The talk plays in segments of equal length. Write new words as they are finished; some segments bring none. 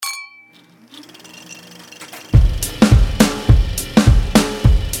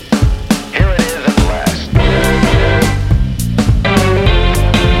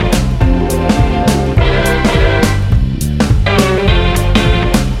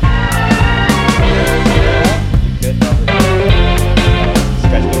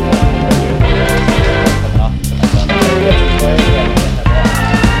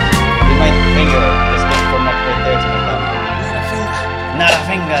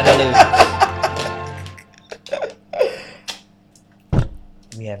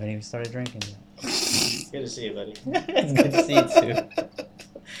We haven't even started drinking yet. Good to see you, buddy. It's good to see you too.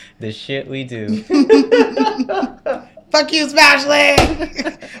 The shit we do. Fuck you,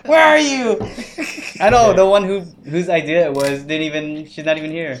 Smashling! Where are you? I know the one whose idea it was she's not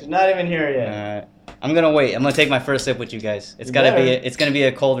even here. She's not even here yet. I'm gonna wait. I'm gonna take my first sip with you guys. It's gonna be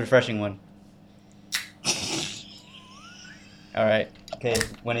a cold, refreshing one. All right. Okay.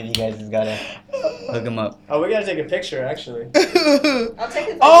 One of you guys has gotta hook him up. Oh, we gotta take a picture, actually. I'll take a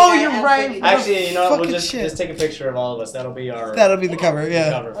picture. Oh, you're right. Actually, you know what? We'll Fucking just shit. take a picture of all of us. That'll be the cover,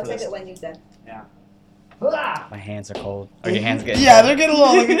 yeah. cover for I'll take this. it when you're done. Yeah. My hands are cold. Are your hands getting? Yeah, cold? they're getting a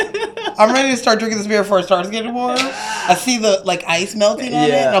little. I'm ready to start drinking this beer before it starts getting warm. I see the ice melting on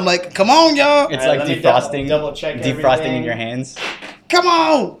it, and I'm like, "Come on, y'all! It's Alright, like let me defrosting. double check defrosting everything. in your hands. Come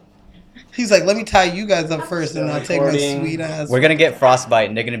on!" He's like, "Let me tie you guys up first, and I'll take my Recording. sweet ass." We're gonna get frostbite,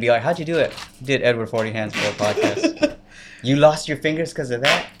 and they're gonna be like, "How'd you do it?" Did Edward 40 Hands for a podcast? You lost your fingers because of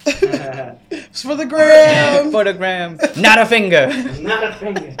that? It's for the gram. For the gram. Not a finger. Not a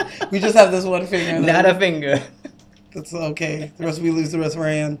finger. We just have this one finger. Not a finger. That's okay. The rest we lose the rest of our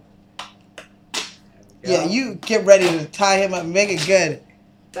hand. Yeah, you get ready to tie him up, make it good.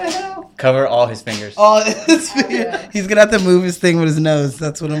 What the hell? Cover all his fingers. All his finger. He's gonna have to move his thing with his nose.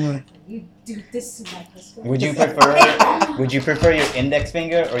 That's what I'm gonna. You do this to my husband. Would you prefer your index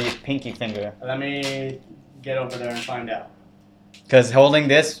finger or your pinky finger? Let me get over there and find out. Because holding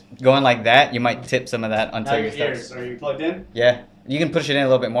this, going like that, you might tip some of that onto Now your your ears. stuff. Are you plugged in? Yeah, you can push it in a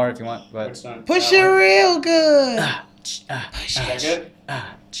little bit more if you want, but. Which one? Push That it one? real good. Is that good?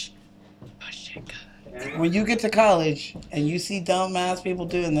 Push it good. When you get to college and you see dumb ass people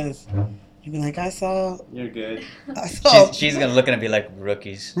doing this, you be like, I saw. You're good. She's gonna look at it and be like,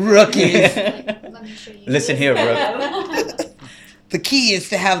 rookies. Rookies. Let me show you. Listen here, rook. The key is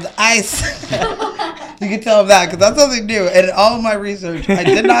to have the ice. You can tell him that because that's something new. And in all of my research, I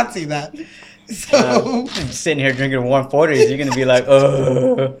did not see that. So Sitting here drinking warm 40s, you're gonna be like,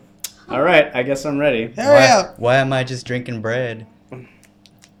 oh. All right, I guess I'm ready. hurry up. Why am I just drinking bread?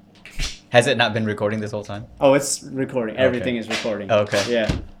 Has it not been recording this whole time? Oh, it's recording. Everything is recording. Okay.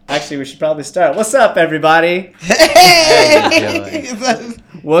 Yeah. Actually, we should probably start. What's up, everybody? Hey!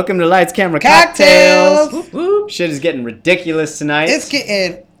 Welcome to Lights, Camera, Cocktails. Cocktails. Whoop. Shit is getting ridiculous tonight. It's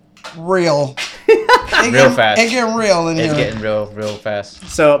getting real. Real fast. It's getting real in It's here. getting real fast.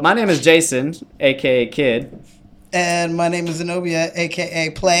 So, my name is Jason, a.k.a. Kid. And my name is Zenobia,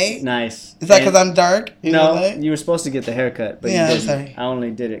 a.k.a. Play. Nice. Is that because I'm dark? You know No, that? you were supposed to get the haircut, but Yeah, you I'm didn't. sorry. I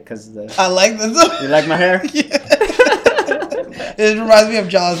only did it because of the... I like this. You like my hair? It reminds me of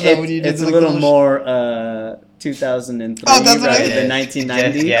Jaws, though, when you did It's a the little cool more 2003 Oh, that's what I rather did. than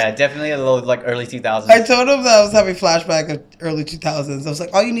 1990. Yeah, definitely a little like early 2000s. I told him that I was having flashback of early 2000s. I was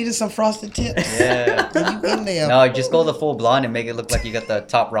like, all you need is some frosted tips. Yeah. And you in there. No, just go the full blonde and make it look like you got the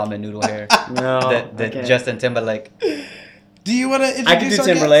top ramen noodle hair. No, The okay. Justin Timberlake. Do you want to introduce I can do our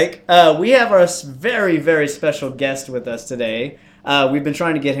Timberlake. We have our very, very special guest with us today. We've been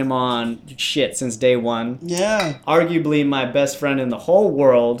trying to get him on since day one. guest? Yeah. Arguably my best friend in the whole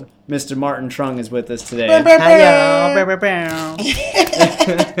world, Mr. Martin Trung, is with us today. Bow, bow, bow. Hi, y'all.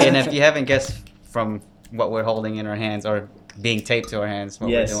 And if you haven't guessed from what we're holding in our hands or being taped to our hands, what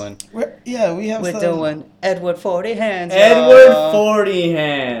Yes. we're doing. Yeah, we have We're some. doing Edward 40 Hands. Edward y'all. 40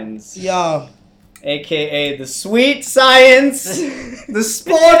 Hands, Y'all. a.k.a. the sweet science, the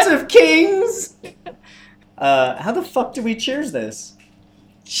sport of kings. How the fuck do we cheers this?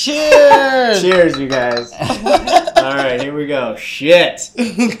 Cheers! Cheers, you guys. All right, here we go. Shit.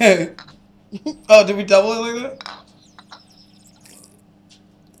 Okay. Oh, did we double it like that?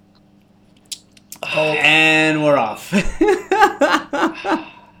 And we're off.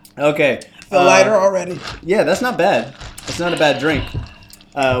 Okay. The lighter already. Yeah, that's not bad. That's not a bad drink.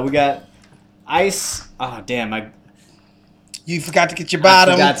 We got ice. Oh, damn. You forgot to get your I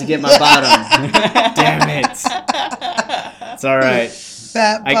bottom. forgot to get my bottom. Damn it. It's all right.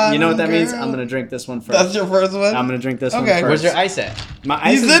 Fat You know what that bottom means? girl. I'm going to drink this one first. That's your first one? I'm going to drink this one Okay. first. Where's your ice at? My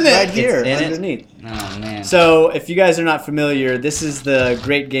ice He's is in it. right here It's in it? underneath. Oh, man. So, if you guys are not familiar, this is the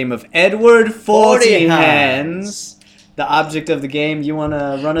great game of Edward 40 40 Hands. The object of the game. You want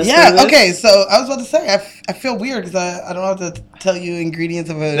to run us through Yeah, this? okay, so I was about to say, I feel weird because I don't have to tell you ingredients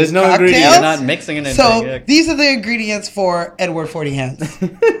of a There's no cocktail. ingredients. You're not mixing it in. So these are the ingredients for Edward 40 Hands.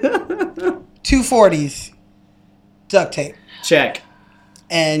 2 40s, duct tape, Check.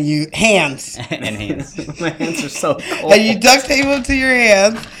 and you hands. and hands. My hands are so cold. And you duct tape them to your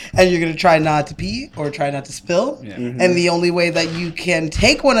hands, and you're going to try not to pee or try not to spill. Yeah. And the only way that you can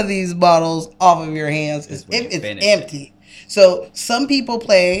take one of these bottles off of your hands is when if you it's finish it. empty. So some people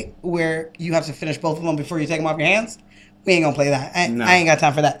play where you have to finish both of them before you take them off your hands. We ain't gonna play that. I ain't got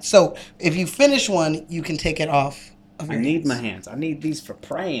time for that. So if you finish one, you can take it off of your I need hands. my hands. I need these for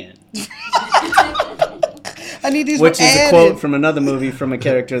praying. I need these. Which for is a added. quote from another movie from a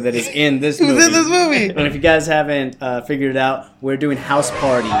character that is in this movie. Who's in this movie? And if you guys haven't figured it out, we're doing house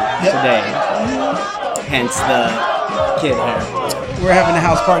party today. Hence the kid hair. We're having a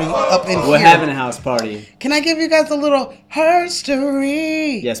house party up in We're here. having a house party. Can I give you guys a little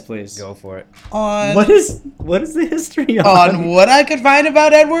history? Yes, please. Go for it. On What is the history on what I could find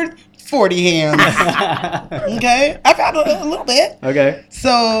about Edward 40 hands. Okay, I found a little bit. Okay.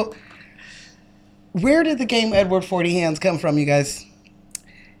 So, where did the game Edward 40 Hands come from, you guys?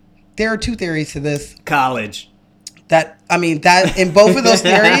 There are two theories to this. College. That in both of those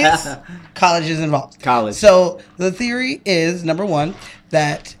theories, college is involved. College. So the theory is, number one,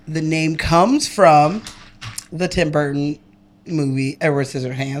 that the name comes from the Tim Burton movie Edward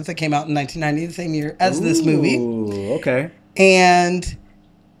Scissorhands that came out in 1990, the same year as this movie. Ooh, okay. And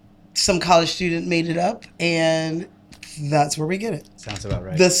some college student made it up, and that's where we get it. Sounds about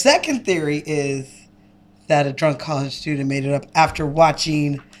right. The second theory is that a drunk college student made it up after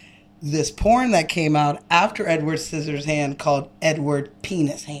watching this porn that came out after Edward Scissorhands called Edward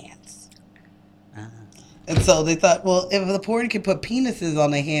Penis Hands. And so they thought, well, if the porn can put penises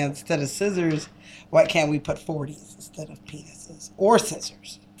on the hands instead of scissors, why can't we put 40s instead of penises or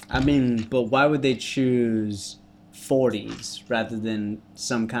scissors? I mean, but why would they choose 40s rather than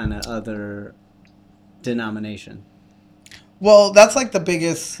some kind of other denomination? Well, that's like the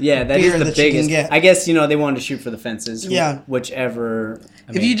biggest Yeah, that beer is the that you can biggest. get. I guess, they wanted to shoot for the fences. Yeah. Whichever.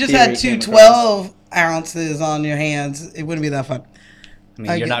 If you just theory had two came across. 12 ounces on your hands, it wouldn't be that fun. I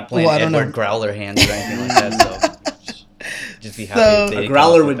mean, you're not playing well, I don't Edward know. Growler hands or anything like that, so just be happy. So- if they A come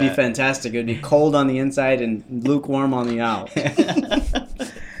growler up would with be that. fantastic. It would be cold on the inside and lukewarm on the out.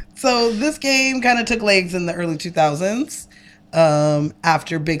 So this game kind of took legs in the early 2000s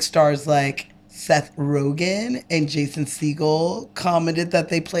after big stars like Seth Rogen and Jason Segel commented that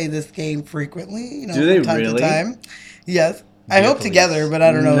they play this game frequently, Do they from time really? to time. Yes. I hope Hercules. together, but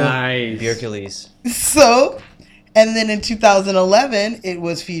I don't know. Nice. Hercules. So, and then in 2011, it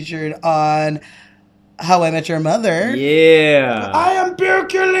was featured on How I Met Your Mother. Yeah. I am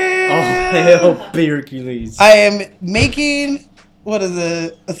Hercules! Oh, hell, Hercules. I am making,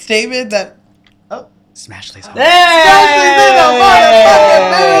 a statement that Smash Lace.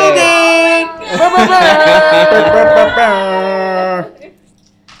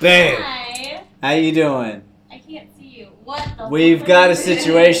 Babe, Hi. how you doing? I can't see you. What the We've fuck got are a you doing?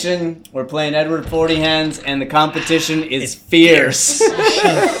 situation. We're playing Edward 40 Hands, and the competition is fierce.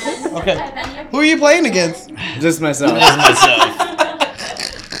 Okay. Who are you playing against? Just myself.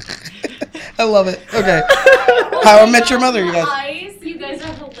 I love it. Okay. How I Met Your Mother, you guys. Guys, you guys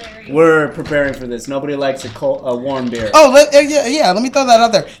are hilarious. We're preparing for this. Nobody likes a warm beer. Oh, yeah. Let me throw that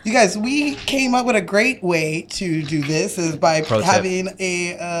out there. You guys, we came up with a great way to do this is by Pro tip. having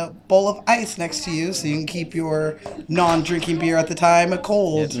a bowl of ice next to you so you can keep your non-drinking beer at the time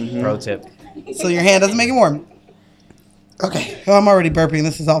cold. Pro tip. So your hand doesn't make it warm. Okay. Oh, I'm already burping.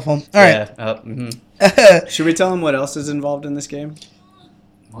 This is awful. All right. Yeah. Should we tell them what else is involved in this game?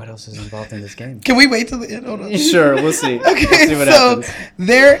 What else is involved in this game? Can we wait till the end? Hold on. Sure, we'll see. Okay, We'll see what so happens.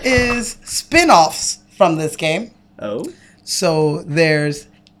 there is spin-offs from this game. Oh? So there's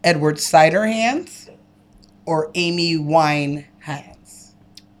Edward Cider Hands or Amy Wine Hands.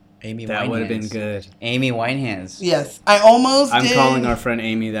 Amy That would have been Winehands. good. Amy Winehands. Yes, I almost I'm did calling our friend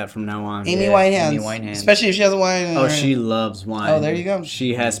Amy that from now on. Amy Yeah, Winehands. Amy Winehands. Especially if she has a wine. in Oh, her she hand. loves wine. Oh, there you go.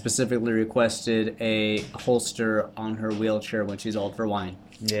 She has specifically requested a holster on her wheelchair when she's old for wine.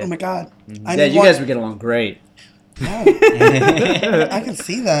 Yeah. Oh my god. I Yeah, need you one- guys would get along great. Yeah, I can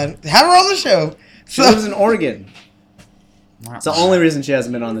see that. Have her on the show. She lives in Oregon. It's the only reason she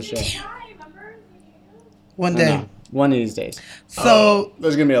hasn't been on the show. Hi, remember? One I day. know. One of these days. So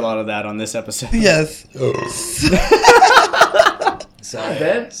There's gonna be a lot of that on this episode. yes. Sorry.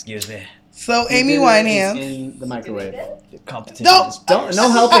 Babe? Excuse me. So Amy Dinner is Winehands. in the microwave. Competition. No, No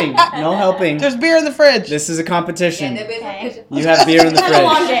helping. No helping. there's beer in the fridge. This is a competition. Okay. You have beer in the It's been a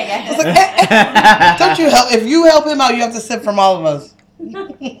long fridge. day, guys. It's like, don't you help? If you help him out, you have to sip from all of us.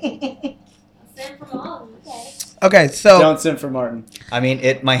 Send from all. Okay. Okay, so Don't sip for Martin. I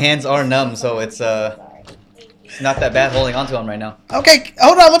mean, my hands are numb, so it's not that bad holding onto them right now. okay,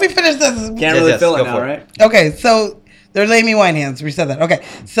 hold on. Let me finish this. Can't Yes, really yes, feel it go now, for it. right? Okay, so there's Amy Winehands. We said that. Okay,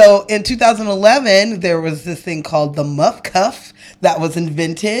 so in 2011, there was this thing called the Muff Cuff that was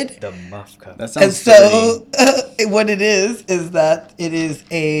invented. The muff cup. That And sounds so, what it is that it is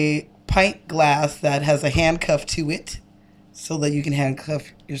a pint glass that has a handcuff to it, so that you can handcuff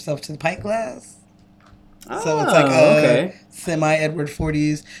yourself to the pint glass. So it's Oh, like a okay. semi Edward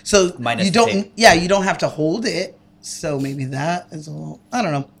 40s. So Minus you the don't, tape. you don't have to hold it. So maybe that is a little, I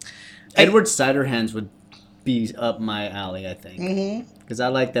don't know. Edward cider hands would be up my alley, I think, Mm-hmm. because I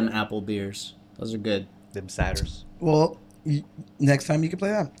like them apple beers. Those are good. Them ciders. Well, next time you can play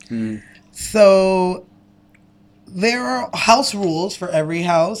that. Mm. So there are house rules for every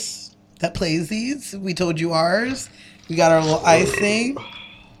house that plays these. We told you ours. We got our little ice thing,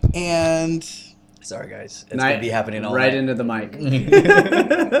 and Sorry, guys. It's gonna be happening all right night. into the mic.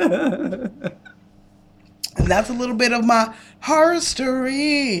 that's a little bit of my horror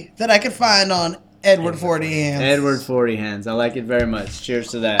story that I could find on Edward 40 Hands. Edward 40 hands. I like it very much. Cheers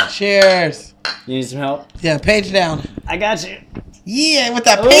to that. Cheers. You need some help? Yeah, page down. I got you. Yeah, with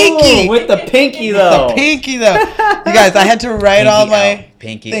that Ooh, pinky. with the pinky though. The pinky though. You guys, I had to write all my.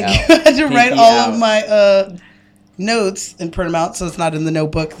 Pinky Thank out. you. I had to write Pinky all out. of my notes and print them out, so it's not in the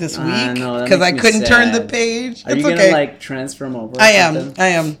notebook this week I know, that because I makes me couldn't turn the sad. page. Are It's you gonna okay. like transfer them over? or I am. something? I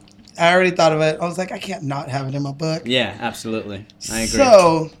am. I already thought of it. I was like, I can't not have it in my book. Yeah, absolutely. I agree.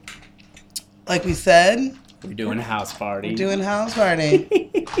 So, like we said, We're doing a house party. we're doing house party.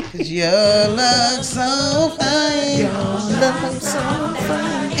 'Cause you look so fine. You look so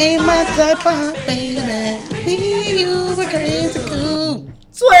fine. Ain't my type of baby. You were crazy too.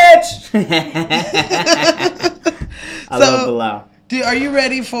 Switch. I So- love Bilal. Dude, are you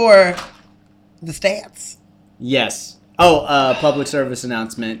ready for the stats? Yes. Oh, public service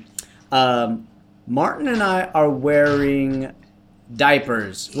announcement. Martin and I are wearing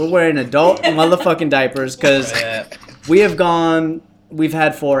diapers. We're wearing adult motherfucking diapers because we've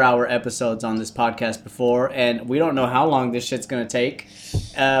had 4-hour episodes on this podcast before, and we don't know how long this shit's gonna take.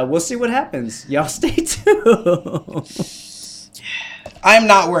 We'll see what happens. Y'all stay tuned. I'm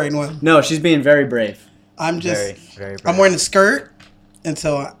not wearing one. No, she's being very brave. I'm just. Very, very. I'm wearing a skirt, and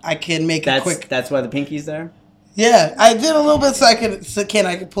so I can make a quick. That's why the pinky's there. Yeah, I did a little bit so I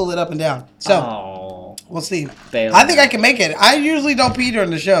could pull it up and down. So Oh, we'll see. Bailey. I think I can make it. I usually don't pee during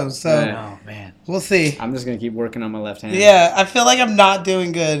the show, so Yeah. Oh man. we'll see. I'm just gonna keep working on my left hand. Yeah, I feel like I'm not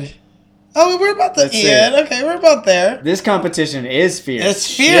doing good. Oh, we're about to Let's see. end. Okay, we're about there. This competition is fierce.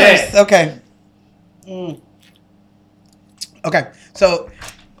 It's fierce. Shit. Okay. Okay, so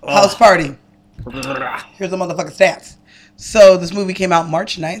house party. Here's the motherfucking stats. So this movie came out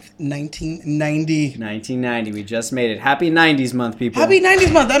March 9th, 1990. 1990. We just made it. Happy 90s month, people. Happy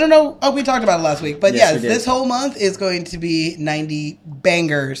 90s month. I don't know. Oh, we talked about it last week. But Yes, yes, we did. this whole month is going to be 90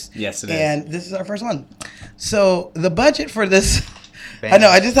 bangers. Yes, it is. And this is our first one. So the budget for this... I know,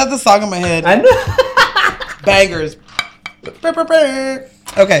 I just have the song in my head. I know. Bangers.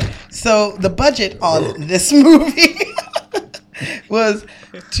 Okay, so the budget on this movie was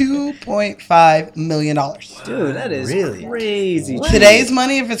 $2.5 million. Dude, that is Really? crazy. Today's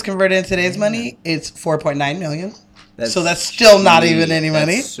money, if it's converted into today's money, it's $4.9 million. That's So that's still not cheap. even any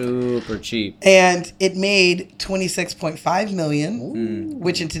money. That's super cheap. And it made $26.5 million,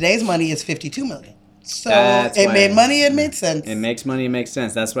 which in today's money is $52 million. So That's it why- made money, it made sense. It makes money, it makes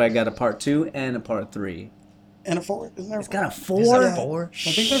sense. That's why I got a part 2 and a part 3. And a 4. Isn't there a 4? Got a 4? Is there a Yeah. 4?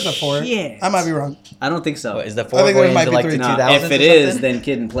 I think there's a 4. Shit. I might be wrong. I don't think so. What, is the I 4 think there going might into be like three. the No, 2000s? if it or is, something? then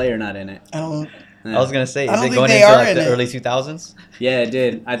Kid and Play are not in it. I don't. Yeah. I was gonna say, I is don't it think going they into are like in the it. early 2000s? Yeah, it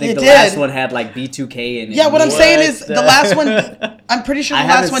did. I think It the did. last one had like B2K in it. Yeah, what I'm saying is What the the- last one. I'm pretty sure I the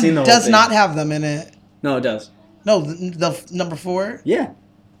last haven't one seen the whole does thing. not have them in it. No, it does. No, the number 4. Yeah.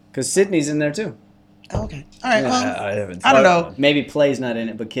 Because Sydney's in there too. Oh, okay. All right. Yeah, Well, I haven't. I don't know. Maybe Play's not in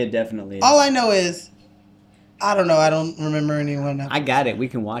it, but Kid definitely is. All I know is, I don't know. I don't remember anyone. I got it. We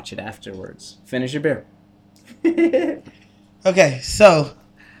can watch it afterwards. Finish your beer. Okay, so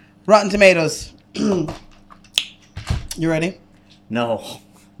Rotten Tomatoes. You ready? No,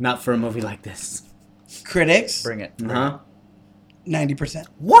 not for a movie like this. Critics, Bring it. Huh? 90%.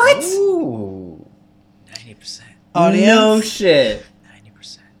 What? Ooh. 90%. No Audience, shit.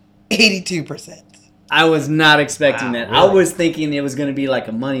 90%. 82%. I was not expecting Wow, that. really? I was thinking it was going to be like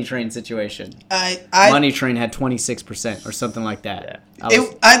a Money Train situation. I Money Train had 26% or something like that. Yeah.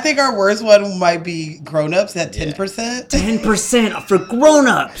 I think our worst one might be Grown Ups at 10%. 10% for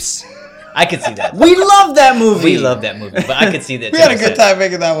grown-ups. I could see that. We love that movie. We love that movie, but I could see that. We had a good 10%. time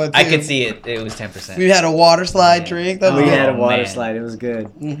making that one too. I could see it. It was 10%. We had a water slide drink. That was We good. had a water man. slide. It was good.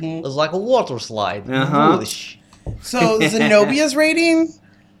 It was like a water slide. Uh-huh. Whoosh. So Zenobia's rating,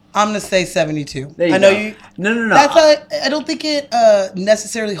 I'm gonna say 72. There you I know go. you. No. That's I don't think it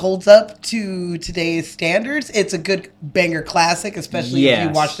necessarily holds up to today's standards. It's a good banger classic, especially if you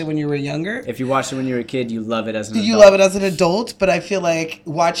Yes. watched it when you were younger. If you watched it when you were a kid, you love it as an adult. You love it as an adult, but I feel like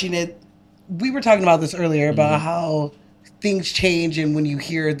watching it. We were talking about this earlier about how things change, and when you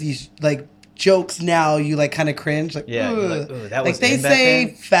hear these like jokes now, you like kind of cringe. Like, Yeah, you're like, ugh. "Ooh, that was they in back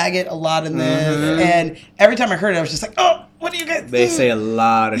say faggot a lot in this, and every time I heard it, I was just like, oh, what do you guys? They say a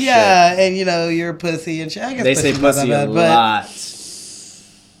lot of yeah, and you know you're a pussy and shit. I guess shit. They say pussy's not that pussy a bad, lot.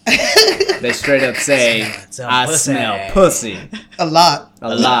 They straight up say, Smell I pussy." smell pussy. a lot.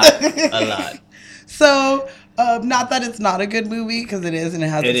 A lot. A lot. So, not that it's not a good movie, because it is, and it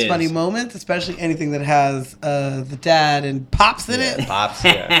has It its is. funny moments, especially anything that has the dad and Pops in it. Pops.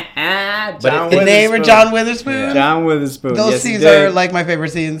 Yeah. John The neighbor, Witherspoon. John Witherspoon. John Witherspoon. Those yes, he scenes did. are like my favorite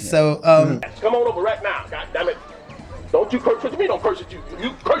scenes. So, Come on over right now, God damn it! Don't you curse at me, don't curse at you.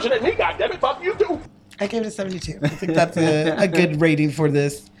 You cursing at me, God damn it, fuck you too. I gave it a 72. I think that's a good rating for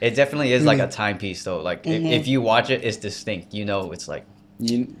this. It definitely is like a timepiece, though. Like if you watch it, it's distinct. You know, it's like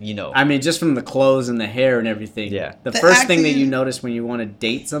you know. I mean, just from the clothes and the hair and everything. Yeah. The The first thing that acting- you notice when you want to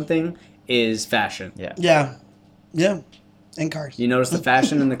date something is fashion. Yeah. Yeah. And cars. You notice the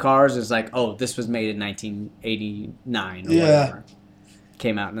fashion in the cars is like, oh, this was made in 1989 or Yeah. whatever.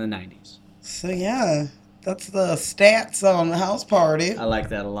 Came out in the 90s. So yeah, that's the stats on the house party. I like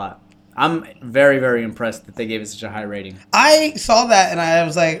that a lot. I'm very, very impressed that they gave it such a high rating. I saw that and I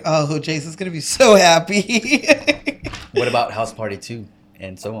was like, oh, Jason's gonna be so happy. What about House Party 2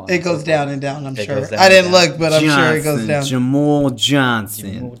 and so on? It goes down and down, I'm It sure. goes down I didn't and down. look, but I'm sure it goes down. Jamal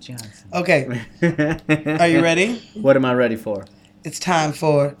Johnson. Jamal Johnson. Okay, are you ready? What am I ready for? It's time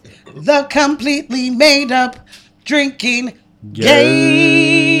for the completely made up drinking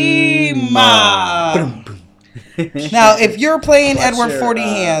game. Now, if you're playing Watch Edward your, 40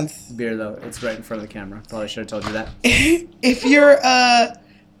 Hands, Beer, though. It's right in front of the camera. Probably should have told you that. if you're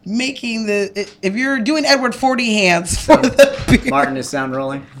if you're doing Edward 40 Hands for the beer, Martin, is sound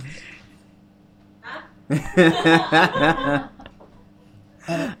rolling?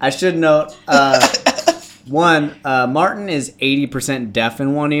 I should note, Martin is 80% deaf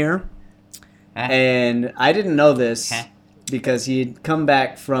in one ear. And I didn't know this because he had come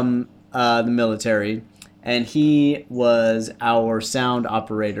back from the military, and he was our sound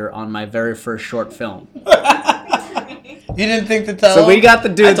operator on my very first short film. you didn't think to tell So we him? got the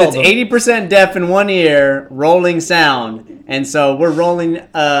dude told that's 80% deaf in one ear, rolling sound. And so we're rolling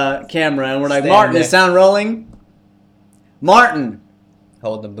camera, and we're like, Stand Martin, there. is sound rolling? Martin!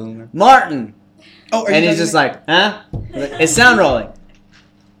 Hold the boomer. Martin! Oh, are you And he's talking just to me? like, huh? It's sound rolling.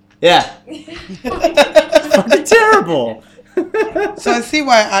 Yeah. Fucking terrible. So I see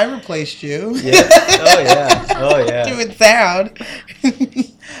why I replaced you. Yeah. Oh yeah. Oh yeah. Doing sound.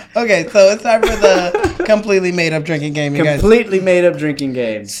 Okay, so it's time for the completely made up drinking game, you guys. Completely made up drinking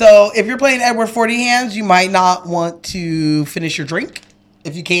game. So if you're playing Edward 40 Hands, you might not want to finish your drink.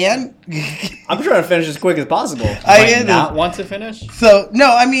 If you can. I'm trying to finish as quick as possible. I Might am. not want to finish. So,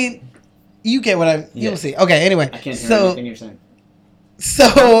 no, I mean, you get what I'm. Yeah. You'll see. Okay, anyway. I can't hear so, anything you're saying.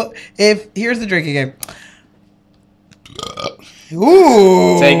 So, here's the drinking game.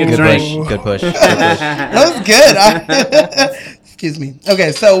 Ooh. Take a Good drink. push. Good push. Good push. That was good. Excuse me.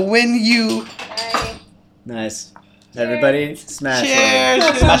 Okay, so when you. Nice. Everybody, smash. Cheers.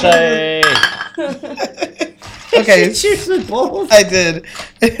 Okay. Cheers with both. I did.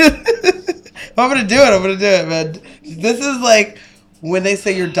 If I'm gonna do it, man. This is like when they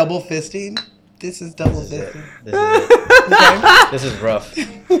say you're double fisting. This is double fisting. This is it. Okay. This is rough.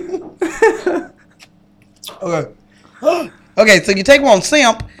 Okay. Okay, so you take one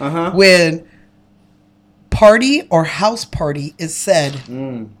simp Uh-huh. when party or house party is said.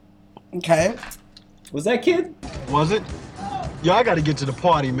 Mm. Okay. Was that kid? Was it? Yo, I gotta get to the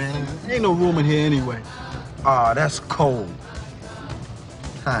party, man. Ain't no room in here anyway. Ah, that's cold.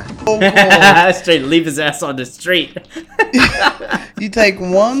 Hi. Straight leave his ass on the street. You take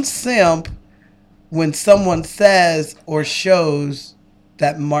one simp when someone says or shows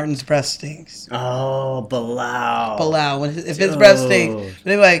that Martin's breath stinks. Oh, Bilal. Bilal, if his breath stinks,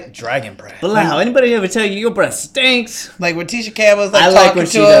 they're like, Dragon breath. Bilal, anybody ever tell you your breath stinks? like when Tisha Campbell's like I like talking when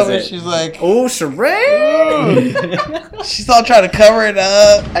to she him, does and it. she's like, Oh, Sheree. she's all trying to cover it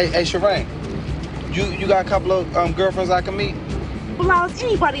up. Hey, Shireen, you got a couple of girlfriends I can meet? Well, has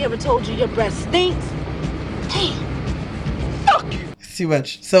anybody ever told you your breath stinks? Damn. Fuck you. It's too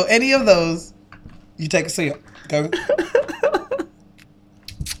much. So any of those, you take a simp. Okay?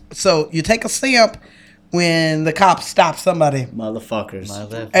 So you take a simp when the cops stop somebody.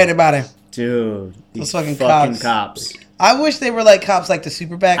 Motherfuckers. Anybody. Dude. Those These fucking fucking cops. cops. I wish they were like cops, like the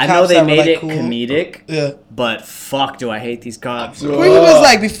super bad I cops. know they that were, made like, it cool. comedic, Yeah. but fuck do I hate these cops. Where you was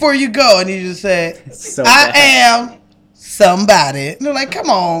like, before you go, and you just say, So I bad. am somebody. And they're like, come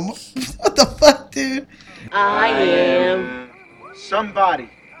on. What the fuck, dude? I am Somebody.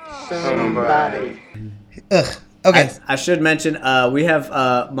 somebody. Ugh. Okay. I should mention we have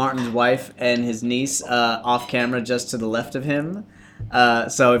Martin's wife and his niece off camera just to the left of him.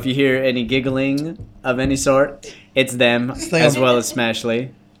 So if you hear any giggling of any sort, it's them as well as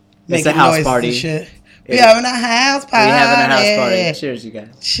Smashley. It's a Making house noises party. and shit. We having a house party. We having a house party. Cheers, you guys.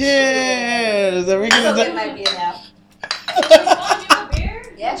 Cheers. Are we gonna It might be enough. Want you a beer?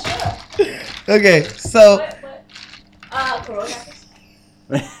 Yeah, sure. Okay, so Corona.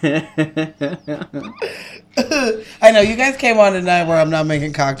 I know you guys came on tonight where I'm not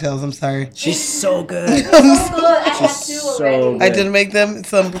making cocktails. I'm sorry. She's so good. So good. I had two So already. good. I did make them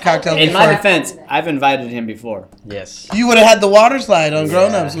some cocktails In my before. defense, I've invited him before. Yes. You would have had the water slide on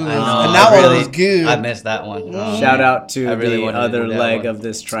Grown Ups with I us, know. and that I one really- was good. I missed that one. Shout out to I really the wanted to other do that leg one. of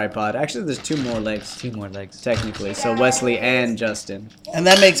this tripod. Actually, there's two more legs, 2 more legs. technically. So Wesley and Justin. And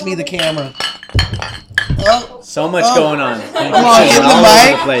that makes me the camera. Oh, So much going on. Come on, hit the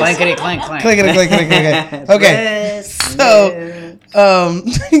mic. Clankety clank clank. click it, click it, click it. Okay. So,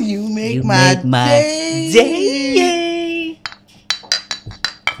 you make my day.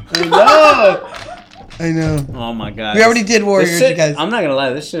 I know. Oh my god. We already did Warriors, This shit- you guys. I'm not gonna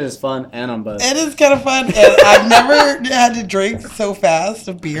lie, this shit is fun and I'm buzzed. It is kind of fun, and I've never had to drink so fast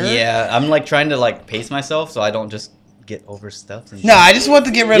a beer. Yeah, I'm like trying to like pace myself so I don't just get overstuffed. And No, I just want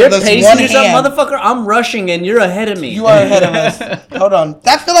to get rid You're of this pacing one yourself, hand. motherfucker. I'm rushing and you're ahead of me. You are ahead of us. Hold on.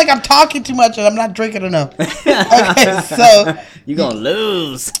 I feel like I'm talking too much and I'm not drinking enough. Okay, so You're gonna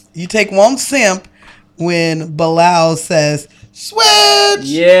lose. you take one simp when Bilal says, switch!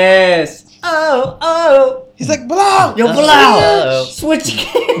 Yes. Oh. He's like, Bilal! Yo, Bilal. Uh-oh. Switch.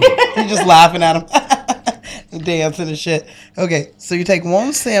 You're just laughing at him. And dancing and shit. Okay, so you take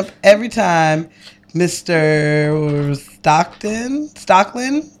one simp every time Mr.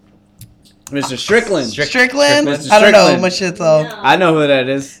 Stockland? Mr. Strickland. Strickland? Mr. I don't know. Strickland. My shit's all. I know who that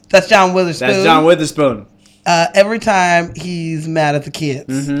is. That's John Witherspoon. That's John Witherspoon. Every time he's mad at the kids.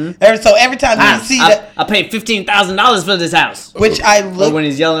 Mhm. Every time you see that, I paid $15,000 for this house. which I Or looked, when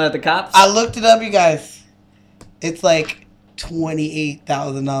he's yelling at the cops. I looked it up, you guys. It's like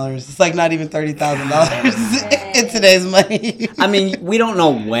 $28,000. It's like not even $30,000 in today's money. I mean, we don't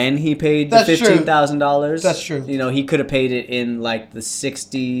know when he paid the That's true. $15,000. That's true. You know, he could have paid it in like the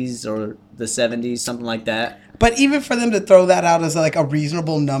 60s or the 70s, something like that. But even for them to throw that out as like a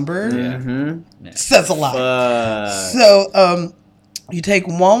reasonable number Mm-hmm. says a lot. So, you take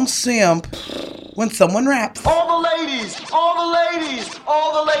one simp when someone raps. All the ladies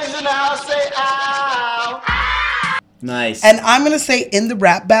in the house say ow. Nice. And I'm going to say in the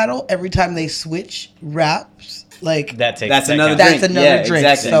rap battle, every time they switch raps, like, That takes. That's that another counts. drink. That's another yeah, drink,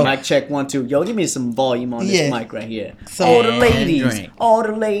 Exactly. so- Mic check 1 2. Yo, give me some volume on this Yeah. mic right here. So- all the And ladies, drink. all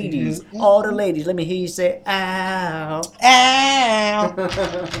the ladies, all the ladies. Let me hear you say ow. ow.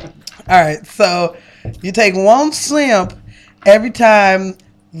 All right, so you take one simp every time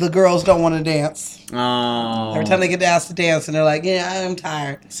the girls don't want to dance. Oh. Every time they get asked to dance and they're like, yeah, I'm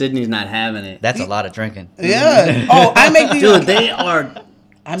tired. Sydney's not having it. That's a lot of drinking. Yeah. Oh, I make these. Dude, they are.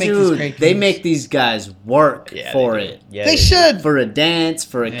 I make these Dude, great they games. make these guys work Yeah, for they do. it. Yeah, They do. should. For a dance,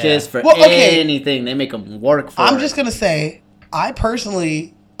 for a Yeah. kiss, for Well, okay. anything. They make them work for it. I'm just gonna say, I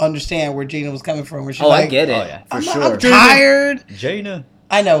personally understand where Gina was coming from. Where she's Oh, like, I get it. Oh, yeah. For I'm, sure. I'm tired. Jaina.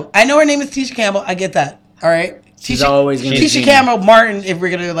 I know her name is Tisha Campbell. I get that. All right. She's always gonna be Tisha Gina. Campbell Martin. If we're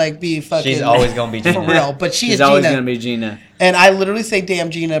gonna like be fucking, She's always gonna be for Gina. real. But she She's is always Gina, gonna be Gina. and I literally say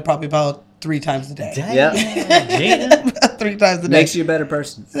 "damn Gina" probably about 3 times a day. Yep. Gina. 3 times a day. Makes you a better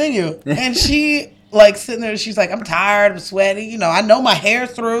person. Thank you. And she like sitting there. She's like, I'm tired. I'm sweaty. You know, I know my hair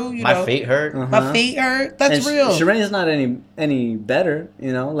through. You My know, feet hurt. Uh-huh. my feet hurt. That's And real. Shireen's not any better,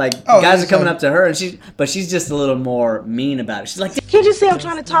 you know. Like Oh, guys yeah, are coming so- up to her, and she's just a little more mean about it. She's like, Can't you say I'm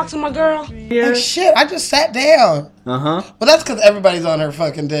trying to talk to my girl? Like, shit, I just sat down. uh huh. Well, that's because everybody's on her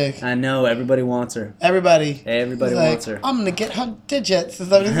fucking dick. I know everybody wants her. Everybody. Everybody He's like, wants her. I'm gonna get her digits. Is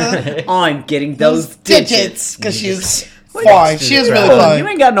that what he said? I'm getting those digits. Because she's fine. She is really Oh, fine. you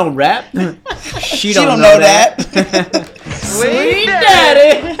ain't got no rap. she don't don't know know that. Sweet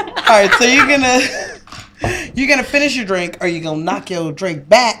daddy. All right, so you're gonna finish your drink, or you gonna knock your drink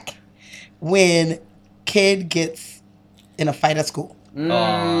back when kid gets in a fight at school.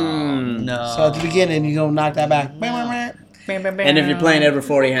 No. So at the beginning, you gonna knock that back. And if you're playing Edward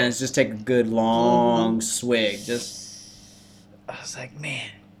 40 hands, just take a good long swig. Just I was like, man.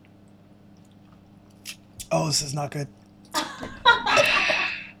 Oh, this is not good.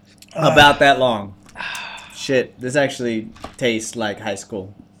 about that long. Shit, this actually tastes like high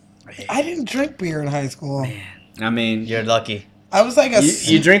school. I didn't drink beer in high school. I mean, You're lucky. I was like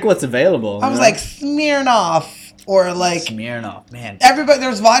you drink what's available. I was you know? like Smirnoff Or like Smirnoff, man. everybody, there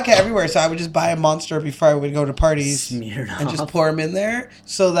was vodka everywhere, so I would just buy a Monster before I would go to parties Smirnoff. and just pour them in there,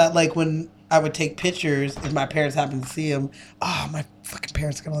 so that like when I would take pictures, if my parents happened to see them, my fucking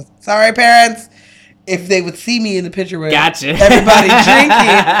parents are gonna listen. Sorry, parents. If they would see me in the picture with Gotcha. everybody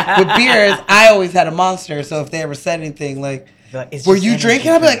drinking with beers, I always had a Monster. So if they ever said anything like, It's "Were just you energy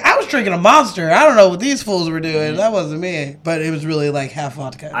drinking?" I'd be drink. like, "I was drinking a Monster. I don't know what these fools were doing. That wasn't me." But it was really like half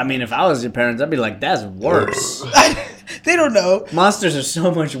vodka. I mean, if I was your parents, I'd be like, that's worse. They don't know. Monsters are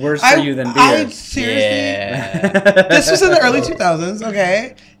so much worse for you than I beer. seriously. Yeah. This was in the early 2000s,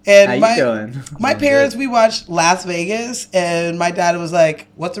 okay? And How you doing? my parents, we watched Las Vegas, and my dad was like,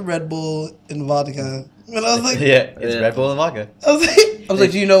 "What's a Red Bull and vodka?" And I was like, Yeah, it's Yeah. Red Bull and vodka. I was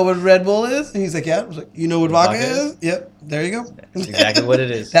like, "Do you know what Red Bull is?" And he's like, "Yeah." I was like, "You know what vodka Vodka is?" Yep. There you go. That's exactly what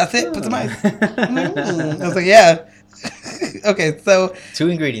it is. That's it. Put some ice. I was like, "Yeah." Okay, so 2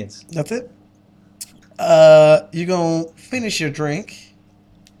 ingredients. that's it. You're gonna finish your drink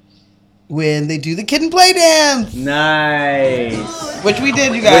when they do the kid and play dance, Nice. which we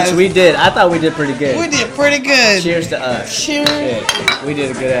did, you guys. Which we did. I thought we did pretty good. We did pretty good. Cheers to us. Cheers. Yeah, we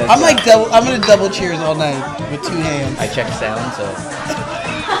did a good ass I'm job. like I'm gonna double cheers all night with 2 hands. I checked sound, so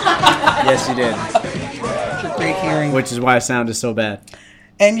Yes, you did. Great hearing. Which is why sound is so bad.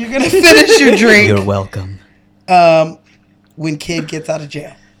 And you're gonna finish your drink welcome. when kid gets out of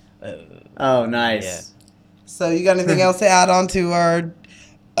jail. Oh, nice. Yeah. So you got anything else to add on to our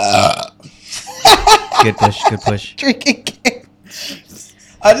Good push, good push. drinking game?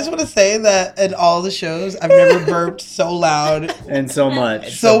 I just want to say that in all the shows, I've never burped so loud, And so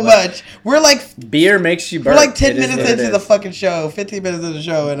much. so much. We're like Beer makes you burp. we're like 10 It is minutes what it into the is. fucking show, 15 minutes into the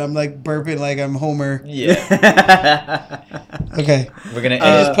show, and I'm like burping like I'm Homer. Yeah. Okay. We're gonna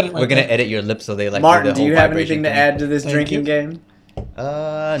just put it edit, right we're gonna there. edit your lips so they like Martin, the do you whole have vibration anything to thing. add to this Thank drinking you. game?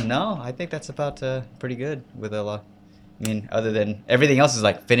 No, I think that's about pretty good with a lot. I mean, other than everything else is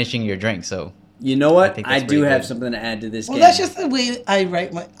like finishing your drink, so You know I what? think I, that's do pretty have good. something to add to this Well, game. that's just the way I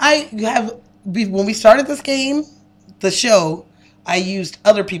write my. When we started this game, the show, I used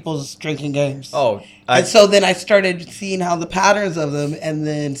other people's drinking games. And so then I started seeing how the patterns of them, and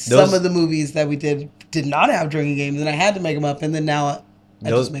then some of the movies that we did not have drinking games, and I had to make them up, and then now I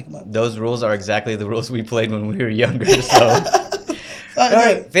just make them up. Those rules are exactly the rules we played when we were younger. So, All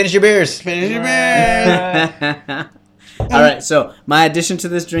right, finish your beers. Finish your beer. All right, so my addition to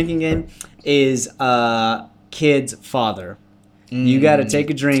this drinking game is kid's father. You got to take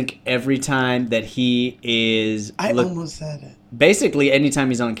a drink every time that he is. I almost said it. Basically, anytime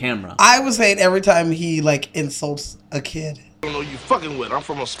he's on camera. I was saying every time he like insults a kid. I don't know you fucking with. I'm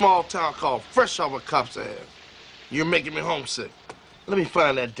from a small town called Fresh Off a Cop's Ass. You're making me homesick. Let me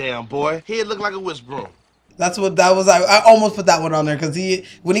find that damn boy. He'd look like a whisk broom. That's what that was. I almost put that one on there because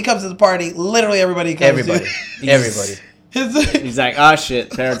when he comes to the party, literally everybody comes. Everybody. Everybody. He's like, oh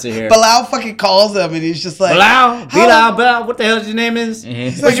shit, parents are here. Bilal fucking calls him and he's just like, Bilal, what the hell your name is?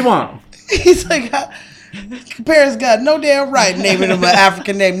 What you want? He's like, parents got no damn right naming him an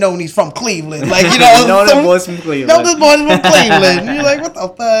African name knowing he's from Cleveland. Like, you know. No, that boy's from Cleveland. No, this boy's from Cleveland. You're like, what the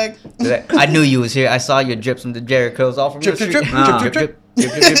fuck? I knew you was here. I saw your drips from the Jericho's all from Drip, the drip, street. drip, drip, drip, drip.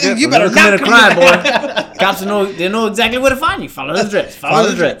 You better commit a not crime, commit- boy. Cops they know exactly where to find you. Follow the drips. Follow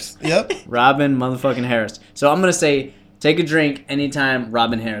the drips. Yep. Robin motherfucking Harris. So I'm gonna say, take a drink anytime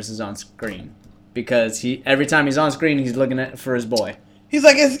Robin Harris is on screen, because every time he's on screen, he's looking for his boy. He's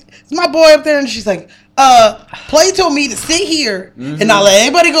like, it's my boy up there, and she's like, Play told me to sit here and not let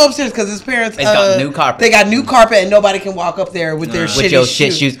anybody go upstairs because his parents got new carpet. They got new carpet and nobody can walk up there with their shitty with your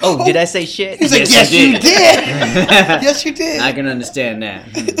shoes. shit shoes. Oh, did I say shit? He's like, yes, you did. Yes, you did. I can understand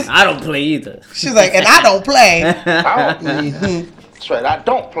that. I don't play either. She's like, and I don't play. That's right, I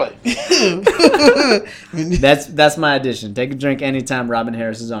don't play. That's my addition. Take a drink anytime Robin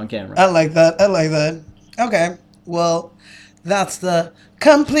Harris is on camera. I like that. I like that. Okay. Well, that's the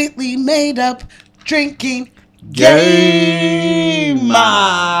completely made up drinking game.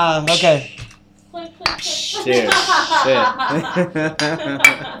 Okay. Cheers. Shit. I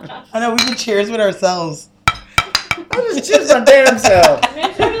know we can cheers with ourselves. I just cheers my damn self.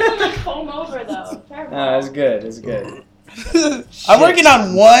 Make sure it doesn't like foam over though. No, it's good. It's good. I'm working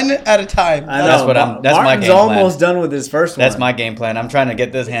on one at a time. I know. That's what I'm. That's Martin's my game plan. almost done with his first one. That's my game plan. I'm trying to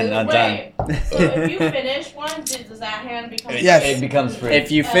get this hand undone. Wait. So if you finish one, does that hand become? Yes. It becomes free. If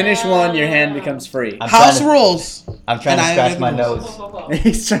you finish one, your hand becomes free. I'm House trying to- rules. I'm trying to And I scratch am my the nose.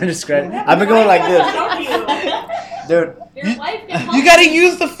 He's trying to scratch. I've been going like this, dude. Your wife can help You gotta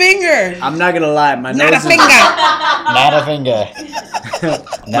use the finger. I'm not gonna lie. My Not a nose is finger. Not a finger.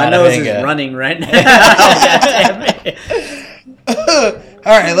 my Not a nose finger. is running right now. God damn it.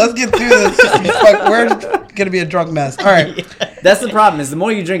 All right, let's get through this. Fuck, gonna be a drunk mess. All right. That's the problem. Is the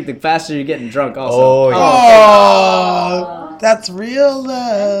more you drink, the faster you're getting drunk. Also. Oh, yeah. Oh, that's real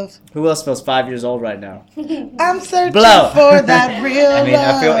love. Who else feels 5 years old right now? I'm searching Blow. for that real love. I mean,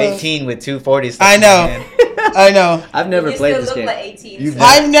 I feel 18 with 240. I know. I know. I've never You played still this look game. like 18. You've so-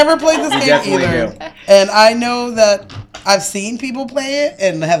 I've never played this You game definitely either. do. And I know that I've seen people play it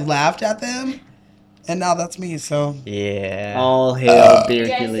and have laughed at them. And now that's me, so. Yeah. All hail You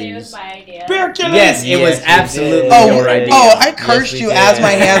guys say it Beercules. was my idea. Beercules! Yes, it was Yes, you absolutely did. Oh, your idea. I cursed Yes, you we as did. my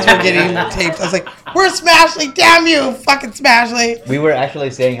hands were getting taped. I was like, "We're Smashley, damn you, fucking Smashley!" We were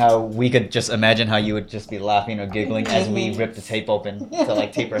actually saying how we could just imagine how you would just be laughing or giggling as we ripped the tape open to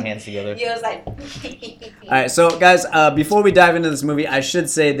like tape our hands together. You was like. All right, so guys, before we dive into this movie, I should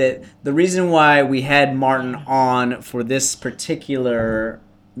say that the reason why we had Martin on for this particular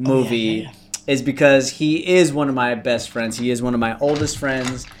movie is because he is one of my best friends. He is one of my oldest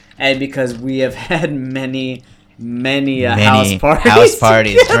friends, and because we have had many house parties. house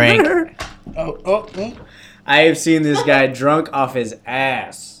parties, together. drink. Oh. I have seen this guy drunk off his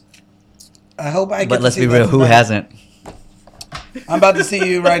ass. I hope I get But to let's see be that real, who tonight. hasn't? I'm about to see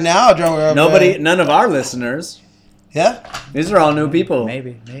you right now, drunk. None of our listeners. Yeah, These are all new people.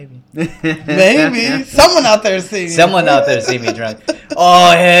 Maybe. maybe someone out there is seeing. you. Someone out there see me drunk.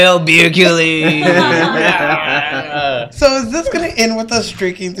 Oh, hail Beercules! So is this gonna end with us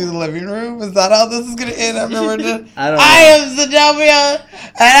streaking through the living room? Is that how this is gonna end? I remember. I don't know. I am Zenobia,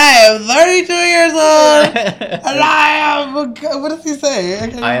 and I am 32 years old, and I am. What does he say?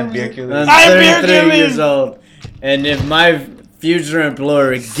 can't I am remember. Beercules. I am 33 Beercules. years old. And if my future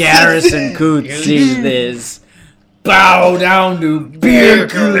employer, Garrison Coots, sees this, bow down to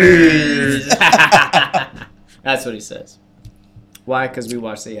Beercules. That's what he says. Why? Because we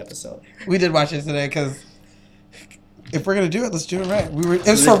watched the episode. We did watch it today because if we're gonna do it, let's do it right. It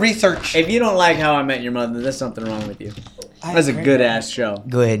was for research. If you don't like How I Met Your Mother, there's something wrong with you. That's a good ass show.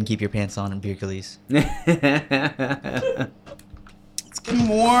 Go ahead and keep your pants on and Beercules. It's getting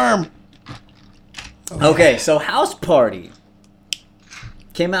warm. Okay, so House Party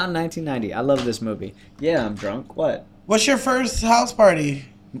came out in 1990. I love this movie. Yeah, I'm drunk. What? What's your first house party?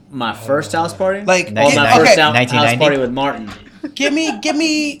 My first house party? Like, Oh, my okay. first house 1990? party with Martin. Give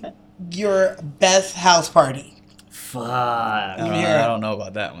me your best house party. Fuck. I don't know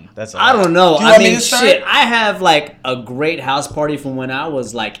about that one. That's I don't know. Do you I want me mean, to start? shit. I have like a great house party from when I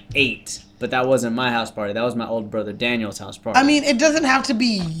was like 8, but that wasn't my house party. That was my older brother Daniel's house party. I mean, it doesn't have to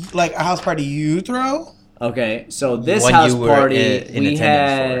be like a house party you throw. Okay, so this One house you were party in we attendance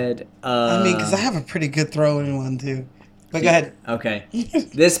had. I mean, because I have a pretty good throw-in one too. But go ahead. Okay,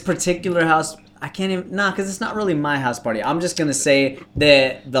 this particular house, I can't even because it's not really my house party. I'm just gonna say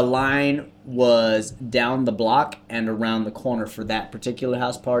that the line was down the block and around the corner for that particular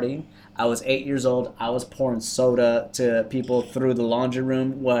house party. I was 8 years old. I was pouring soda to people through the laundry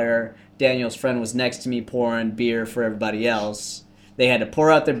room where Daniel's friend was next to me pouring beer for everybody else. They had to pour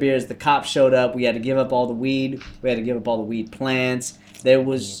out their beers. The cops showed up. We had to give up all the weed. We had to give up all the weed plants. There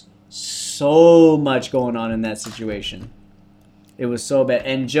was so much going on in that situation. It was so bad.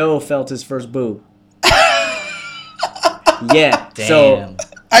 And Joe felt his first boob. Yeah. Damn. So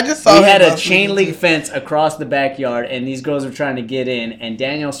I just saw we had him a last chain week, link fence across the backyard, and these girls were trying to get in. And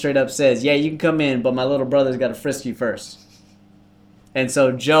Daniel straight up says, "Yeah, you can come in, but my little brother's got to frisk you first." And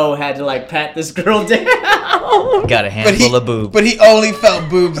so Joe had to like pat this girl down. Got a handful of boobs. But he only felt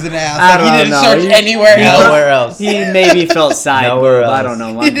boobs and ass. I Like, he don't didn't know. search He- anywhere else. Nowhere else. He maybe felt side Nowhere boob. I else. don't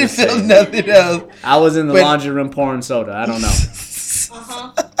know. He didn't feel nothing else. I was in the But- laundry room pouring soda. I don't know.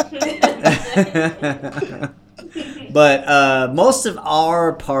 But most of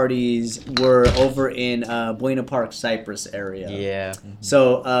our parties were over in Buena Park, Cypress area. Yeah.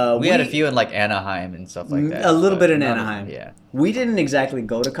 So We had a few in like Anaheim and stuff like that. A little but bit in not- Anaheim. Yeah. We didn't exactly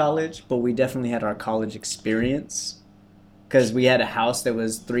go to college, but we definitely had our college experience. Because we had a house that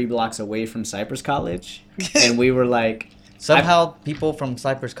was 3 blocks away from Cypress College. And we were like... Somehow people from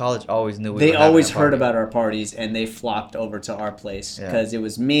Cypress College always knew we They were having always a heard party. about our parties, and they flocked over to our place. Yeah. Because it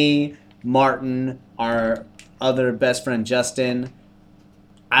was me, Martin, our other best friend, Justin.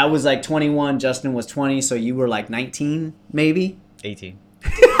 I was like 21, Justin was 20, so you were like 19, maybe? 18.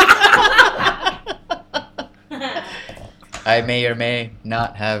 I may or may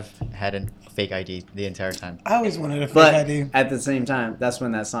not have had a fake ID the entire time. I always wanted a fake But ID. at the same time, that's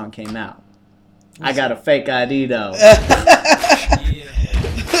when that song came out. I got a fake ID though.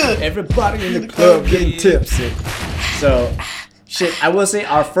 Everybody in the club getting tipsy. So, shit, I will say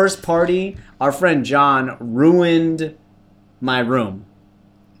our first party, our friend John ruined my room.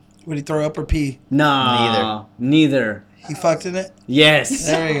 Would he throw up or pee? Nah, neither. He fucked in it? Yes.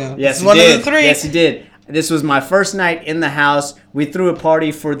 There we go. Yes, It's he one did. of the 3. Yes, he did. This was my first night in the house. We threw a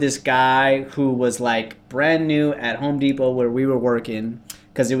party for this guy who was like brand new at Home Depot where we were working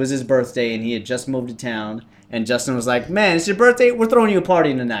because it was his birthday and he had just moved to town. And Justin was like, "Man, it's your birthday. We're throwing you a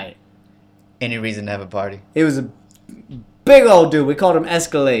party tonight." Any reason to have a party? It was a big old dude. We called him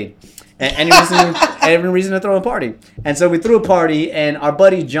Escalade. Every reason to throw a party. And so we threw a party, and our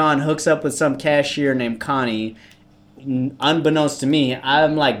buddy John hooks up with some cashier named Connie. Unbeknownst to me,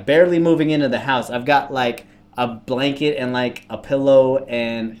 I'm like barely moving into the house. I've got like a blanket and like a pillow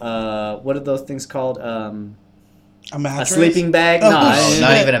and what are those things called? A mattress? A sleeping bag? Oh, No,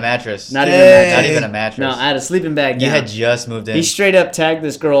 not even a mattress. Not even a mattress. Not even a mattress. No, I had a sleeping bag. You down. had just moved in. He straight up tagged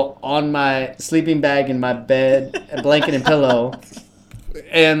this girl on my sleeping bag in my bed, a blanket and pillow.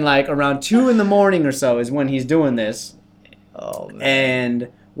 And like around 2 a.m. or so is when he's doing this. Oh man. And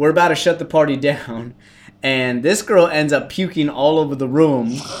we're about to shut the party down. And this girl ends up puking all over the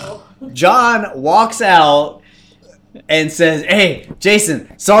room. John walks out and says, "Hey,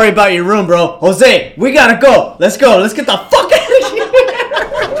 Jason, sorry about your room, bro. Jose, we gotta go. Let's go. Let's get the fuck out of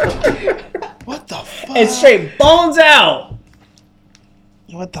here." What the fuck? And straight bones out.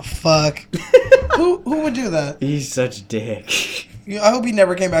 What the fuck? Who would do that? He's such a dick. I hope he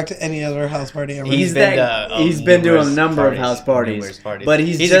never came back to any other house party ever. He's been to a number of house parties. But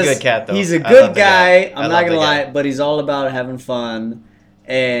he's a just, good cat, though. He's a I good love the guy. guy. I'm not going to lie, but he's all about having fun.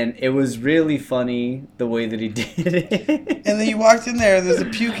 And it was really funny the way that he did it. And then you walked in there, and there's a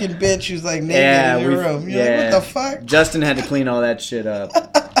puking bitch who's like naked in your room. You're like, what the fuck? Justin had to clean all that shit up.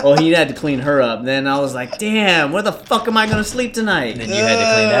 Well, he had to clean her up. Then I was like, damn, where the fuck am I going to sleep tonight? Then you had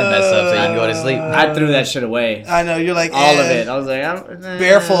to clean that mess up so you can go to sleep. I threw that shit away. I know, you're like, all of it. I was like,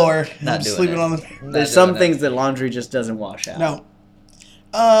 bare floor. Not doing sleeping it. on the. There's some things that laundry just doesn't wash out. No.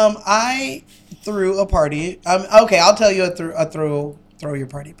 I threw a party. Okay, I'll tell you a throw your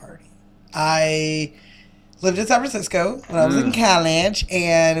party. I lived in San Francisco when I was in college,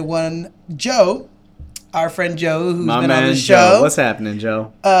 and when Joe, our friend Joe, who's been on the show. Joe. What's happening,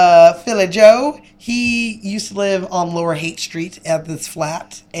 Joe? Philly Joe, he used to live on Lower Haight Street at this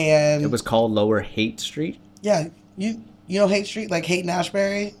flat, and It was called Lower Haight Street? yeah, you know Haight Street, like Haight and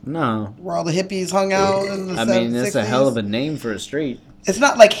Ashbury, No. where all the hippies hung out in the I mean, that's 60s. a hell of a name for a street. It's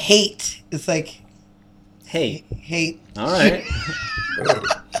not like hate. It's like Hey. hate. All right.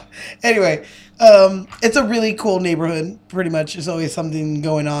 Anyway, it's a really cool neighborhood. Pretty much, there's always something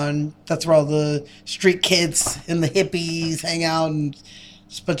going on. That's where all the street kids and the hippies hang out, and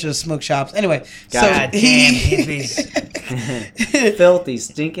just a bunch of smoke shops. Anyway, God so damn he hippies. Filthy,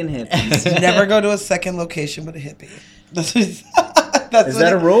 stinking hippies. never go to a second location but a hippie. That's Is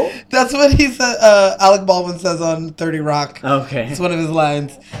that a rule? That's what he said. Alec Baldwin says on 30 Rock. Okay. It's one of his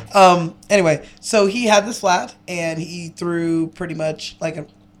lines. Anyway, so he had this flat, and he threw pretty much like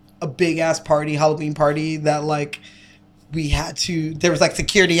a big ass party, Halloween party that like we had to. There was like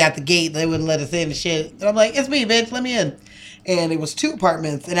security at the gate; they wouldn't let us in and shit. And I'm like, "It's me, bitch. Let me in." And it was 2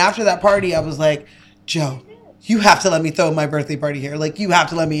 apartments. And after that party, I was like, "Joe, you have to let me throw my birthday party here. Like, you have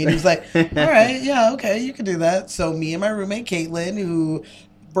to let me." And he was like, "All right, yeah, okay, you can do that." So me and my roommate Caitlin, who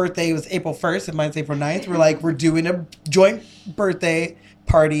birthday was April 1st and mine's April 9th, we're doing a joint birthday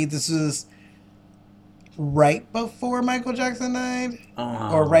party. This was right before Michael Jackson died,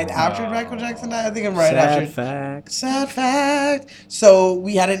 or right after Michael Jackson died. I think I'm right after. Sad fact. So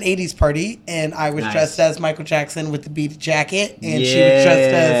we had an 80s party, and I was dressed as Michael Jackson with the beaded jacket, and she was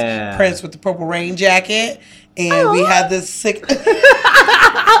dressed as Prince with the Purple Rain jacket, and we had this sick.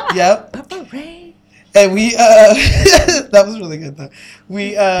 Yep. Purple Rain. And we that was really good though.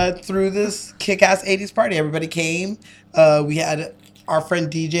 We threw this kick-ass 80s party. Everybody came. We had our friend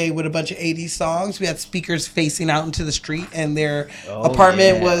DJ with a bunch of 80s songs. We had speakers facing out into the street, and their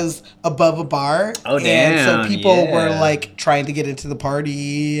apartment was above a bar. Oh, and damn. so people were like trying to get into the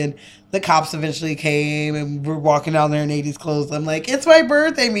party, and the cops eventually came, and we're walking down there in 80s clothes. I'm like, it's my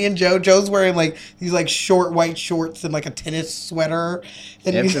birthday. Me and Joe. Joe's wearing like these like short white shorts and like a tennis sweater.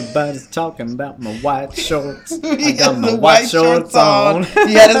 And everybody's talking about my white shorts. I got my white shorts on.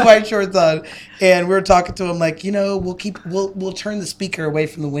 He had his white shorts on, and we were talking to him like, we'll turn the speaker away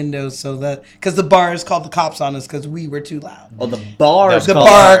from the windows so that because the bar is called the cops on us because we were too loud. Oh, the bar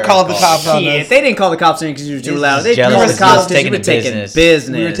called the cops on us. They didn't call the cops on you because you were too loud. They called called the cops because you were taking business.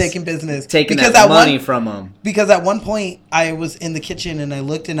 We were taking business. Taking that money from them. Because at one point, I was in the kitchen, and I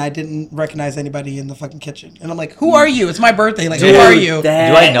looked, and I didn't recognize anybody in the fucking kitchen. And I'm like, who are you? It's my birthday. Like, Dude, who are you? Do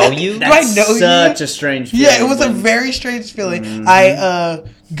I know you? Do I know you? Such a strange feeling. Yeah, it was a very strange feeling. I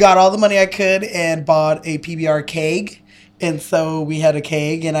got all the money I could and bought a PBR keg And so we had a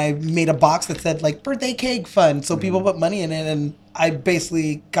keg, and I made a box that said like birthday cake fund. So people put money in it, and I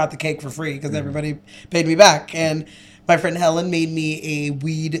basically got the cake for free because everybody paid me back. And my friend Helen made me a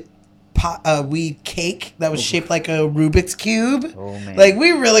weed cake that was shaped like a Rubik's Cube. Oh, man. Like,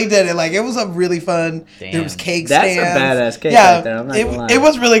 we really did it. Like, it was a really fun. Damn. There was cake That's stands. a badass cake Yeah, right there. I'm not gonna lie. it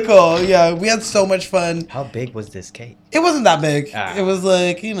was really cool. Yeah, we had so much fun. How big was this cake? It wasn't that big. Ah. It was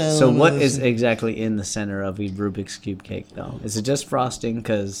like, you know. So what is exactly in the center of a Rubik's Cube cake, though? Is it just frosting?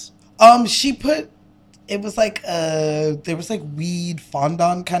 Because She put. It was like there was like weed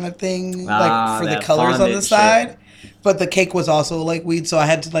fondant kind of thing, like for the that colors on the fondant side. shit. But the cake was also like weed, so I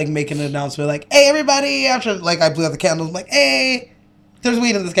had to like make an announcement, like, "Hey, everybody!" After like I blew out the candles, I'm like, "Hey, there's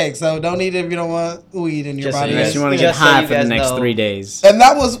weed in this cake, so don't eat it if you don't want weed in your Just so body." you unless guys- you want to just get so high you for the guys next know. 3 days. And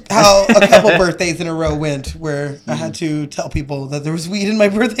that was how a couple birthdays in a row went, where I had to tell people that there was weed in my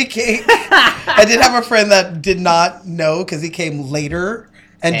birthday cake. I did have a friend that did not know because he came later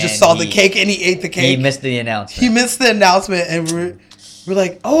and just And saw the he- cake and he ate the cake. He missed the announcement. He missed the announcement, and we're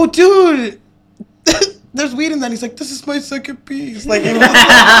like, "Oh, dude, there's weed in that." He's like, "This is my second piece." Like, it was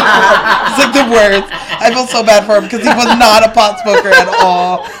it's like the worst. I felt so bad for him because he was not a pot smoker at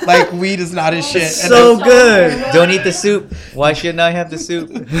all. Like, weed is not his shit. And So good. Don't eat the soup. Why shouldn't I have the soup?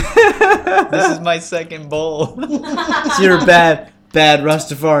 This is my second bowl. You're a bad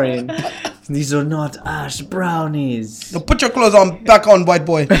Rastafarian. These are not ash brownies. Now put your clothes back on, white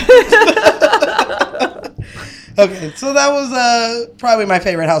boy. Okay, so that was probably my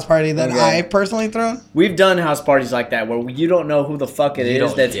favorite house party that Okay. I personally thrown. We've done house parties like that where you don't know who the fuck it You is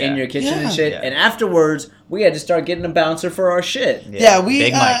don't- that's yeah. in your kitchen and Yeah. shit. Yeah. And afterwards, we had to start getting a bouncer for our shit. Yeah, we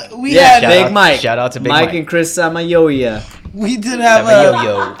Big Mike. we Yeah, had Shout Big out- Mike. shout out to Big Mike Mike. and Chris Samayoya. we did have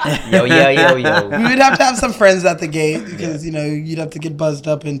Yo. we would have to have some friends at the gate because you know you'd have to get buzzed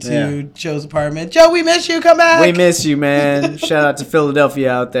up into Yeah. Joe's apartment. Joe, we miss you. Come back. We miss you, man. Shout out to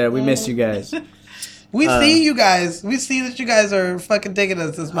Philadelphia out there. We miss you guys. We see you guys. We see that you guys are fucking digging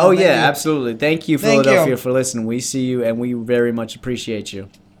us this month. Oh, yeah, Thank you. absolutely. Thank you, Thank Philadelphia, you. for listening. We see you, and we very much appreciate you.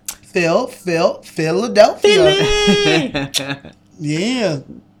 Philadelphia. Yeah.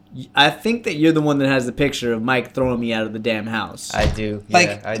 I think that you're the one that has the picture of Mike throwing me out of the damn house. I do. Like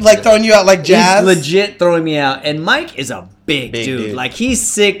Yeah, I like do. throwing you out like jazz. He's legit throwing me out. And Mike is a big, Big dude. dude. Like, he's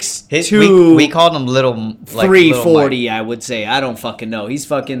 6'2", we called him little, like, 340, I would say. I don't fucking know. He's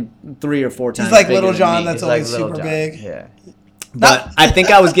fucking 3 or 4 times He's like bigger Little than John. me. That's He's like always Little super John. big. Yeah. But Not- I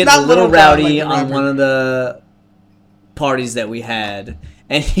think I was getting a not little Little John, rowdy like the on rapper. one of the parties that we had.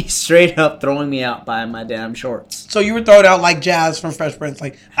 And he's straight up throwing me out by my damn shorts. So you were throwing out like jazz from Fresh Prince,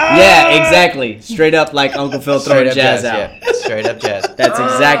 like Yeah, exactly. Straight up like Uncle Phil throwing Straight up jazz jazz, out. yeah. Straight up jazz. That's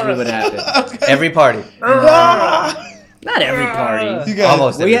exactly what happened. Every party. Not every party. You guys-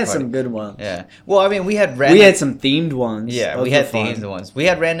 Almost We every had party. some good ones. Yeah. Well, I mean, we had random... We had some themed ones. Yeah, Those we were had fun. themed ones. We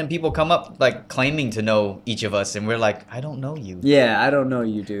had random people come up, like, claiming to know each of us, and we're like, I don't know you. Yeah, I don't know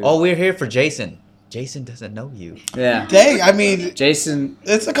you, dude. Oh, we're here for Jason. Jason doesn't know you. Yeah. dang. I mean, Jason.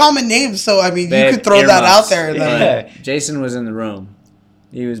 it's a common name, so I mean, Babe, you could throw that earmuffs. out there. Yeah. Then. Jason was in the room.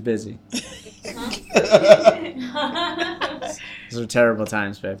 He was busy. Those were terrible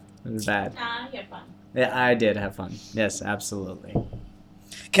times, babe. It was bad. Nah, you had fun. Yeah, I did have fun. Yes, absolutely.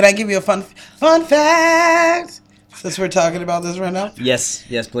 Can I give you a fun fact? Since we're talking about this right now, Yes,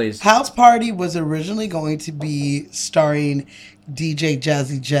 yes, please. House Party was originally going to be starring DJ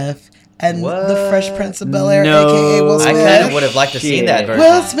Jazzy Jeff and the Fresh Prince of Bel Air, No. aka Will I Smith. kind of would have liked to see that Shit. version.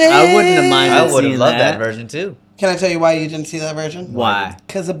 Will Smith. I wouldn't have minded I would have seeing loved that version, too. Can I tell you why you didn't see that version? Why?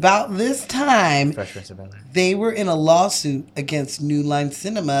 Because about this time, Fresh Prince of Bel-Air. they were in a lawsuit against New Line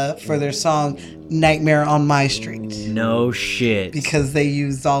Cinema for their song Nightmare on My Street. No shit. Because they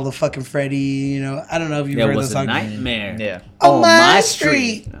used all the fucking Freddie, you know, I don't know if you've It heard the was a song. nightmare. Yeah. On my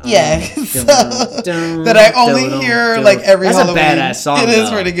street. Yeah. Dun, So, dun, that I only dun, hear dun. like every That's Halloween. a badass song. It is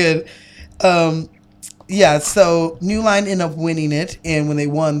though. pretty good. Yeah, so New Line ended up winning it, and when they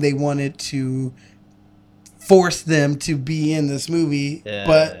won, they wanted to force them to be in this movie, Yeah.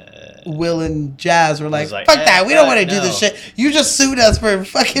 but Will and Jazz were like, like, fuck that, we don't want to do no. this shit. You just sued us for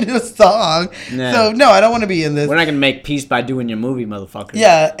fucking a song. Yeah. So, no, I don't want to be in this. We're not gonna make peace by doing your movie, motherfucker.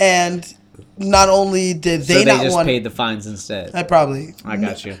 Yeah, and not only did So they they not just want... paid the fines instead. I probably. I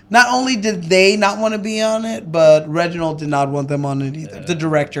got you. Not only did they not want to be on it, but Reginald did not want them on it either. The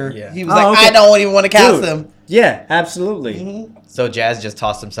director. Yeah. He was Oh, like, okay. I don't even want to cast Dude. them. Yeah, absolutely. Mm-hmm. So Jazz just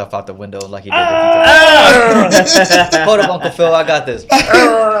tossed himself out the window like he did with you. Hold up, Uncle Phil, I got this.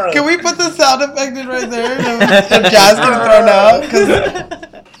 Can we put the sound effect in right there? If Jazz getting thrown out? 'Cause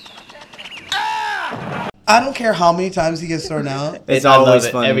I don't care how many times he gets thrown out. It's I love always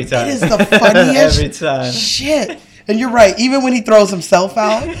it funny. every time. It is the funniest Every time. shit. And you're right. Even when he throws himself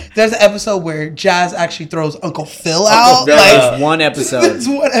out, there's an episode where Jazz actually throws Uncle Phil out. There's one episode. There's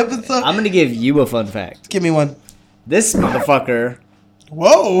one episode. I'm gonna give you a fun fact. Give me one. This motherfucker.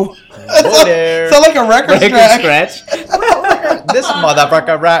 Whoa. Whoa there. Sound like a record scratch. This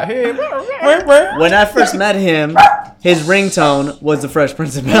motherfucker right here. When I first met him, his ringtone was the Fresh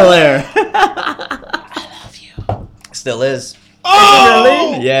Prince of Bel-Air. I love you. Still is. Oh!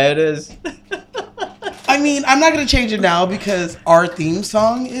 Really? Yeah, it is. I mean, I'm not going to change it now because our theme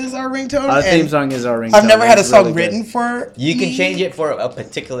song is our ringtone. Our theme song is our ringtone. I've never had a song really written for You can me. change it for a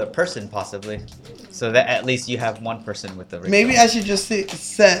particular person, possibly. So that at least you have one person with the ringtone. Maybe I should just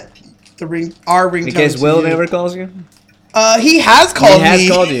set our ringtone. Because Will never calls you? He has called me. He has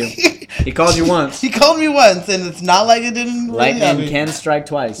called you. He called you once. He called me once, and it's not like it didn't. Really Lightning can strike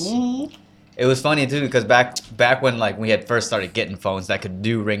twice. Mm-hmm. It was funny too because back when like we had first started getting phones that could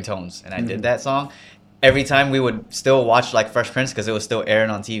do ringtones, and I did that song. Every time we would still watch like Fresh Prince because it was still airing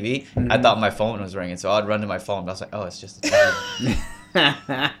on TV, I thought my phone was ringing, so I'd run to my phone. But I was like, oh, it's just a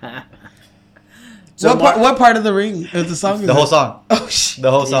TV. So what part of the ring of the song? Is The whole it? song. Oh shit!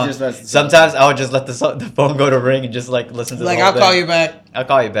 The whole song. just lets the song- Sometimes I would just let the phone go to ring and just like listen to Like the whole I'll call thing. you back I'll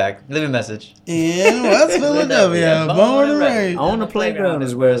call you back. Leave a message. in West Philadelphia, born and raised. On the playground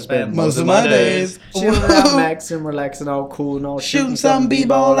is where I spend Most of my days. chilling out, maxing, relaxing, all cool, and all Shooting some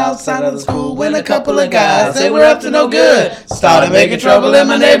b-ball outside of the school when a couple of guys, they were up to no good. Started making trouble in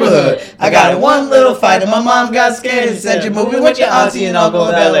my neighborhood. I got in one little fight and my mom got scared and said, you're moving with your auntie and Uncle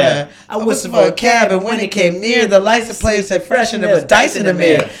Bel Air. I whistled for a cab and when it came near, the license plate said fresh and there was dice in the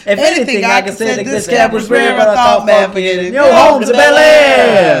mirror. If anything, I could say that this cab was rare, but I thought, man, forget it. Yo, home to Bel Air.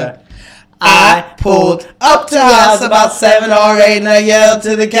 I pulled up to the house about 7 or 8 and I yelled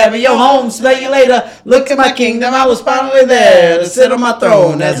to the cabby, yo home, smell you later. Look at my kingdom, I was finally there to sit on my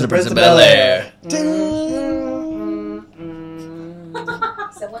throne as the Prince of Bel Air.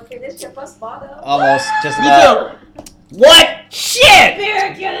 Someone can this trip us, Margo? Almost. Just about. What? Shit!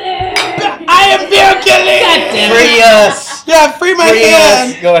 Beer killing! I am beer killing! Free us. Yeah, free my Free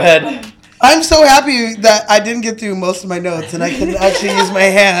hand. us. Go ahead. I'm so happy that I didn't get through most of my notes and I can actually use my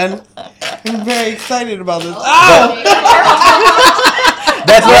hand. I'm very excited about this. Ow!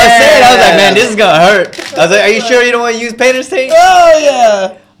 That's what I said. I was like, man, this is gonna hurt. I was like, are you sure you don't want to use painter's tape? Oh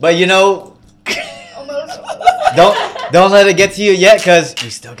yeah. But you know, don't let it get to you yet, because we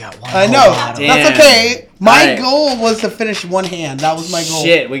still got one. I know. Damn. That's okay. My Alright. goal was to finish one hand. That was my goal.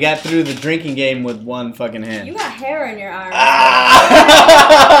 Shit, we got through the drinking game with one fucking hand. You got hair in your arm.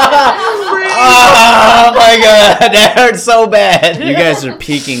 Oh my god, that hurt so bad. You guys are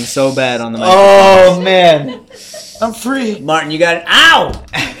peeking so bad on the mic. Oh man. I'm free. Martin, you got it. Ow!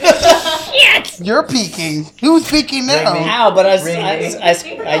 You're peeking. Who's peeking now? Ow, but I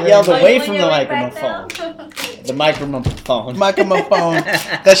yelled away Like from when the you're like back microphone. down. The microphone. Microphone.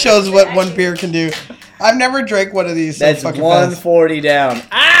 That shows what one beer can do. I've never drank one of these so That's fucking 140 down.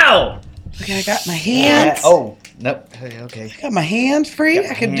 Ow! fast. Okay, I got my hands. Oh, nope. Okay. I got my hands free.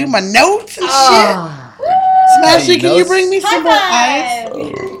 I can do my notes and Ah. shit. Smashy, can you bring me some more ice? Scratch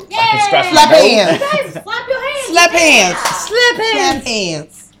Yay! Slap my nose. hands. Guys, slap your hands. Slap hands. Slap Slap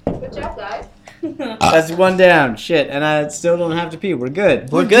hands. Good job, guys. That's one down. Shit, and I still don't have to pee. We're good.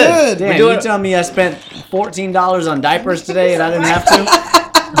 We're good. Damn, doing you tell me I spent $14 on diapers today and I didn't have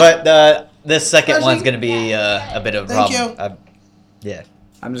to? But this second one's gonna be a bit of a Thank problem. you. Yeah.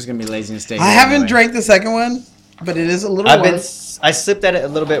 I'm just going to be lazy and stay I here haven't anyway. drank the second one, but it is a little worse. I sipped at it a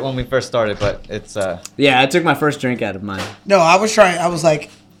little bit when we first started, but it's Yeah, I took my first drink out of mine. No, I was trying. I was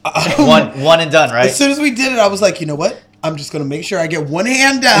like, one and done, right? As soon as we did it, I was like, you know what? I'm just gonna make sure I get one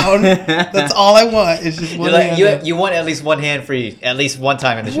hand down. That's all I want. It's just one hand. down. You want at least one hand free at least one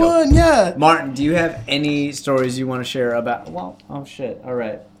time in the show. One, yeah. Martin, do you have any stories you want to share about? Well, oh shit. All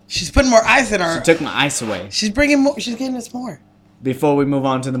right. She's putting more ice in She her. took my ice away. She's bringing more. She's getting us more. Before we move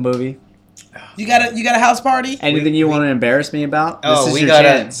on to the movie, You got a house party? anything you want to embarrass me about? This is we your got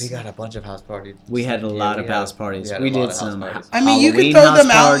chance. we got a bunch of house parties. We had a lot of house parties. We did some. I mean, you could Halloween throw house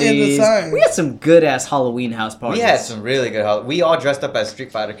them out in the parties. sun. We had some good ass Halloween house parties. We had some really good house. We all dressed up as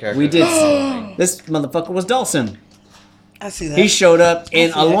Street Fighter characters. We did. This motherfucker was Dawson. I see that. He showed up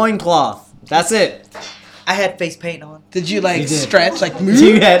in see a that. loincloth. That's it. I had face paint on. Did you like You did. stretch, like move?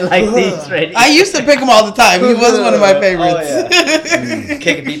 You had like these ready. I used to pick him all the time. He was one of my favorites.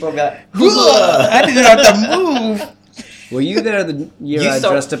 Kicking people. Got. I didn't have to move. Were you there the year You I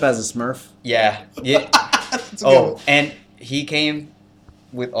saw- dressed up as a Smurf? Yeah. Yeah. That's a good Oh, one. and he came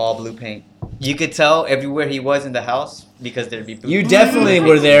with all blue paint. You could tell everywhere he was in the house because there'd be. You definitely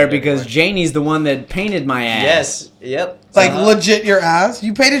were there because Janie's the one that painted my ass. Yes. Yep. Like legit your ass?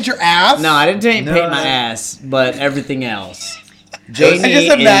 You painted your ass? No, I didn't paint my ass, but everything else. Janie I just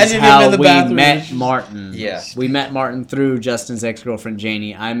is imagine him how in the we bathroom. met Martin. Yeah. We met Martin through Justin's ex-girlfriend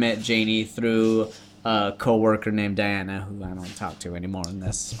Janie. I met Janie through a co-worker named Diana, who I don't talk to anymore, and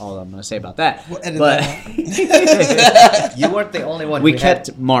that's all I'm going to say about that. We'll edit But that You weren't the only one. we who kept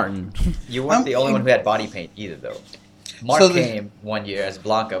Had, Martin. you weren't the only one who had body paint either, though. Mark So came one year as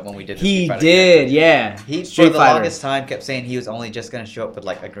Blanca when we did. The He Street Fighter did, character. yeah. He Street for the Fighter. longest time kept saying he was only just gonna show up with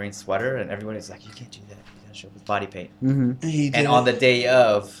like a green sweater, and everybody's like, "You can't do that. You gotta show up with body paint." Mm-hmm. He did And on the day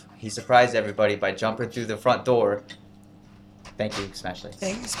of, he surprised everybody by jumping through the front door. Thank you, Smashley.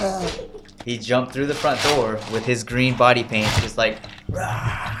 Thanks, man. He jumped through the front door with his green body paint, just like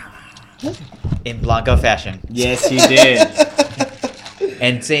in Blanca fashion. Yes, he did.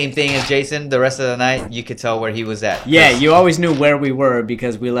 And same thing as Jason. The rest of the night, you could tell where he was at. Yeah, you always knew where we were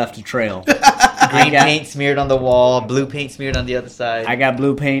because we left a trail. Green paint smeared on the wall, blue paint smeared on the other side. I got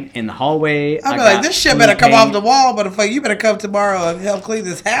blue paint in the hallway. I'll I be like, got this shit blue better come paint. off the wall, motherfucker. You better come tomorrow and help clean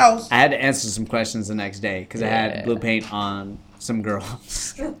this house. I had to answer some questions the next day because I Yeah. had blue paint on some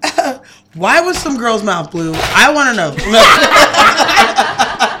girls. Why was some girl's mouth blue? I want to know.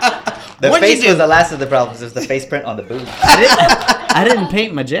 The What'd you face do? was the last of the problems. It was the face print on the boob. I didn't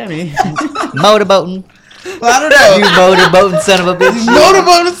paint my jammy. Motorboating. Well, I don't know. You motorboating son of a bitch.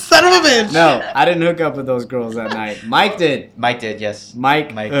 Motorboat son of a bitch. No, I didn't hook up with those girls that night. Mike did. Mike did, yes.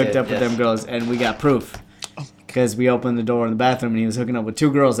 Mike Mike hooked did, up with yes. them girls, and we got proof. Because we opened the door in the bathroom, and he was hooking up with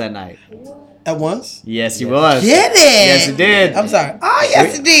 2 girls that night. At once? Yes, he was. Get it. Yes, he did. I'm sorry. Oh,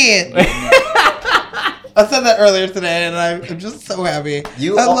 yes, it did. I said that earlier today, and I'm just so happy. I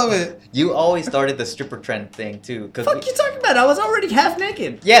love it. You always started the stripper trend thing, too. Fuck you talking about? I was already half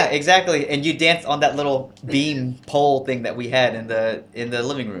naked. Yeah, exactly. And you danced on that little beam pole thing that we had in the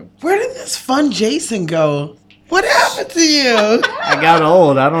living room. Where did this fun Jason go? What happened to you? I got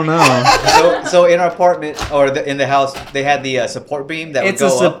old. I don't know. So in our apartment or in the house, they had the support beam that It's would a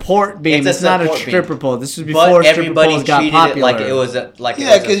go up. support beam. It's not a support beam. stripper pole. This was But before stripper everybody poles got treated popular. it like it was a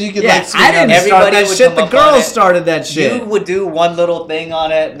Yeah, because you could like swing I didn't on it. start Everybody that would shit. come The up on girls it. started that shit. You would do one little thing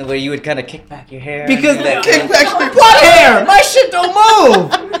on it where you would kind of kick back your hair. Because and do that Kick back your what hair? My shit don't move.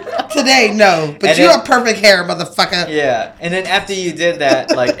 Today, no. But And you then- have perfect hair, motherfucker. Yeah, and then after you did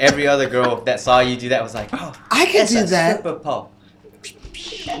that, like every other girl that saw you do that was like, "Oh, I can that's do a that. stripper pole."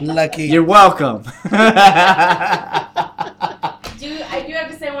 Lucky. You're welcome. I do have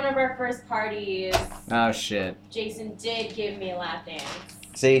to say, one of our first parties, Oh shit. Jason did give me a lap dance.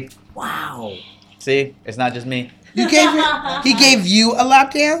 See, Wow. see, it's not just me. You gave he gave you a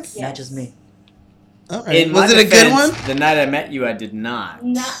lap dance? Not just me. All right. In Was my it a good defense, one? The night I met you, I did not.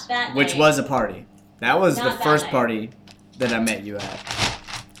 Not that Which night. was a party. That was Not the that first night. party that I met you at.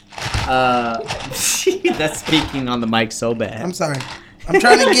 That's speaking on the mic so bad. I'm sorry. I'm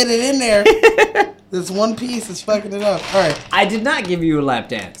trying to get it in there. This one piece is fucking it up. All right. I did not give you a lap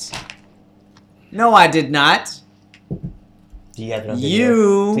dance. No, I did not. Do you have it on video?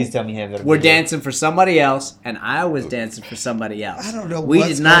 You Please tell me you have it on were video. dancing for somebody else, and I was dancing for somebody else. I don't know We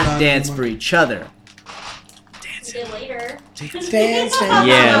what's did not going on dance anymore. for each other. We did later. Dance.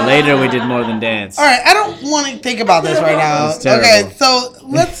 Yeah, later we did more than dance. All right. I don't want to think about this right now. It's terrible. Okay. So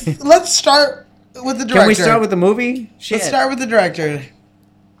let's start with the director. Can we start with the movie? Shit. Let's start with the director,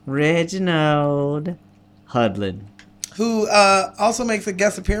 Reginald Hudlin. who also makes a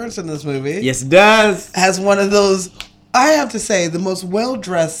guest appearance in this movie. Yes, it does. Has one of those, I have to say, the most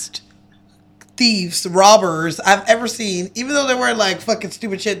well-dressed thieves, robbers I've ever seen. Even though they're wearing like fucking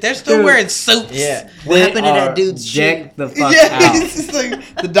stupid shit, they're still Dude. wearing suits. Yeah. What happened to that dude's shoe? Decked the fuck Yeah, out. it's just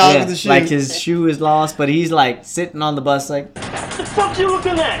like the dog Yeah, with the shoe. like his shoe is lost, but he's like sitting on the bus like, The fuck you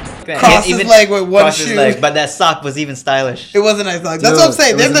looking at? Cross his leg with one cross his shoe. leg, but that sock was even stylish. It was a nice dog. That's Dude, what I'm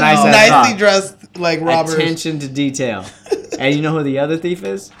saying. it They're was the a nice-ass nicely dog. dressed like robbers. attention to detail. And you know who the other thief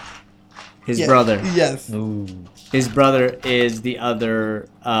is? His Yeah. brother. Yes, Ooh. His brother is the other,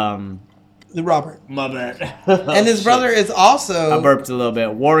 the robber. my bad. And his brother is I also, burped a little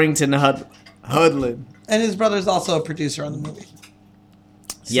bit. Warrington Hudlin. and his brother is also a producer on the movie.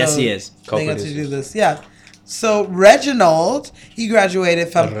 Yes, So he is. They got to do this. Yeah. So Reginald, he graduated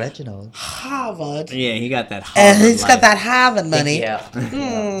from Reginald. Harvard, Yeah, he got that. and Harvard he's got life. that Harvard money. Yeah.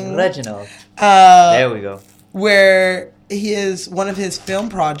 Hmm. Reginald. Uh, There we go. where one of his film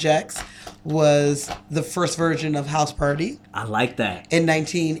projects was the first version of House Party I like that. in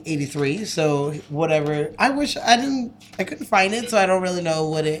 1983. So whatever. I couldn't find it, so I don't really know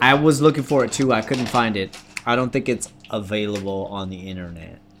what it. I was looking for it too. I couldn't find it. I don't think it's available on the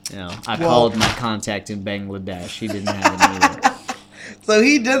internet. You know, I called my contact in Bangladesh. He didn't have it either. So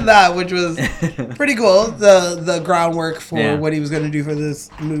he did that, which was pretty cool. The groundwork for what he was going to do for this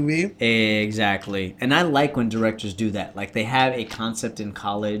movie. Exactly. And I like when directors do that. Like, they have a concept in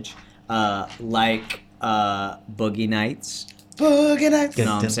college, like Boogie Nights. Boogie Nights. You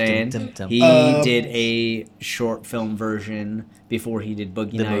know what I'm saying? He did a short film version before he did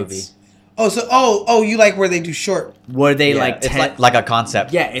Boogie Nights. Movie. Oh, you like where they do short? Where they it's like a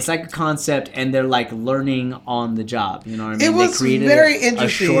concept. Yeah, it's like a concept, and they're like learning on the job. You know what I mean? It was they created very a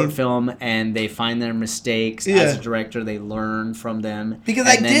interesting. short film, and they find their mistakes as a director. They learn from them, because and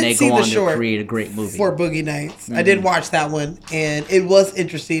I then did they see go the on short to create a great movie for Boogie Nights. I did watch that one, and it was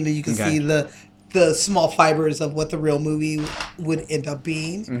interesting that you can see the small fibers of what the real movie would end up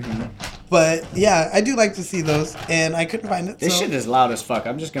being. But yeah, I do like to see those, and I couldn't find it. This shit is loud as fuck.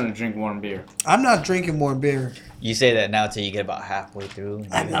 I'm just gonna drink warm beer. I'm not drinking warm beer. You say that now till you get about halfway through.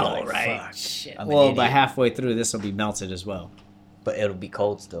 I know, like, right? Fuck, Shit. I'm Well, an by idiot. halfway through, this will be melted as well. But it'll be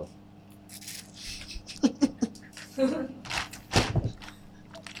cold still.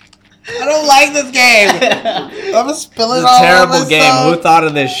 I don't like this game. I'm gonna spill it It's all a terrible over game. myself. Who thought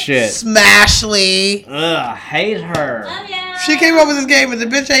of this shit? Smashly. Ugh, hate her. She came up with this game, and the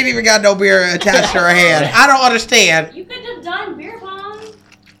bitch ain't even got no beer attached to her hand. I don't understand. You could have done beer pong.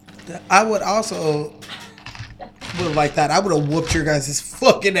 I would also would like that. I would have whooped your guys'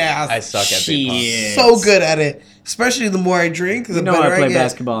 fucking ass. I suck at beer pong. Shit. So good at it. Especially the more I drink, the You know better I played get.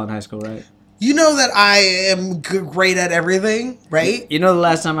 basketball in high school, right? You know that I am great at everything, right? You know the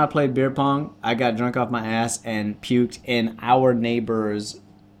last time I played beer pong, I got drunk off my ass and puked in our neighbor's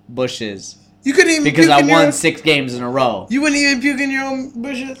bushes. You couldn't even because puke I in won your, 6 games in a row. You wouldn't even puke in your own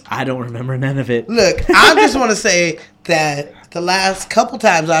bushes? I don't remember none of it. Look, I just want to say that the last couple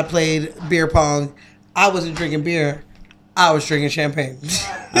times I played beer pong, I wasn't drinking beer. I was drinking champagne.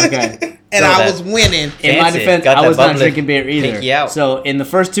 Okay. And So I that- was winning. In my Fancy. defense, Got I that was not bubbly drinking beer either. pinky out. So in the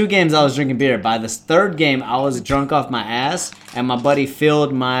first 2 games, I was drinking beer. By the 3rd game, I was drunk off my ass, and my buddy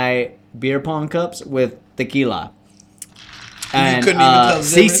filled my beer pong cups with tequila. And couldn't even tell the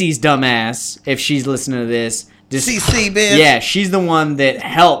difference? Cece's dumbass, if she's listening to this, CC, bitch. yeah, she's the one that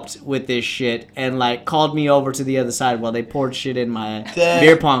helped with this shit and like called me over to the other side while they poured shit in my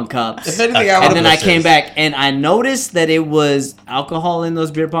beer pong cups. If anything, I And would then I have came back and I noticed that it was alcohol in those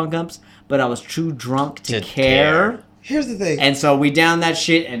beer pong cups, but I was too drunk to care. Here's the thing. And so we downed that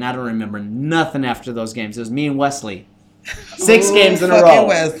shit, and I don't remember nothing after those games. It was me and Wesley. 6 games in a fucking row.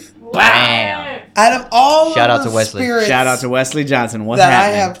 Wes. Bam. Out of all Shout of out the to Wesley. spirits Shout out to Wesley Johnson. What's that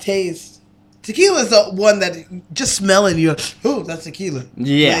happening? I have tasted, tequila is the one that just smelling you. Oh, that's tequila.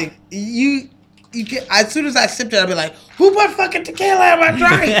 Yeah. Like you get, as soon as I sipped it, I'd be like, "Who put fucking tequila in my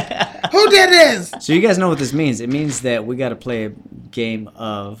drink? Who did this?" So you guys know what this means. It means that we got to play a game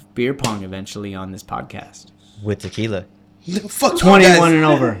of beer pong eventually on this podcast. With tequila. Fuck you 21 guys. and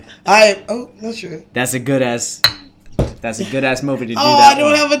over. That's true. That's a good ass. That's a good ass movie to do Oh, that. I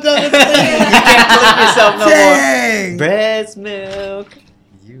don't one. have another thing. You can't flip yourself no Dang. more. Breast milk.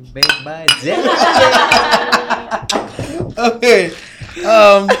 You make my day. Okay.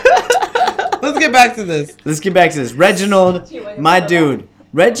 Let's get back to this. Let's get back to this. Reginald, my dude.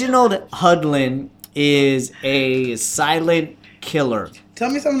 Reginald Hudlin is a silent killer. Tell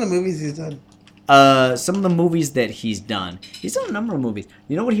me some of the movies he's done. Some of the movies that he's done. He's done a number of movies.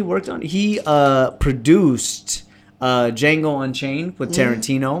 You know what he worked on? He produced Django Unchained with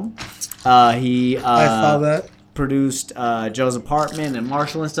Tarantino. He I saw that. produced Joe's Apartment and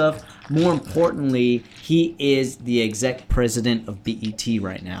Marshall and stuff. More importantly, he is the exec president of BET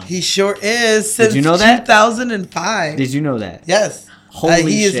right now. He sure is. Since you know that? 2005. Did you know that? Yes.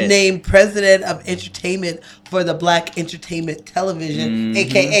 Holy he shit. is named president of entertainment for the Black Entertainment Television,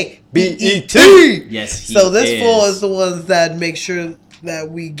 aka BET. Yes, he So this is. fool is the ones that make sure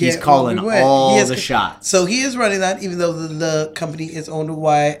that we get. He's calling what we want. all He is- the shots. So he is running that, even though the company is owned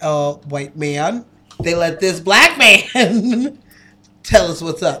by a white man. They let this black man tell us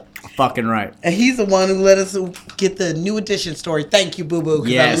what's up. Fucking right. And he's the one who let us get the New Edition story. Thank you, Boo Boo,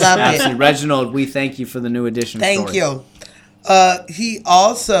 because Yes, I love absolutely. it. Reginald, we thank you for the New Edition Thank story. you. He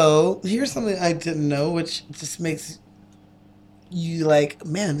also, here's something I didn't know, which just makes you like,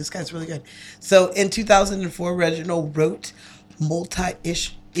 man, this guy's really good. So in 2004, Reginald wrote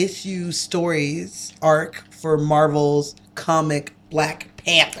multi-issue stories arc for Marvel's comic Black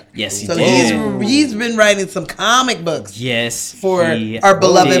Panther. Yes, he so did. he's been writing some comic books. Yes, For he our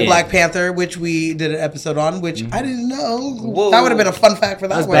beloved did. Black Panther, which we did an episode on, which I didn't know. Whoa. That would have been a fun fact for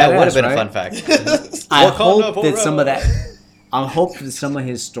that That's one. That would have Badass, been right? a fun fact. I Wakanda hope that some of that. I hope that some of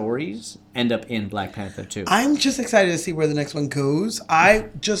his stories end up in Black Panther 2. I'm just excited to see where the next one goes. I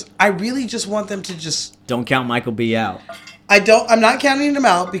really just want them to just... Don't count Michael B. out. I'm not counting him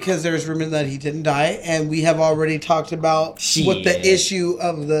out because there's rumors that he didn't die, and we have already talked about what the issue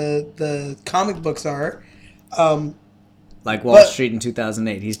of the comic books are. Like Wall Street in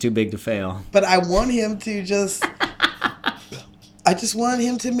 2008. He's too big to fail. But I want him to just... I just want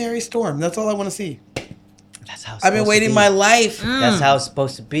him to marry Storm. That's all I want to see. That's how I've been waiting my life. That's how it's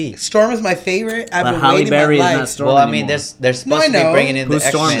supposed to be. Storm is my favorite. I've been Halle waiting Berry my is life. not Storm Well, I mean, anymore. they're supposed to be bringing in Who's the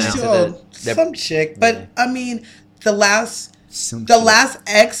Storm X-Men now? into the... Some chick. But, I mean, the last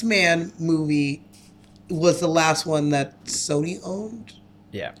X-Men movie was the last one that Sony owned.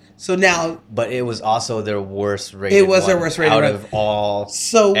 Yeah. So now... But it was also their worst rated It was their one worst rated out one. of all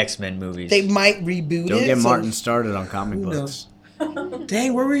X-Men movies. They might reboot it. Don't get Martin started on comic Who books. knows?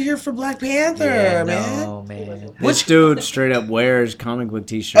 Dang, we're here for Black Panther, Yeah, man. no, man. This dude straight up wears comic book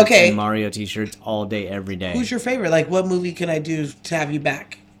t-shirts Okay. and Mario t-shirts all day, every day. Who's your favorite? Like, what movie can I do to have you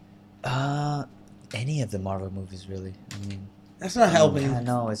back? Any of the Marvel movies, really. I mean, That's not helping. I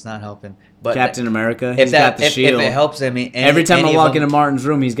know it's not helping. But Captain America, if he's got the if shield. it helps, I mean, Every time I any of walk them- into Martin's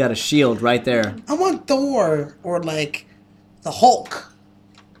room, he's got a shield right there. I want Thor or, like, the Hulk.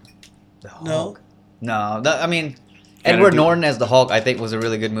 No? No, I mean, Gotta Edward do- Norton as the Hulk, I think, was a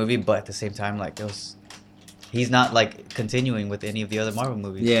really good movie, but at the same time, like, he's not like continuing with any of the other Marvel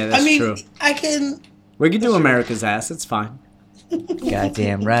movies. Yeah, that's true. I can... We can do America's ass. It's fine.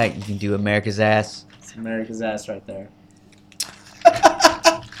 Goddamn right, you can do America's ass. It's America's ass right there.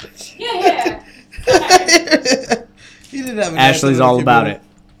 Yeah. You didn't have an Ashley's answer, all but about you it.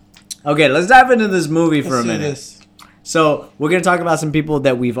 Okay, let's dive into this movie for Let's a do minute. this. So we're gonna talk about some people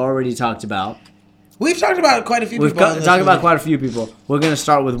that we've already talked about. We've talked about quite a few We've people. on this talked about movie. quite a few people. We're gonna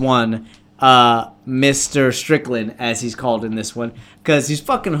start with one, Mr. Strickland, as he's called in this one, because he's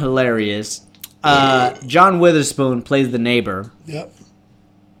fucking hilarious. John Witherspoon plays the neighbor. Yep.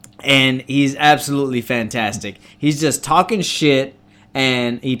 And he's absolutely fantastic. He's just talking shit,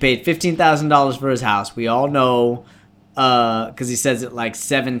 and he paid $15,000 for his house. We all know, because he says it like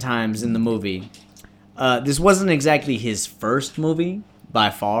 7 times in the movie. This wasn't exactly his first movie by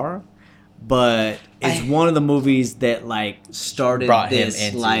far, but it's one of the movies that like started Brought him this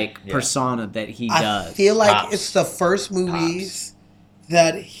into- like yeah. persona that he I does. feel like Pops. it's the first movies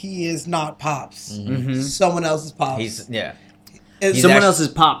that he is not Pops. Mhm. Someone else's Pops. He's yeah. It's He's Someone actually- else's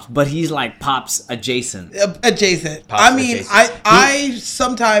Pops, but he's like Pops adjacent. adjacent. Pops I mean, adjacent. I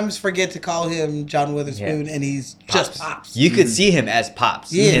sometimes forget to call him John Witherspoon, Yeah. and he's just Pops. You could see him as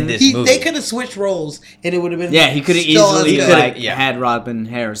Pops Yeah, in this movie. they could have switched roles, and it would have been Yeah, he could have still as easily good. like Yeah. had Robin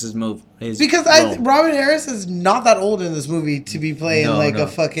Harris's move. His Because role. Robin Harris is not that old in this movie to be playing No, like no. a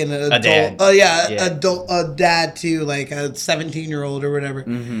fucking adult. dad. Oh yeah, Yeah. adult, a dad too, like a 17-year-old or whatever.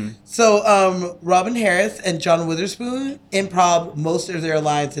 Mm-hmm. So Robin Harris and John Witherspoon improv most of their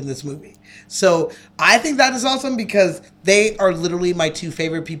lines in this movie. So I think that is awesome because they are literally my 2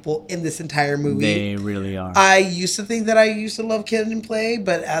 favorite people in this entire movie. They really are. I used to think that I used to love Kid and Play,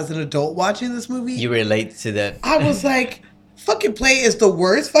 but as an adult watching this movie, You relate to the. I was like, fucking Play is the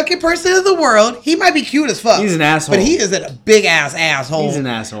worst fucking person in the world. He might be cute as fuck. He's an asshole. But he is a big ass asshole. He's an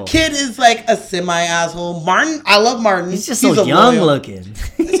asshole. Kid is like a semi asshole. Martin, I love Martin. He's just so a young loyal- looking.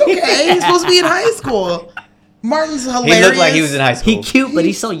 It's okay. He's supposed to be in high school. Martin's hilarious. He looked like he was in high school. He cute, but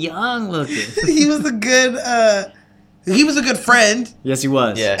he's so young looking. He was a good. He was a good friend, Yes, he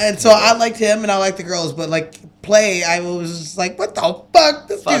was. Yeah. and so I liked him, and I liked the girls. But like Play, I was just like, what the fuck?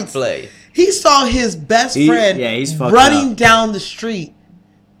 This Fuck dude's Play. He saw his best He- friend yeah, he's fucked running up. down the street,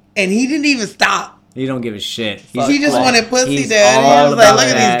 and he didn't even stop. He don't give a shit. He just all- wanted pussy, he's dude. He all was like, about look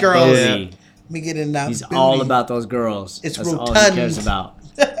at that these girls. booty. Let me get in that. He's booty. all about those girls. It's That's all he rotund. cares about.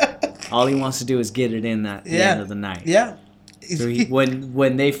 All he wants to do is get it in at the Yeah. end of the night. Yeah. So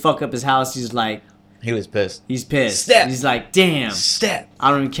when they fuck up his house, he's like, He was pissed. he's pissed. Step. He's like, damn, Step. I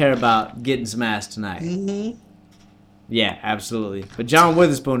don't even care about getting some ass tonight. Mm-hmm. Yeah, absolutely. But John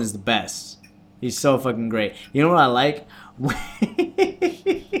Witherspoon is the best. He's so fucking great. You know what I like?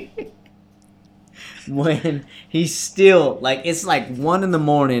 When he's still, like, it's like 1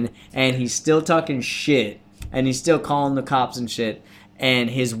 a.m. and he's still talking shit. And he's still calling the cops and shit. And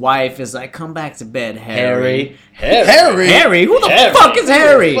his wife is like, come back to bed, Harry. Harry? Who the fuck is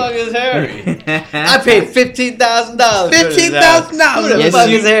Harry? Who the fuck is Harry? I paid $15,000. $15,000. Who the Yes, fuck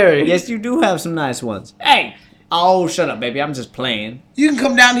you, is Harry? yes, you do have some nice ones. Hey! Oh, shut up, baby. I'm just playing. You can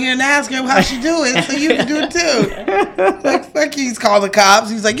come down here and ask her how she doing, so you can do it too. Like, fuck, he's calling the cops.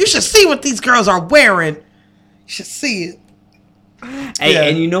 He's like, you should see what these girls are wearing. You should see it. Hey, Yeah.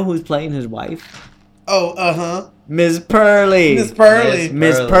 and you know who's playing his wife? Miss Pearly. Miss Pearly.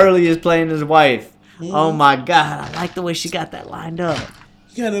 Miss Pearly is playing his wife. Oh my God, I like the way she got that lined up.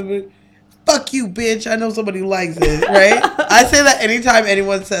 Fuck you, bitch. I know somebody likes it, right? I say that anytime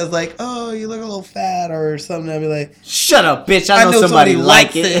anyone says, like, oh, you look a little fat or something. I'll be like, shut up, bitch. I know somebody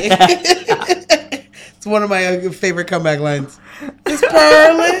like it. It's one of my favorite comeback lines. Miss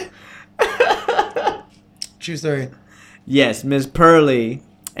Pearly. True story. Yes, Miss Pearly,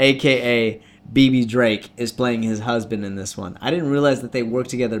 a.k.a. BB Drake, is playing his husband in this one. I didn't realize that they worked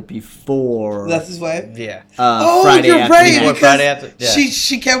together before. That's his wife? Yeah. Friday you're after right. Next. Because Friday after, yeah.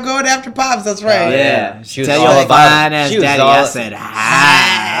 she kept going after Pops. That's right. Oh, yeah. She was Tell all your about fine it. ass She was daddy. all- I said,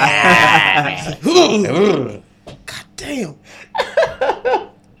 hi. God damn.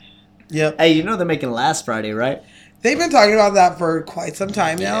 Yep. Hey, you know they're making Last Friday, right? They've been talking about that for quite some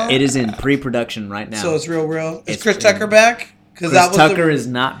time now. It is in pre-production right now. So it's real. Is It's Chris real. Tucker back? Because Chris Tucker is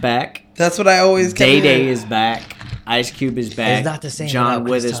not back. That's what I always kept Day Day hearing. is back. Ice Cube is back. It's not the same John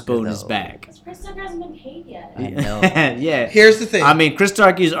without Chris Witherspoon Tucker, is though. back. Chris Tucker hasn't been paid yet. I know. Yeah. Here's the thing. I mean, Chris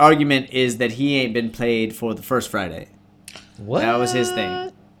Tucker's argument is that he ain't been paid for the first Friday. What? That was his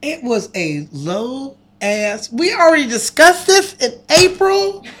thing. It was a low ass. We already discussed this in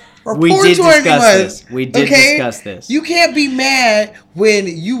April. We did discuss this. We did discuss this. You can't be mad when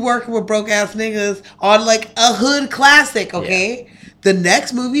you working with broke ass niggas on like a hood classic, okay? The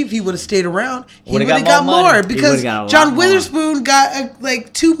next movie, if he would have stayed around, he would Would've have got got more more money. because He would've got a lot John more. Witherspoon got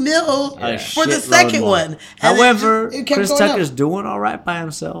like $2 million A for the shitload second more. one. And However, it kept Chris going up. Tucker's doing all right by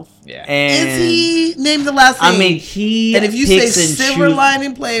himself. Yeah. And Is he? Name the last thing. I mean, he and if you say picks and Silver choose-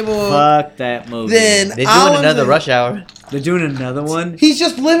 Lining Playboy, Fuck that movie. then They're all doing I'm another saying- Rush Hour. They're doing another one. He's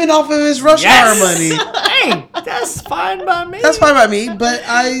just living off of his Rush Hour money. Hey, that's fine by me. That's fine by me, but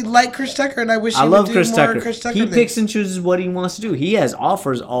I like Chris Tucker, and I wish he I would love do Chris more Tucker. Chris Tucker He things. picks and chooses what he wants to do. He has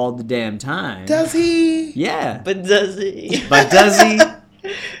offers all the damn time. Does he? Yeah. But does he? But does he?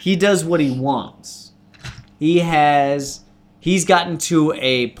 He does what he wants. He's gotten to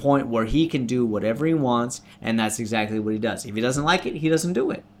a point where he can do whatever he wants, and that's exactly what he does. If he doesn't like it, he doesn't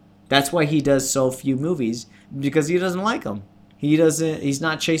do it. That's why he does so few movies, because he doesn't like them. He's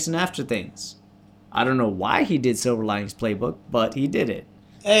not chasing after things. I don't know why he did Silver Linings Playbook, but he did it.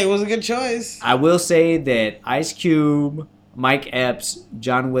 Hey, it was a good choice. I will say that Ice Cube, Mike Epps,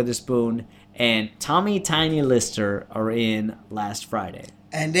 John Witherspoon, and Tommy Tiny Lister are in Last Friday.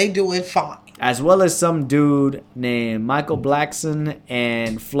 And they doing fine. As well as some dude named Michael Blackson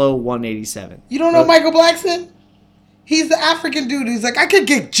and Flo 187. You don't know Michael Blackson? He's the African dude who's like, I could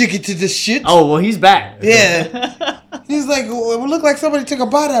get jiggy to this shit. Oh, well, he's back. Yeah. He's like, well, it would look like somebody took a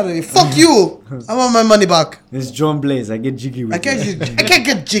bite out of you. Fuck you. I want my money back. It's John Blaze. I get jiggy with I can't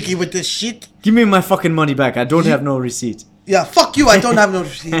get jiggy with this shit. Give me my fucking money back. I don't have no receipt. Yeah, fuck you. I don't have no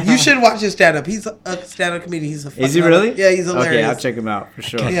receipt. You should watch his stand-up. He's a stand-up comedian. He's a Is he fucking- really? Yeah, he's hilarious. Okay, I'll check him out for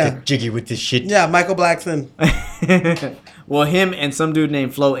sure. Yeah. Jiggy with this shit. Yeah, Michael Blackson. Well, him and some dude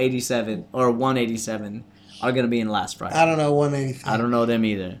named Flo 87 or 187 are going to be in Last Friday. I don't know, 183. I don't know them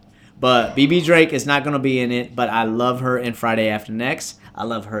either. But BB Drake is not going to be in it, but I love her in Friday After Next. I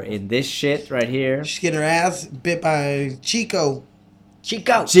love her in this shit right here. She's getting her ass bit by Chico.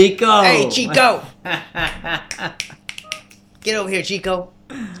 Chico. Chico. Hey, Chico. Get over here, Chico.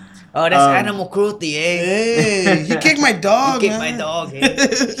 Oh, that's animal cruelty, eh? Hey, you kicked my dog, You kicked man. my dog,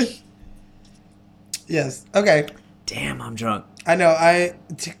 eh? Yes. Okay. Damn, I'm drunk. I know.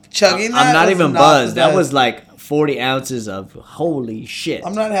 Chugging that I'm not was even not buzzed. the That best. was like 40 ounces of holy shit.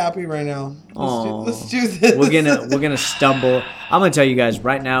 I'm not happy right now. Aw. Let's do this. We're gonna stumble. I'm gonna tell you guys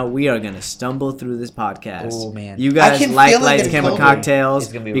right now, we are gonna stumble through this podcast. Oh, man. You I guys can like feel it Lights getting Camera colder. Cocktails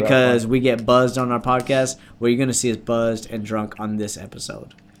It's gonna be a rough because one. we get buzzed on our podcast. Where you're gonna see us buzzed and drunk on this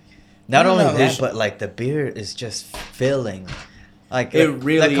episode. Not only No. that, but like the beer is just filling. Like It the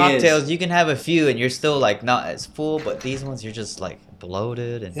really cocktails, is. you can have a few and you're still like not as full, but these ones you're just like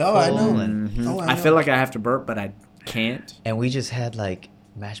bloated and Oh, I full know. and Oh, I feel like I have to burp, but I can't. and we just had like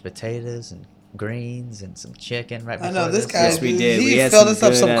mashed potatoes and greens and some chicken right I before know this guy. Yes, we did. He We had filled some us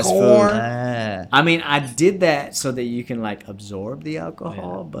up some good-ass food. corn. Ah. I mean, I did that so that you can like absorb the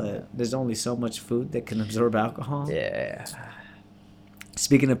alcohol, but there's only so much food that can absorb alcohol. Yeah.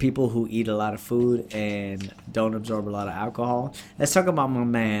 Speaking of people who eat a lot of food and don't absorb a lot of alcohol, let's talk about my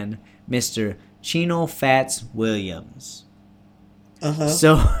man, Mr. Chino Fats Williams. Uh-huh.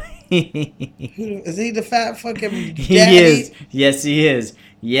 So Is he the fat fucking daddy? he is. Yes, he is.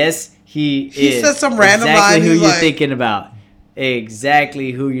 Yes, he is. He said some random exactly line, who he's you're like- thinking about.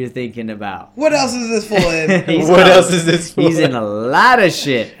 Exactly who you're thinking about. What else is this for? He's What in- else is this for? He's in a lot of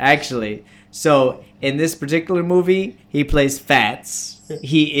shit, actually. So in this particular movie, he plays Fats.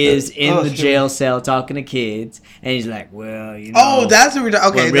 he is in the jail cell talking to kids, and he's like, "Well, you know." Oh, that's what we're talking.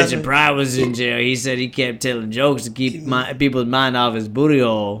 Okay, when Richard Pryor was in jail, he said he kept telling jokes to keep people's mind off his booty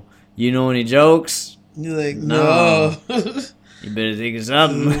hole. You know any jokes? You're like, no. You better think of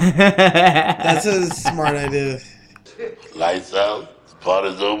something. That's a smart idea. Lights out, the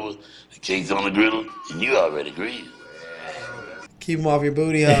party's over, the cake's on the griddle, and you already agreed. Keep them off your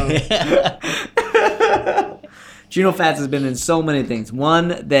booty hole. Gino Fats has been in so many things.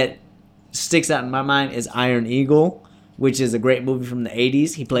 One that sticks out in my mind is Iron Eagle, which is a great movie from the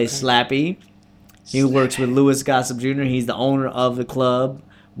 80s. He plays Slappy. He works with Louis Gossett Jr. He's the owner of the club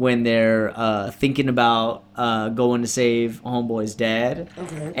when they're thinking about going to save Homeboy's dad.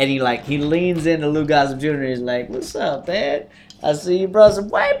 Okay. And he leans into Lou Gossett Jr. and he's like, "What's up, man? I see you brought some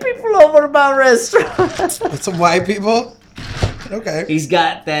white people over to my restaurant." Some white people? Okay. He's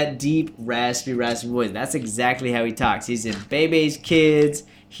got that deep, raspy voice. That's exactly how he talks. He's in Bebe's Kids.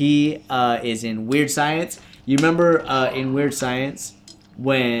 He is in Weird Science. You remember in Weird Science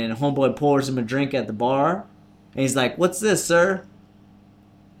when Homeboy pours him a drink at the bar? And he's like, "What's this, sir?"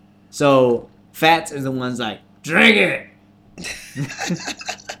 So Fats is the one's like, "Drink it."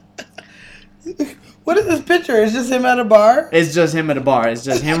 What is this picture? It's just him at a bar? It's just him at a bar. It's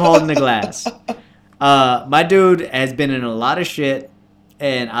just him holding the glass. My dude has been in a lot of shit,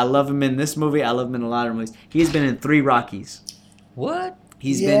 and I love him in this movie. I love him in a lot of movies. He's been in 3 Rockies. What?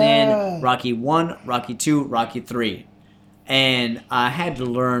 He's been in Rocky 1, Rocky 2, Rocky 3. And I had to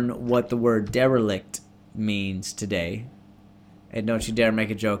learn what the word derelict means today. And don't you dare make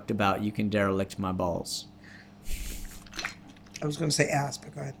a joke about you can derelict my balls. I was going to say ass,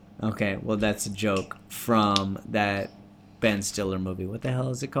 but go ahead. Okay, well, that's a joke from that Ben Stiller movie. What the hell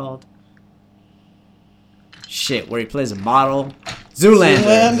is it called? Shit, where he plays a model.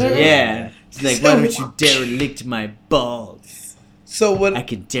 Zoolander. Yeah. He's like, "Why don't you derelict my balls?" So what? I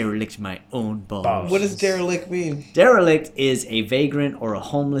can derelict my own balls. What does derelict mean? Derelict is a vagrant or a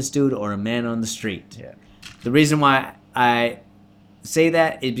homeless dude or a man on the street. Yeah. The reason why I say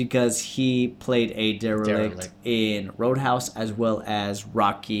that is because he played a derelict in Roadhouse as well as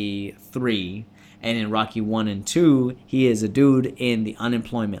Rocky 3. And in Rocky 1 and 2, he is a dude in the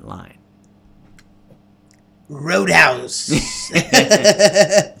unemployment line. Roadhouse.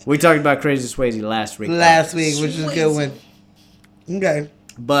 We talked about Crazy Swayze last week. Which is a good one. Okay.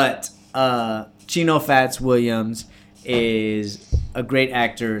 But Chino Fats Williams is a great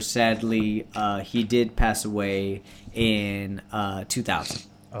actor. Sadly, he did pass away in 2000.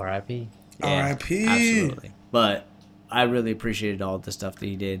 R.I.P. Yeah, R.I.P. Absolutely. But I really appreciated all the stuff that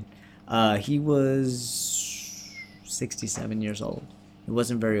he did. He was 67 years old. He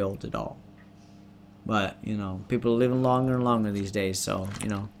wasn't very old at all. But, you know, people are living longer and longer these days, so, you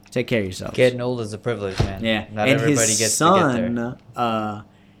know, take care of yourselves. Getting old is a privilege, man. Yeah. Not and everybody his gets son, to get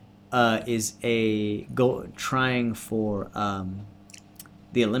there. is trying for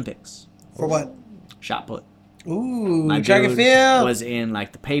the Olympics. For what? Shot put. Ooh, My track and dude field. was in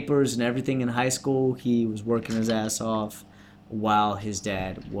like the papers and everything in high school. He was working his ass off while his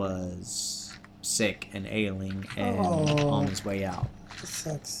dad was sick and ailing and on his way out. That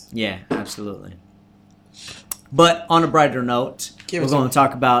sucks. Yeah, absolutely. But on a brighter note, we're going to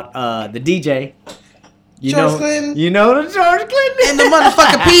talk about the DJ. George Clinton. You know the George Clinton. And the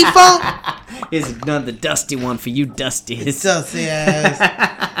motherfucking P-Funk. Is another dusty one for you dusties. Dusty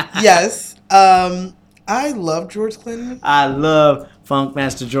ass. Yes. I love George Clinton. I love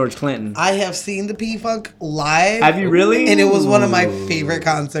Funkmaster George Clinton. I have seen the P-Funk live. Have you really? And it was one of my favorite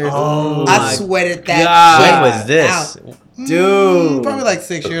concerts. Oh, I sweated that God. shit When was this? out. Dude. Probably like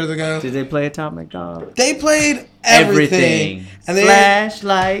 6 years ago. Did they play Atomic Dog? They played everything. And they,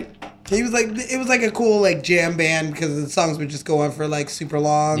 Flashlight. he was like, it was like a cool like jam band because the songs would just go on for like super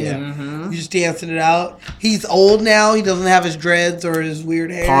long. Yeah. And you just dancing it out. He's old now. He doesn't have his dreads or his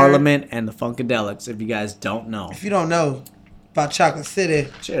weird hair. Parliament and the Funkadelics, if you guys don't know. If you don't know about Chocolate City.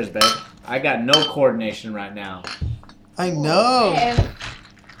 Cheers, babe. I got no coordination right now. I know.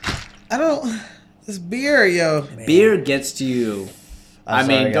 I don't. This beer, yo. Beer gets to you. I'm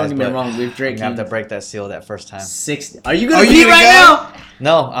don't sorry, get guys, me but wrong. We've I'm drinking gonna have to break that seal that first time. 60. Are you gonna Are you pee gonna right go? now?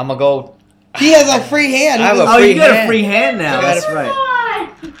 No, I'm gonna go. He has a free hand. I have a Oh, you got a hand. free hand now. I got That's a- right.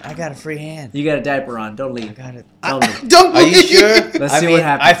 I got a free hand. You got a diaper on. Don't leave. Got it. Don't leave. Don't Are you leave. sure? Let's see what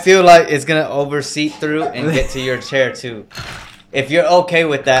happens. I feel like it's gonna overseat through and get to your chair too. If you're okay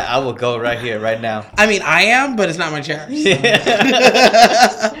with that, I will go right here, right now. I mean, I am, but it's not my chair.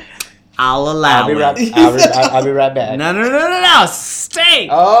 I'll allow I'll be it. right. I'll be right back. No. Stay.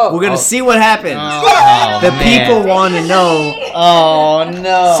 Oh, We're gonna see what happens. Oh, the man. people want to know. Oh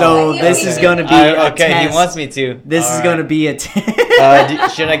no. So this is gonna be a okay. test. He wants me to. This All is right. gonna be a.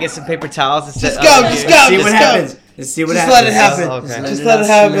 Should I get some paper towels? Just go. See what happens. Let's see what Just happens. let it happen. Okay. Just let it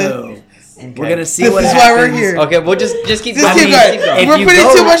happen. We're gonna see This what is happens. why we're here. Okay, we'll just keep Just going. keep going. We're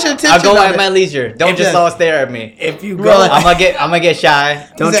putting too much attention. I'll go on at it. my leisure. Don't just all stare at me. If you go, Roll it. I'm gonna get shy.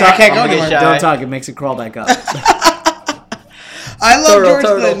 don't He's talk. like, I can't go I'm gonna get anywhere. shy. Don't talk. It makes it crawl back up. I love George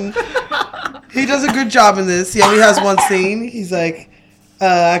Turtle. Clinton. He does a good job in this. He only has one scene. He's like,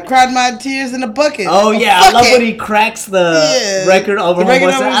 I cried my tears in a bucket. Oh yeah, I fuck love it. when he cracks the record over. The record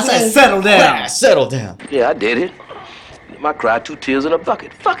one over I said, says, settle down. Settle down. Yeah, I did it. I cried 2 tears in a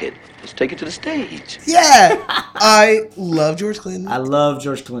bucket. Fuck it. Let's take it to the stage. Yeah. I love George Clinton. I love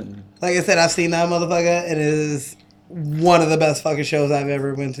George Clinton. Like I said, I've seen that motherfucker. It is one of the best fucking shows I've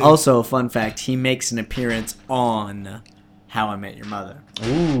ever been to. Also, fun fact: he makes an appearance on How I Met Your Mother.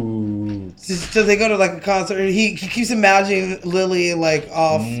 Ooh. Just they go to like a concert. He keeps imagining Lily like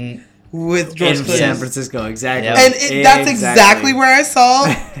off with George In Clinton. San Francisco, exactly. Yep. And that's exactly where I saw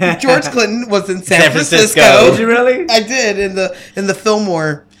George Clinton was in San Francisco. Did you really? I did in the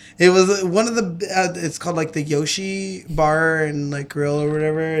Fillmore. It was one of the. It's called like the Yoshi Bar and like Grill or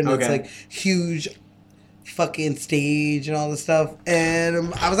whatever, and it's Okay. like huge, fucking stage and all this stuff.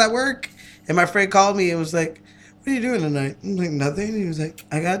 And I was at work, and my friend called me and was like, "What are you doing tonight?" I'm like, "Nothing." And he was like,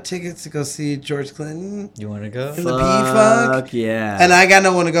 "I got tickets to go see George Clinton You want to go? in the P-Funk." Fuck yeah. And I got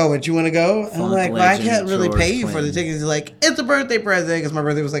no one to go with. You want to go? I'm Funk like, well, I legend can't really George pay you for the Clinton. tickets. He's like, it's a birthday present because my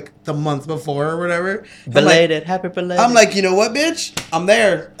birthday was like the month before or whatever. Belated. Happy belated. I'm like, you know what, bitch? I'm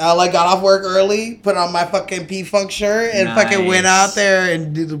there. I like got off work early, put on my fucking P-Funk shirt, and fucking went Nice. out there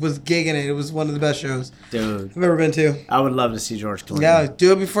and was gigging it. It was one of the best shows Dude, I've ever been to. I would love to see George Clinton. Yeah,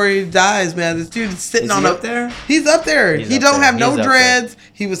 do it before he dies, man. This dude's sitting Is on he a, up there? He's up there. He's he up don't there. have no He's up dreads.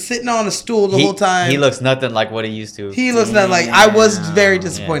 He was sitting on a stool the whole time. He looks nothing like what he used to. He looks nothing like. I was very Yeah.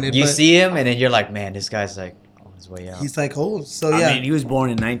 disappointed. You but see him, and then you're like, man, this guy's like on his way out. he's like old. So yeah. I mean, he was born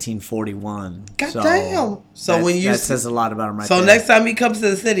in 1941. God so damn. So when you that says a lot about him right so there. next time he comes to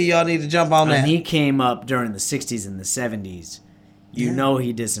the city, y'all need to jump on And that. he came up during the 60s and the 70s. You know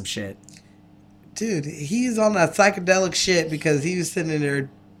he did some shit. Dude, he's on that psychedelic shit because he was sitting in there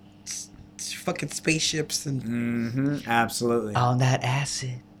fucking spaceships and Mm-hmm. Absolutely. On that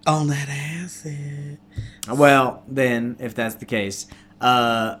acid. on that acid. Well, then, if that's the case,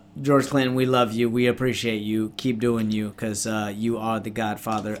 George Clinton, we love you. We appreciate you. Keep doing you because you are the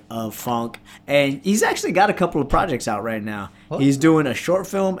godfather of funk. And he's actually got a couple of projects out right now. What? He's doing a short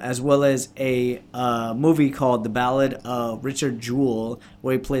film as well as a movie called The Ballad of Richard Jewell,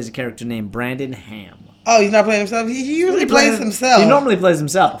 where he plays a character named Brandon Ham. Oh, he's not playing himself. He usually plays himself. He normally plays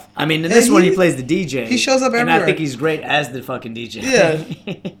himself. I mean, in And this one, he he- plays the DJ. he shows up And I everywhere. think he's great as the fucking DJ. Yeah.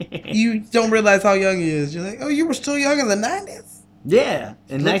 You don't realize how young he is. You're like, oh, you were still young in the 90s. Yeah.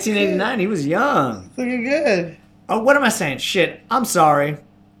 In Looks 1989, he was young. Looking good. Oh, what am I saying? Shit. I'm sorry.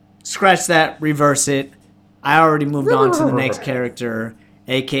 Scratch that. Reverse it. I already moved on to the next character,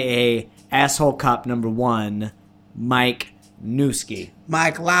 a.k.a. Asshole Cop number 1, Mike Newski.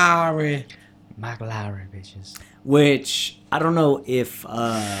 Mike Lowry. Mike Lowry, bitches. Which, I don't know if,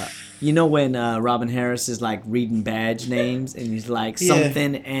 you know when Robin Harris is like reading badge names and he's like Yeah.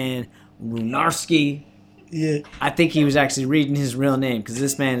 something and Runarski. Yeah. I think he was actually reading his real name because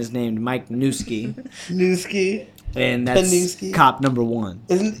this man is named Mike Newski. Newski. And that's Panewski. cop number 1.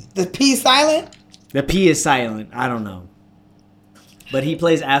 Isn't the P silent? The P is silent. I don't know. But he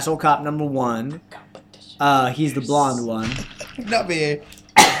plays asshole cop number 1. He's the blonde one. Not me.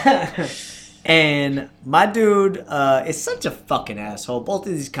 And my dude is such a fucking asshole. Both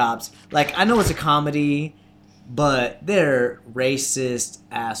of these cops. Like, I know it's a comedy, but they're racist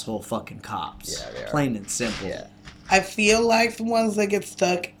asshole fucking cops. Yeah, they are. Plain and simple. Yeah. I feel like the ones that get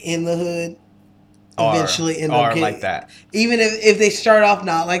stuck in the hood Are- eventually end are up getting, like that. Even if they start off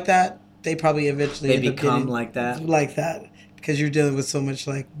not like that, they probably eventually They end up become getting like that. Like that. Because you're dealing with so much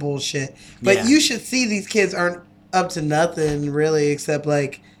like bullshit. But Yeah. you should see these kids aren't up to nothing really except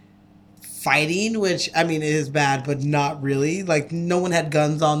like fighting, which I mean it is bad, but not really. Like no one had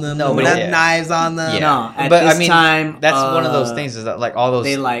guns on them. No one had knives on them. No, at But, I this mean, time, that's one of those things is that like all those.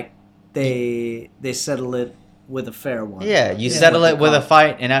 they settle it with a fair one. Yeah, you Is settle what they it with call a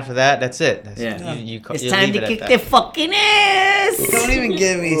fight, and after that, that's it. That's, Yeah. It's It's time to kick their fucking ass. Don't even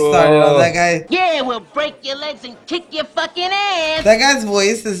get me started on that guy. Yeah, we'll break your legs and kick your fucking ass. That guy's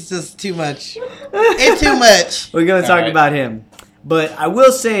voice is just too much. It's too much. We're gonna talk Alright. about him, but I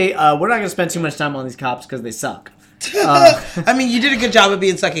will say we're not gonna spend too much time on these cops because they suck. I mean, you did a good job of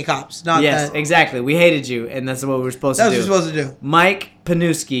being sucky cops. Not Yes, that. exactly. We hated you, and that's what we were supposed That's to what do. you're supposed to do. Mike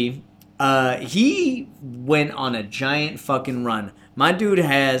Panewski, he went on a giant fucking run. My dude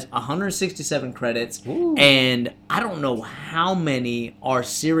has 167 credits, and I don't know how many are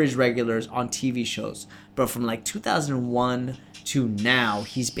series regulars on TV shows. But from like 2001 to now,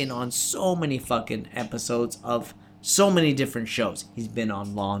 he's been on so many fucking episodes of so many different shows. He's been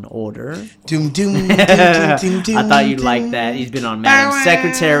on Law and Order. Doom, doom, doom, doom, doom, I thought you'd doom. like that. He's been on Madam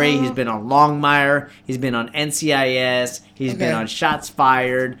Secretary. He's been on Longmire. He's been on NCIS. He's been on Shots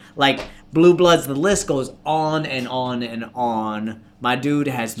Fired. Like, Blue Bloods, the list goes on and on and on. My dude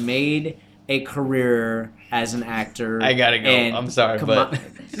has made a career as an actor. I gotta go. I'm sorry, but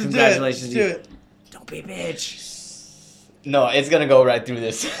congratulations. Do it. Don't be a bitch. No, it's gonna go right through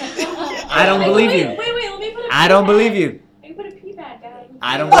this. I don't believe you. Wait, let me put a I don't believe you. I can put a pee pad down.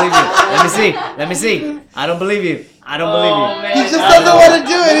 I don't believe you. Let me see. I don't believe you. I don't believe you. Man, He just doesn't want to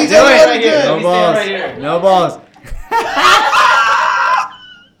do it. He doesn't want to do it. No balls. No balls.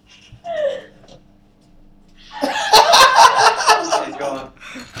 It's going.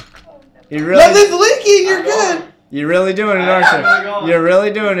 Nothing's leaking. You're good. You're really doing it, aren't you? You're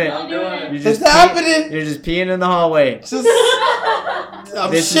really doing it. I'm doing it. You're It's happening. You're just peeing in the hallway. I'm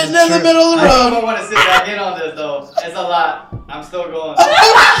This is shitting in the true. middle of the I road. don't want to sit back in on this though. It's a lot. I'm still going.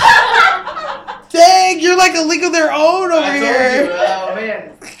 Dang, you're like a league of their own over I told here. you. Oh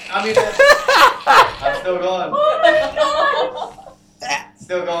man. I mean, I'm still going.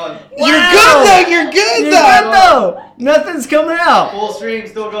 Still going. You're good though. You're good You're though. good though. Nothing's coming out. Full stream.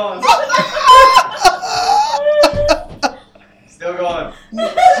 Still going. Still going.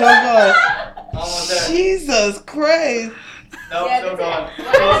 So good. Almost there. Jesus Christ. Nope. Still going.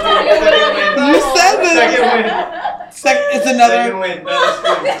 You said this. Second win. It's Second another. win. Another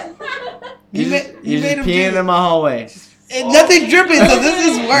stream. You made You're him just peeing do in my hallway. Nothing's dripping, so this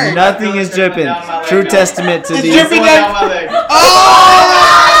is work. Nothing is dripping. True testament to It's these. dripping down. my leg. Oh!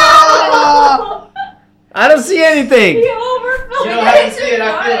 I don't see anything. You don't have to see it. I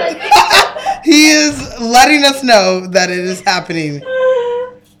feel it. He is letting us know that it is happening.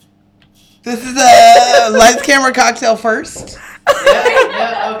 This is a lights, camera, cocktail first.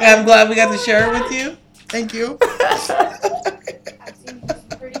 Yeah, okay. I'm glad we got to share it with you. Thank you. I've seen some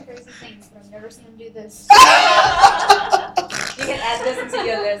pretty crazy things, but I've never seen him do this. You can add this into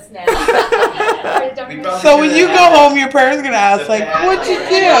your list now. So when you go home, your parents are gonna ask, like, "What'd you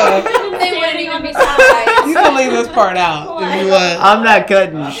do?" They wouldn't even be surprised. You can leave this part out if you want. I'm not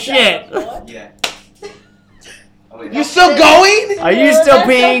cutting shit. Yeah. You're still going? Are you still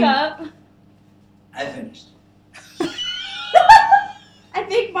peeing? I finished. I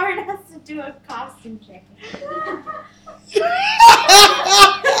think Martin has to do a costume change.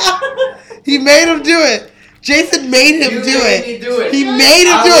 He made him do it. Jason made him You do made it. me do it. He made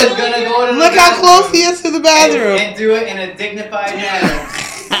him I do was it. gonna go to the Look how bathroom close he is to the bathroom. and do it in a dignified manner.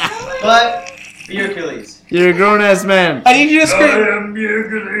 But be Hercules. You're a grown ass man. I need you to scream.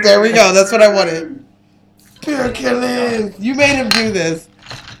 There we go. That's what I wanted. Hercules. You made him do this.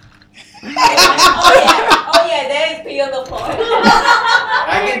 Oh yeah, there is pee on the floor.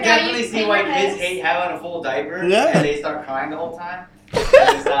 I can definitely see why kids hate having a full diaper Yeah. and they start crying the whole time.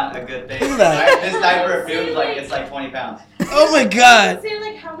 It's not a good thing. Look at that. This diaper feels like it's like 20 pounds. Oh my god. See,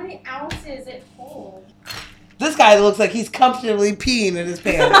 like, how many ounces it holds. This guy looks like he's comfortably peeing in his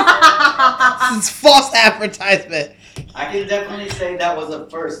pants. This is false advertisement. I can definitely say that was a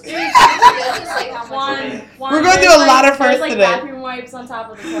first. One, We're going through a lot of firsts like today. bathroom wipes on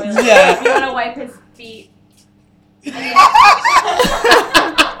top of the toilet. Yeah. If you want to wipe his feet.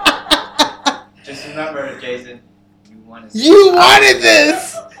 Just remember, Jason, You wanted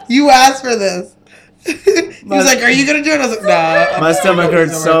this. You asked for this. He was like, "Are you gonna do it?" I was like, "Nah." My stomach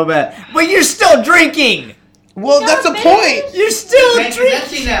hurts so bad. But you're still drinking. Well, that's the point. You're still It's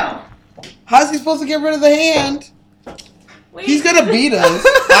empty now. How's he supposed to get rid of the hand? Wait. He's gonna beat us.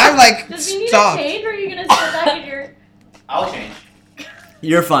 I'm like, Does he need stop. to change, or are you gonna sit back in your? I'll change.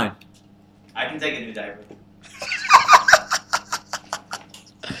 You're fine. I can take a new diaper.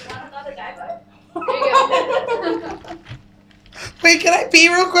 Another diaper? Wait, can I pee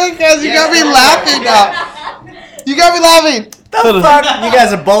real quick? Cause you Yeah. got me laughing now. You got me laughing. The fuck? You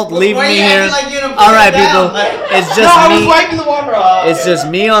guys are both leaving Why me you here. acting like you're gonna put All it right, down? people. Like- It's No, just I was me. wiping the water off. It's just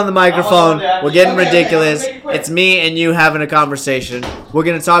me on the microphone. down. We're getting Okay, ridiculous. make it quick. It's me and you having a conversation. We're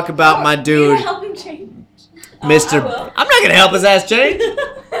gonna talk about my You're dude, gonna help him change. Mr. I will. I'm not gonna help his ass change.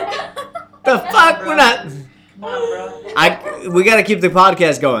 The fuck? We're not. We gotta keep the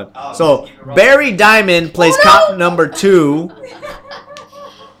podcast going. Oh, So keep it rolling. Barry Diamond plays cop number 2.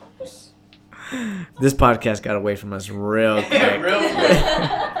 This podcast got away from us real quick. Real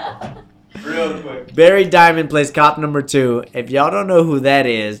quick. Real quick. Barry Diamond plays cop number 2. If y'all don't know who that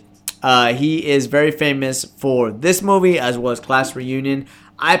is, He is very famous for this movie as well as Class Reunion.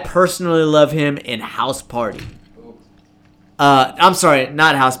 I personally love him in House Party. I'm sorry,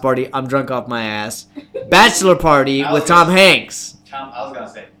 not House Party. I'm drunk off my ass. Bachelor Party with Tom Hanks. I was gonna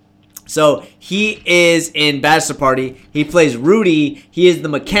say. So he is in Bachelor Party. He plays Rudy. He is the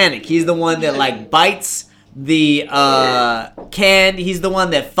mechanic. He's the one that like bites the can. He's the one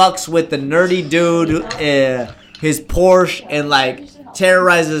that fucks with the nerdy dude, his Porsche, and like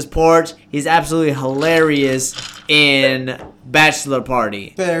terrorizes Porsche. He's absolutely hilarious in Bachelor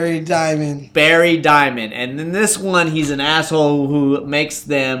Party. Barry Diamond. And in this one, he's an asshole who makes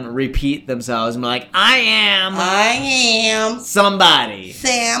them repeat themselves and be like, I am somebody.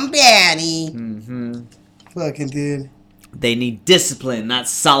 Somebody. Fucking dude. They need discipline, not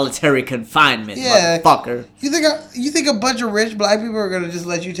solitary confinement, motherfucker. You think a bunch of rich black people are gonna just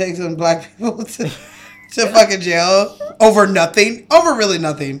let you take some black people to fucking jail over nothing? Over really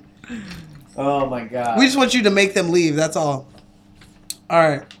nothing. Oh my god. We just want you to make them leave, that's all.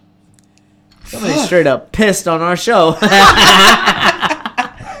 Alright. Somebody straight up pissed on our show.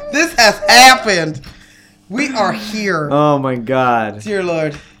 This has happened. We are here. Oh my god. Dear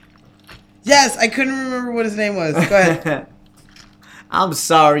Lord. Yes, I couldn't remember what his name was. Go ahead. I'm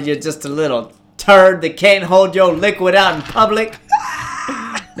sorry, you're just a little turd that can't hold your liquid out in public.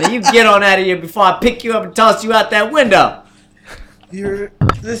 Now you get on out of here before I pick you up and toss you out that window.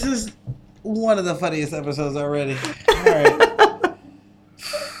 This is one of the funniest episodes already. Alright.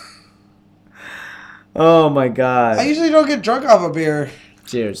 Oh my god. I usually don't get drunk off a beer.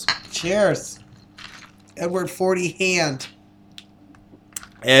 Cheers. Cheers. Edward 40 hand.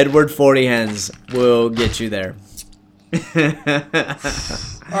 Edward 40 hands will get you there.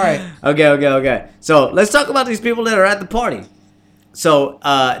 Alright. Okay. So let's talk about these people that are at the party. So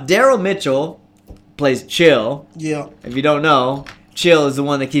Daryl Mitchell plays Chill. Yeah. If you don't know, Chill is the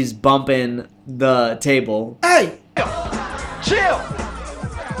one that keeps bumping the table. Hey! Chill!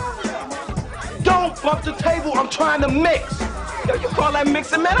 Don't bump the table, I'm trying to mix. Yo, you call that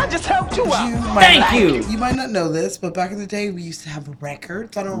mixing, man? I just helped you out. Thank you. You might not know this, but back in the day, we used to have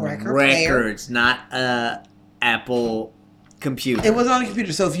records on a record player. Records, not Apple computer. It wasn't on a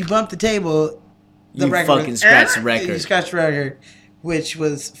computer, so if you bumped the table, the you record fucking scratched the record. You scratched the record, which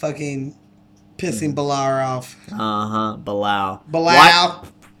was fucking pissing Bilal off. Bilal.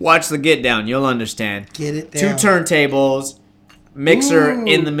 Watch the Get Down. You'll understand. Get it down. 2 turntables, mixer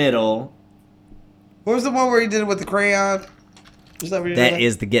in the middle. What was the one where he did it with the crayon? That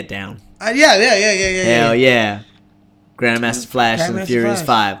is the Get Down. Yeah. Hell yeah. Grandmaster Flash and the Furious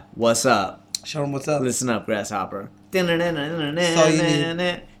 5. What's up? Show him what's up. Listen up, Grasshopper. That's all you need.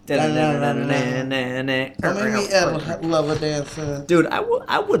 Don't make me love a dancer. Dude,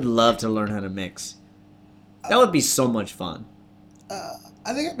 I would love to learn how to mix. That would be so much fun.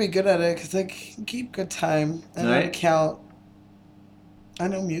 I think I'd be good at it because I can keep good time. I know how to count. I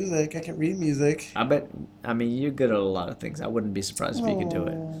know music. I can read music. I mean, you're good at a lot of things. I wouldn't be surprised if you could do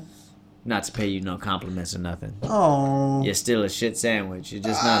it. Not to pay you no compliments or nothing. Oh. You're still a shit sandwich. You're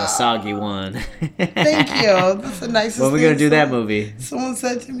just not a soggy one. Thank you. That's the nicest thing. When are we going to do that movie? Someone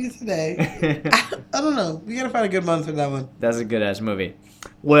said to me today. I don't know. We got to find a good month for that one. That's a good-ass movie.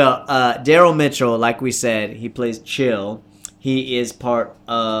 Well, Daryl Mitchell, like we said, he plays Chill. He is part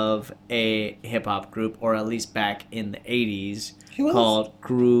of a hip-hop group, or at least back in the 80s, called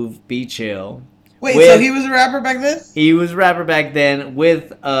Groove Be Chill. Wait, so he was a rapper back then? He was a rapper back then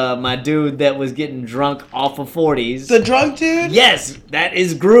with my dude that was getting drunk off of 40s. The drunk dude? Yes, that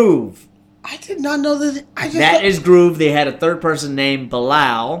is Groove. I did not know that. That is Groove. They had a third person named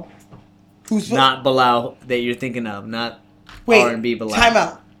Bilal. Who's not Bilal that you're thinking of, not R&B Bilal.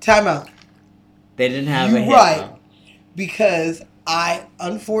 Time out. They didn't have a hit. Right. Because I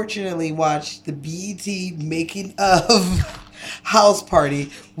unfortunately watched the BET making of House Party,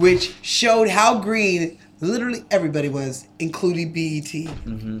 which showed how green literally everybody was, including BET.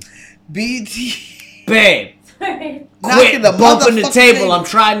 Mm-hmm. BET. Babe. Quit bumping the table. I'm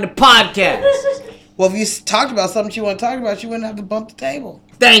trying to podcast. Well, if you talked about something you want to talk about, you wouldn't have to bump the table.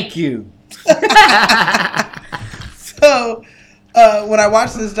 Thank you. So, when I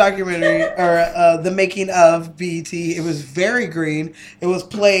watched this documentary, or the making of BET, it was very green. It was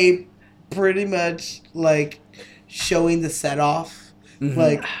played pretty much like showing the set off. Mm-hmm.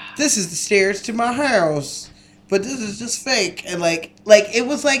 Like, this is the stairs to my house, but this is just fake. And like it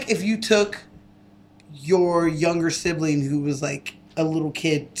was like if you took your younger sibling who was like a little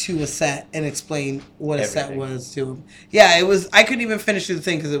kid to a set and explained what a set was to him. Yeah, it was. I couldn't even finish the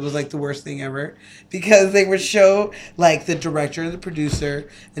thing because it was like the worst thing ever. Because they would show like the director and the producer,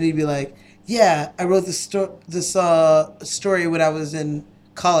 and he'd be like, "Yeah, I wrote this story when I was in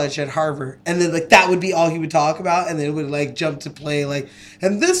college at Harvard, and then like that would be all he would talk about, and then it would like jump to play like,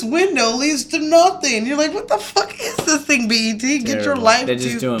 and this window leads to nothing. You're like, what the fuck is this thing, BET? Get your life They're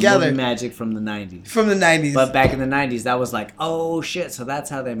just doing together. movie magic from the 90s. From the 90s. But back in the 90s, that was like, oh shit, so that's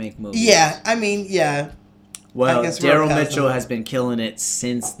how they make movies. Yeah, I mean, yeah. Well, I guess we're Daryl past Mitchell that. has been killing it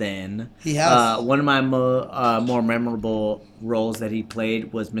since then. He has. One of my more memorable roles that he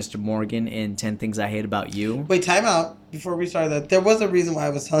played was Mr. Morgan in 10 Things I Hate About You. Wait, time out. Before we start that, there was a reason why I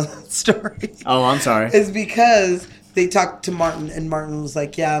was telling that story. Oh, I'm sorry. It's because they talked to Martin, and Martin was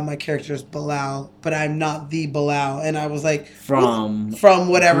like, yeah, my character's Bilal, but I'm not the Bilal. And I was like, From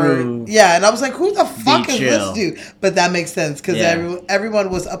whatever. Groove. Yeah, and I was like, who the fuck is Chill. this dude? But that makes sense, because Yeah. everyone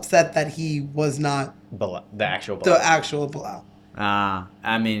was upset that he was not The actual Bilal. the actual Bilal.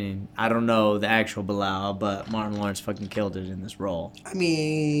 I mean, I don't know the actual Bilal, but Martin Lawrence fucking killed it in this role. I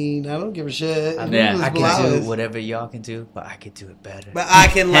mean, I don't give a shit. I Who mean, this I Bilal can do is. whatever y'all can do, but I can do it better. But I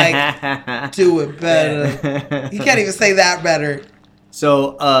can, like, do it better. You can't even say that better.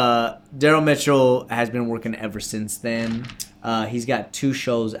 So, Daryl Mitchell has been working ever since then. He's got 2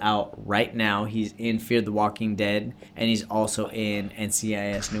 shows out right now. He's in Fear the Walking Dead, and he's also in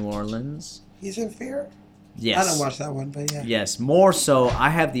NCIS New Orleans. He's in Fear? Yes. I don't watch that one, but yeah. Yes, more so, I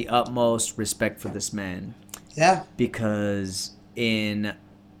have the utmost respect for this man. Yeah. Because in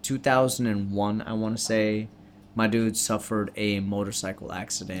 2001, I want to say, my dude suffered a motorcycle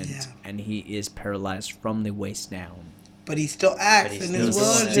accident, and he is paralyzed from the waist down. But he still acts in his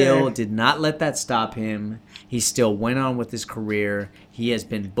wheelchair. Still did not let that stop him. He still went on with his career. He has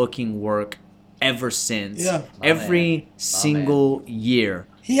been booking work ever since. Yeah. Every single year.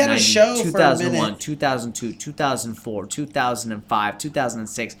 He had a show for a 2001, minute. 2002, 2004, 2005,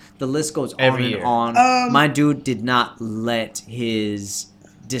 2006. The list goes Every on year. and on. My dude did not let his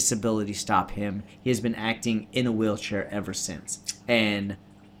disability stop him. He has been acting in a wheelchair ever since. And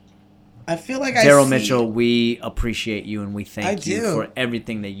I feel like Daryl Mitchell, we appreciate you and we I thank you do. for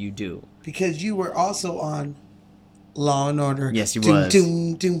everything that you do. Because you were also on Law and Order. Yes, he doom, was.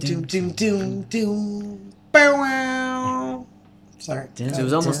 Doom, doom, doom, doom, doom, doom. Bow wow. Sorry. So it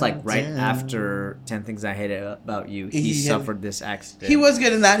was almost like right after 10 Things I Hate About You, he He had- suffered this accident. He was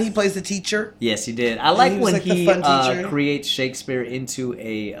good in that. He plays the teacher. Yes, he did. I like he was when like the he fun teacher. creates Shakespeare into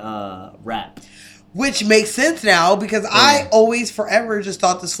a rap. Which makes sense now because I always forever just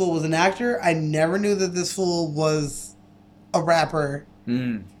thought this fool was an actor. I never knew that this fool was a rapper.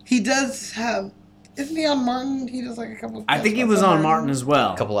 Mm. He does have... Isn't he on Martin? He does like a couple... I think he was on Martin as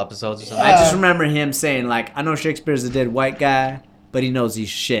well. A couple episodes or something. I just remember him saying, like, I know Shakespeare's a dead white guy, but he knows he's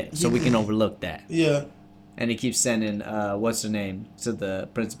shit, so we can overlook that. Yeah. And he keeps sending, what's her name, to the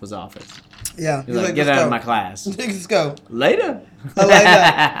principal's office. Yeah. He's like, get out of my class. Let's go. Later. I like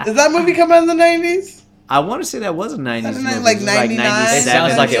that. Does that movie come out in the 90s? I want to say that was a 90s Isn't movie. it like It was 99? It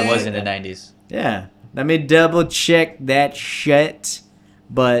sounds like it 97? was in the 90s. Yeah. Let me double check that shit.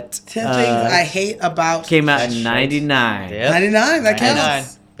 But 10 Things I Hate About... came out in 99. Yep. 99, that counts.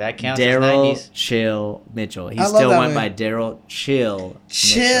 99. That counts as Daryl 90s. Chill Mitchell. He I love still that went movie. by Daryl Chill.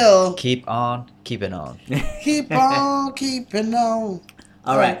 Chill. Keep on keeping on. Keep on keeping on.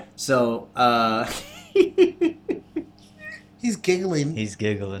 All right. So, He's giggling. He's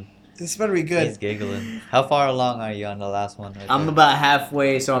giggling. This better be good. He's giggling. How far along are you on the last one? Right I'm there? about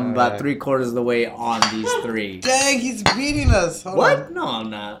halfway, so I'm about Alright. 3/4 of the way on these 3. Dang, he's beating us. Hold What? on. No, I'm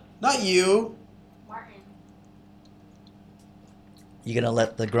not. Not you. You gonna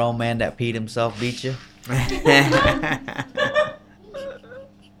let the grown man that peed himself beat you?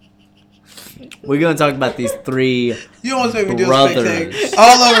 We're gonna talk about these 3 You almost made me do a brothers. fake take.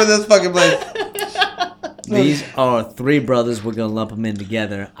 All over this fucking place. These are 3 brothers. We're gonna lump them in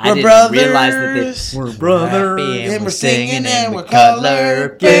together. I We're didn't brothers. realize that they were brothers. Happy And we're singing and we're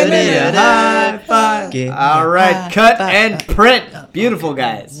color. Give me a high five. All right, cut and print. Beautiful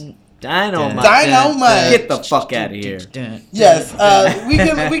guys. Dynamite. Dynamite. Get the fuck out of here. Yes,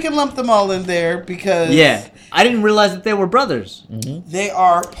 we can lump them all in there because Yeah, I didn't realize that they were brothers. they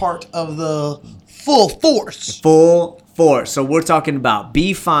are part of the full force. Full force. So we're talking about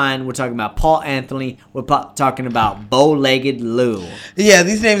Be Fine. We're talking about Paul Anthony. We're talking about Bow-Legged Lou. Yeah,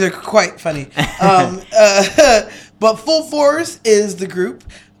 these names are quite funny. But Full Force is the group.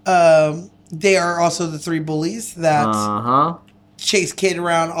 They are also the 3 bullies that chase Kid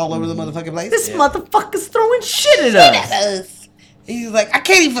around all over the motherfucking place. This motherfucker's throwing shit at us. He's like, I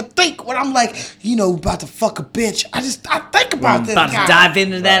can't even think when I'm like, about to fuck a bitch. I think about this I'm about guy. to dive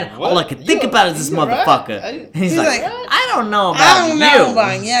into that. All I can think about is this motherfucker. And he's like, I don't know about I don't know you.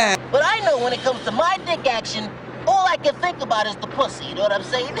 about yeah. But I know when it comes to my dick action, All I can think about is the pussy, you know what I'm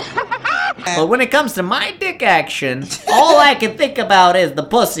saying? But when it comes to my dick action, all I can think about is the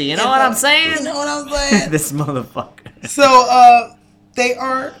pussy. You know what I'm saying? You know what I'm saying? This motherfucker. So, they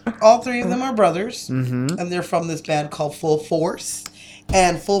are, all three of them are brothers. Mm-hmm. And they're from this band called Full Force.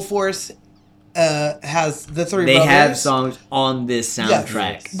 And Full Force has the three brothers. They have songs on this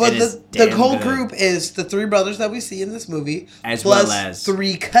soundtrack. Yes. But the the whole group is the three brothers that we see in this movie. As plus well as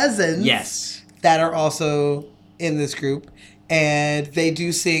three cousins. Yes. That are also in this group. And they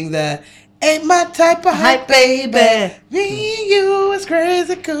do sing the "Ain't My Type of Hype, Baby. Me and you is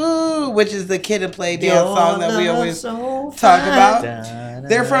crazy cool," which is the Kid and Play dance song that we always talk about.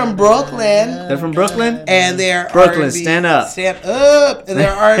 They're from Brooklyn. They're from Brooklyn? And they're Brooklyn, R&B, stand up. Stand up. And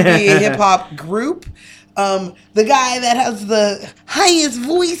they're R&B and hip hop group. The guy that has the highest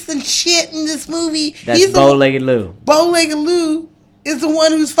voice and shit in this movie. That's Bow-Legged Lou. Bow-Legged Lou is the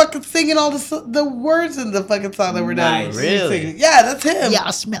one who's fucking singing all the words in the fucking song that we're done. Really? Yeah, that's him.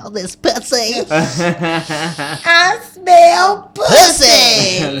 Y'all smell this pussy? I smell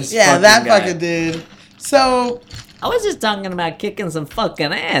pussy. Yeah, that fucking dude. So I was just talking about kicking some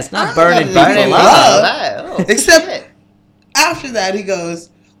fucking ass, not I burning don't people know. up. Except after that, he goes,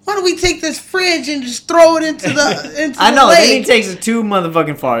 "Why don't we take this fridge and just throw it into the I know. the Then he lake?" takes it too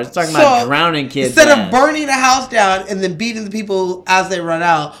motherfucking far. It's talking about drowning kids. Instead of burning the house down and then beating the people as they run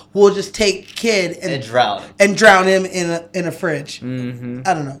out, we'll just take Kid and drown him in a fridge. Mm-hmm.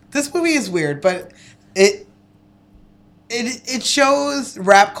 I don't know. This movie is weird, but it shows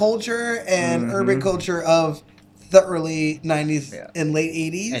rap culture and urban culture of the early 90s and late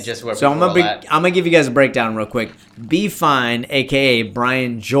 80s. And just where So I'm gonna give you guys a breakdown real quick. Be Fine, aka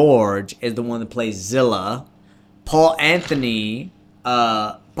Brian George, is the one that plays Zilla. Paul Anthony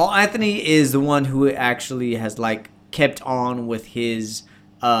is the one who actually has kept on with his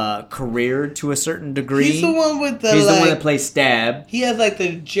career to a certain degree. He's the one with the He's the one that plays Stab. He has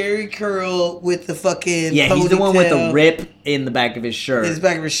the Jerry curl with the fucking Yeah, he's the one with the ponytail. rip in the back of his shirt. His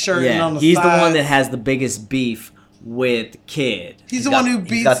back of his shirt Yeah, and on the he's the one sides. that has the biggest beef with Kid. He's the one who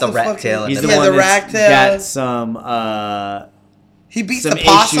beats got the rat fucking, tail in He's the the back. one the that's rat tail. got some He beats some the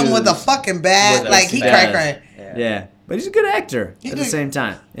possum with a issues fucking bat. with Like us. he Yeah. cry. Yeah, but he's a good actor at the good. same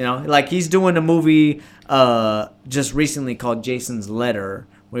time. You know, he's doing a movie just recently called Jason's Letter,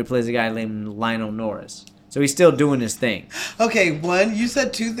 where he plays a guy named Lionel Norris. So he's still doing his thing. Okay, one, you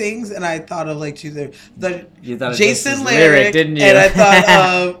said two things, and I thought of two things. You thought of Jason Jason's Lyric, didn't you? and I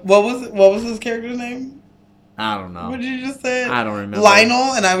thought, what was his character's name? I don't know. What did you just say? I don't remember.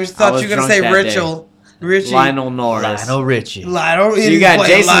 Lionel, and I thought you were gonna say Richie. Lionel Norris. Lionel Richie. Lionel. So you got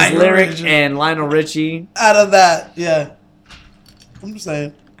Jason's Lionel Lyric Richie. and Lionel Richie. Out of that, yeah. I'm just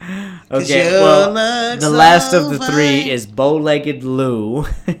saying. Okay, you well, look the so last of the three fine. is Bow-Legged Lou.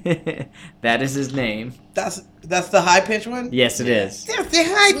 That is his name. That's the high pitched one. Yes, it is. That's the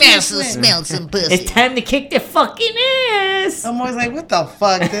high pitched one. Smell some pussy. It's time to kick the fucking ass. I'm always like, what the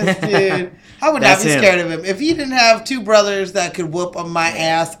fuck, this dude? I would That's not be him. scared of him. If he didn't have two brothers that could whoop on my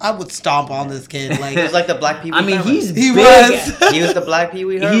ass, I would stomp on this kid. He was like the Black Pee Wee I mean, Herman. he was. He was the Black Pee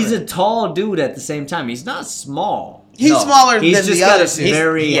Wee Herman. He's a tall dude at the same time. He's not small. He's smaller He's than just the got other a two.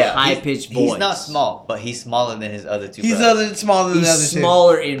 very high-pitched voice. He's not small, but he's smaller than his other two He's brothers. smaller than He's the other two.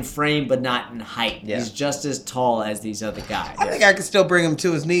 smaller in frame, but not in height. Yeah. He's just as tall as these other guys. I think I could still bring him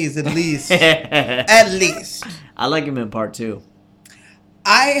to his knees at least. At least. I like him in part 2.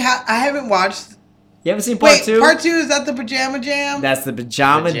 I haven't watched. You haven't seen part 2? Part 2 is that the Pajama Jam? That's the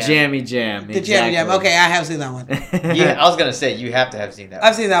Pajama Jam. Jammy Jam. The Jammy Jam. Okay, I have seen that one. Yeah, I was gonna say you have to have seen that.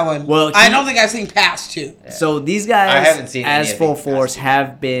 I've seen that one. Well, I don't think I've seen past 2. So these guys, I haven't seen any as of Full these Force, past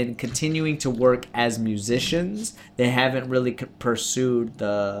have been continuing to work as musicians. They haven't really pursued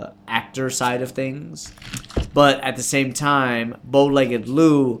the actor side of things. But at the same time, Bow-Legged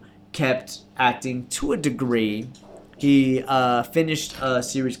Lou kept acting to a degree. He finished a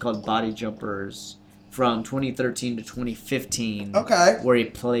series called Body Jumpers from 2013 to 2015. Okay. Where he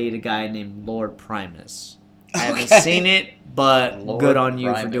played a guy named Lord Primus. I haven't Okay. seen it, but Lord good on you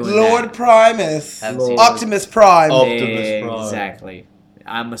for Primus. doing Lord that. Primus. Haven't seen it. Optimus Prime. Optimus Prime. Exactly.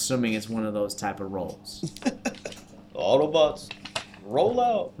 I'm assuming it's one of those type of roles. Autobots, roll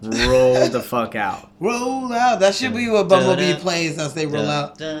out. Roll the fuck out. Roll out. That should be what Bumblebee plays as they roll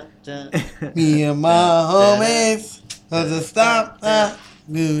out. Me and my homies. Let's stop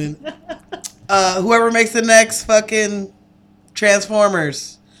moving. Whoever makes the next fucking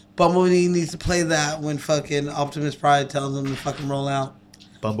Transformers, Bumblebee needs to play that when fucking Optimus Prime tells him to fucking roll out.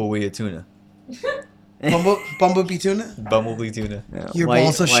 Bumblebee tuna. Bumblebee tuna? Bumblebee tuna. Your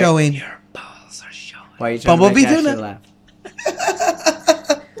balls are showing. Why are you trying Bumblebee to make tuna. Ashley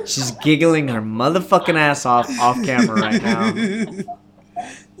laugh? She's giggling her motherfucking ass off camera right now. We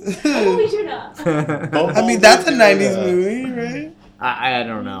do not. I mean, that's a 90s movie, right? I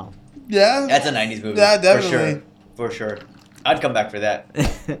don't know. Yeah. That's a 90s movie. Yeah, definitely. For sure. I'd come back for that.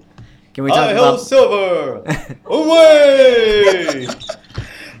 Can we talk I about Silver? Away!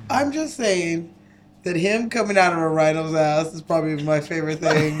 I'm just saying that him coming out of a rhino's ass is probably my favorite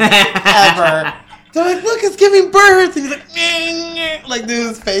thing ever. They're like, look, it's giving birth. And he's like, like, do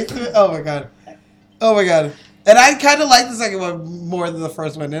his face to it. Oh, my God. Oh, my God. And I kind of like the second one more than the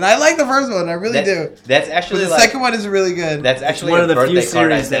first one. And I like the first one. I really do. That's actually but the second one is really good. That's actually one a of the birthday few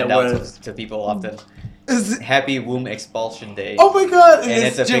card I series that send out was- to people often. Is it- Happy Womb Expulsion Day. Oh, my God. And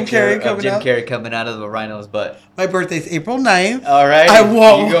it's a Jim picture Carrey of coming Jim out. Carrey coming out of the rhino's butt. My birthday's April 9th. All right. I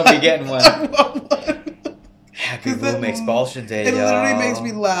want You're going to be getting one. I want one. Happy Womb Expulsion Day, It literally y'all. makes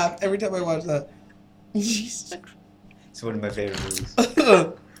me laugh every time I watch that. It's one of my favorite movies.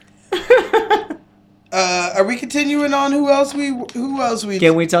 Are we continuing on? Who else we?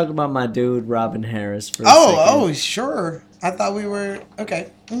 Can we talk about my dude Robin Harris for a second? Oh, sure. I thought we were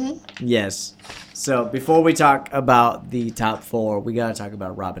okay. Mm-hmm. Yes. So before we talk about the top 4, we gotta talk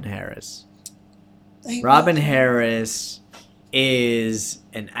about Robin Harris. Robin Harris is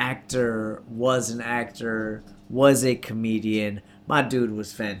an actor, was a comedian. My dude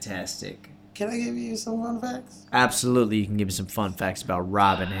was fantastic. Can I give you some fun facts? Absolutely, you can give me some fun facts about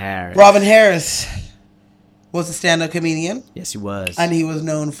Robin Harris. Robin Harris was a stand-up comedian. Yes, he was. And he was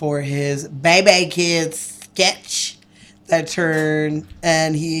known for his Baby Kids sketch that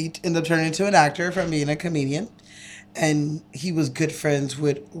he ended up turning into an actor from being a comedian. And he was good friends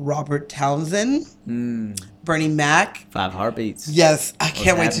with Robert Townsend, Bernie Mac. 5 Heartbeats. Yes, I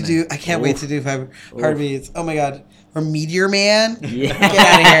can't wait to do 5 Heartbeats. Oh my God. Or Meteor Man. Yeah.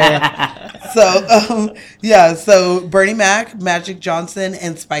 Get out of here. So Bernie Mac, Magic Johnson,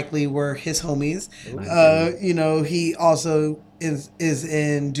 and Spike Lee were his homies. He also is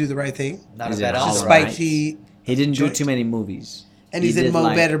in Do the Right Thing. Not a bad Despite Right. He didn't do too many movies. And he's in did,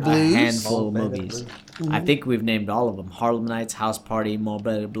 Mo Better Blues. A handful of movies. Mm-hmm. I think we've named all of them: Harlem Nights, House Party, Mo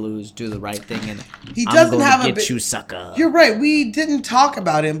Better Blues, Do the Right Thing, and He doesn't have get you, sucker. You're right. We didn't talk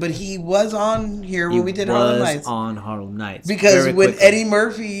about him, but he was on here when we did Harlem Nights. On Harlem Nights Because very when quickly. Eddie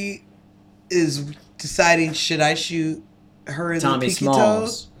Murphy is deciding, should I shoot her in Tommy the pinky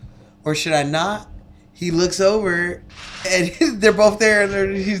Smalls. toe or should I not? He looks over and they're both there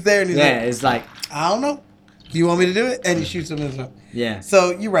and he's there and he's like, it's like, I don't know. Do you want me to do it? And he shoots him in the toe. Yeah.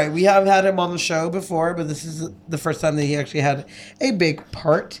 So you're right. We have had him on the show before, but this is the first time that he actually had a big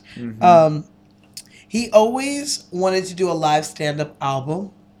part. Mm-hmm. He always wanted to do a live stand-up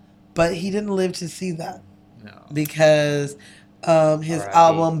album, but he didn't live to see that. No. Because his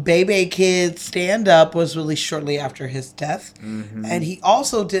album Baby Kids Stand Up was released shortly after his death. Mm-hmm. And he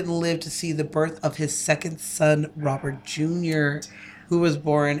also didn't live to see the birth of his second son, Robert Jr., who was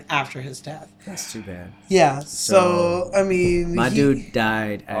born after his death. That's too bad. Yeah. So I mean, my dude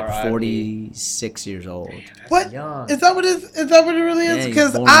died at 46 years old. What? Is that what it really is? Yeah,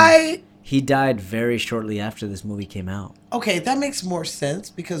 Because he He died very shortly after this movie came out. Okay, that makes more sense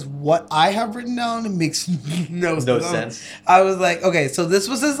because what I have written down makes no sense. I was like, okay, so this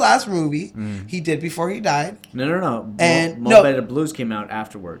was his last movie he did before he died. No. And Mo Better Blues came out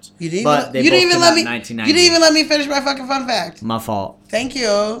afterwards. You didn't but even, you didn't even let me. You 1990. didn't even let me finish my fucking fun fact. My fault. Thank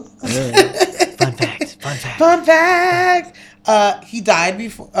you. Fun fact. Fun fact. He died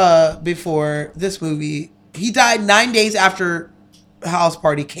before this movie. He died 9 days after House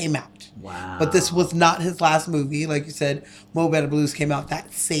Party came out. Wow. But this was not his last movie. Like you said, Mo Better Blues came out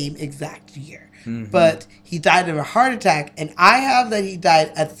that same exact year. Mm-hmm. But he died of a heart attack, and I have that he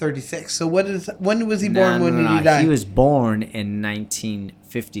died at 36. So when was he born? When did he die? He was born in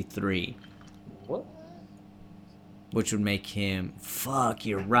 1953. What? Which would make him... Fuck,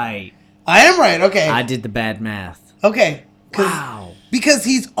 you're right. I am right. Okay. I did the bad math. Okay. Wow. Because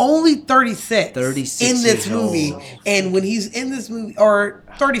he's only 36 36 in this years movie. old. And when he's in this movie, or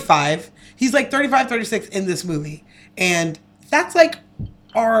 35, he's like 35, 36 in this movie. And that's like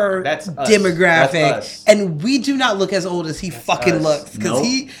our That's us. demographic. That's us. And we do not look as old as he fucking us. looks. Because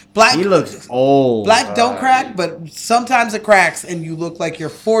Nope. black He looks old. Black don't crack, but sometimes it cracks and you look like you're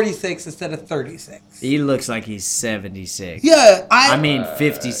 46 instead of 36. He looks like he's 76. Yeah, I mean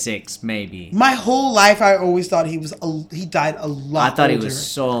 56 maybe. My whole life, I always thought he died a lot. I thought older. he was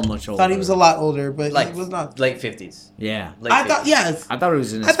so much older. Thought he was a lot older, but Like he was not. late 50s. Yeah. Late I thought 50s. yes. I thought he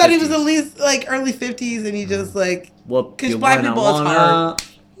was in his I thought he was 50s. at least like early 50s, and he just like Whoop, because you black wanna, people is wanna, hard.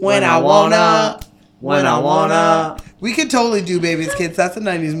 When I wanna, We could totally do Baby's Kids. That's a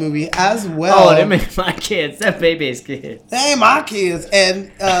 90s movie as well. Oh, they made my kids. That Baby's Kids. They ain't my kids.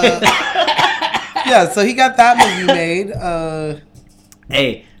 And, yeah, so he got that movie made.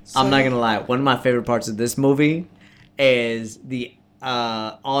 Hey, I'm not going to lie. One of my favorite parts of this movie is the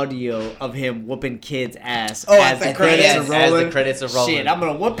audio of him whooping kids' ass as the credits are rolling. Shit, I'm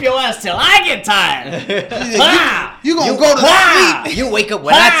going to whoop your ass till I get tired. You going to go to sleep. You wake up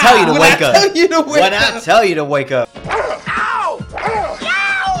when I tell you to wake up. When I tell you to wake up.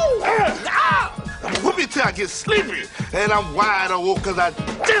 Whoop me till I get sleepy. And I'm wide awoke because I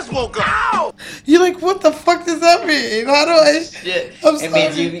just woke up. Ow! You're like, what the fuck does that mean? How do I... Shit. I'm It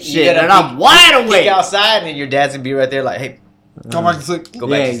means you Shit, gotta and I'm wide awake. outside and your dad's going to be right there like, hey. Go back to sleep. Go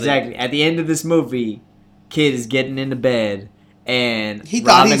back to sleep. Exactly. At the end of this movie, kid is getting into bed, and he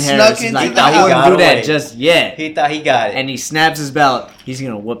thought Robin he Harris snuck is into like, the I house. wouldn't do that just yet. He thought he got it. And he snaps his belt. He's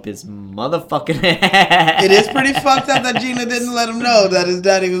going to whoop his motherfucking ass. It is pretty fucked up that Gina didn't let him know that his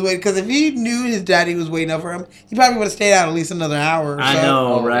daddy was waiting. Because if he knew his daddy was waiting up for him, he probably would have stayed out at least another hour or so. I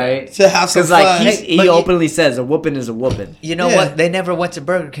know, right? To have some fun. Because he openly says a whooping is a whooping. You know what? They never went to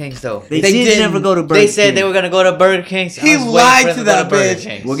Burger King's though. They did never go to Burger King. They said they were gonna go to Burger King's. He lied to that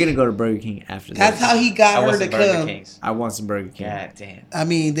bitch. We're gonna go to Burger King after this. That's how he got her to come. I want some Burger King. God damn. I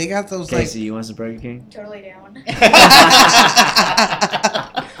mean, they got those Casey, you want some Burger King? Totally down.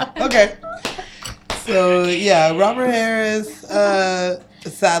 Okay. So yeah, Robert Harris.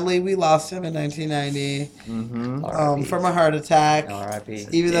 Sadly, we lost him in 1990 from a heart attack. R.I.P.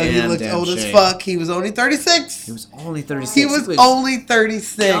 Even though he looked old as fuck, he was only 36. He was only 36. He was only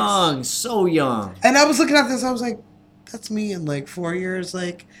 36. Young, so young. And I was looking at this, I was like, that's me in like 4 years,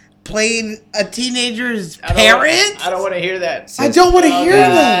 like playing a teenager's parent. I don't want to hear that. I don't want to hear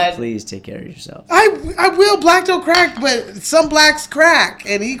that. Please take care of yourself. I will. Black don't crack, but some blacks crack,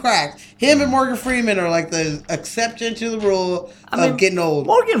 and he cracks. Him and Morgan Freeman are like the exception to the rule of getting old.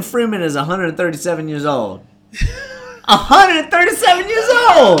 Morgan Freeman is 137 years old. 137 years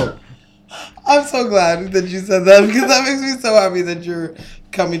old. I'm so glad that you said that because that makes me so happy that you're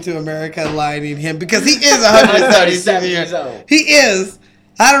coming to America and lying him because he is 137 years old. He is.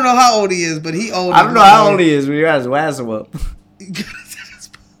 I don't know how old he is, but he old. I don't know how old he is when you guys ass him up.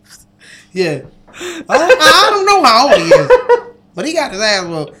 Yeah. I don't know how old he is, but he got his ass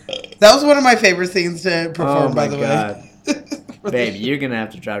whooped. That was one of my favorite scenes to perform, by the way. Baby, you're going to have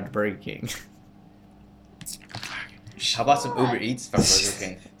to drive to Burger King. How about some Uber Eats from Burger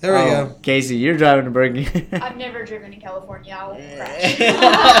King? There we go. Casey, you're driving to BurgerKing. I've never driven to California. I'll crash.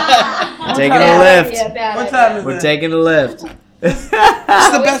 We're taking a lift. What time is it? We're taking a lift. It's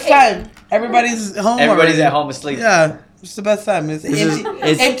the best time. Everybody's home. Everybody's already. at home asleep. Yeah, it's the best time. It's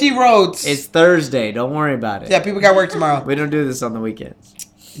empty roads. It's Thursday. Don't worry about it. Yeah, people got work tomorrow. We don't do this on the weekends.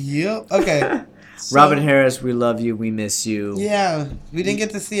 Yep. Okay. Robin Harris, we love you. We miss you. Yeah, we didn't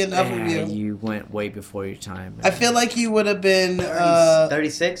get to see enough of you. You went way before your time. Man. I feel like you would have been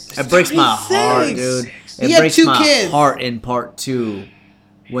 36. It breaks my heart, dude. It breaks my heart in part 2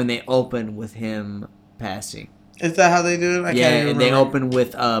 when they open with him passing. Is that how they do it? I can't even they remember. open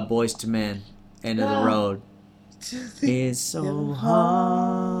with Boys to Men, End of the Road. It's so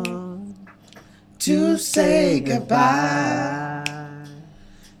hard to say goodbye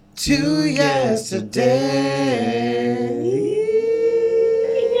to yesterday.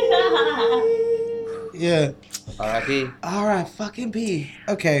 Yeah. R.I.P. Alright, fucking P.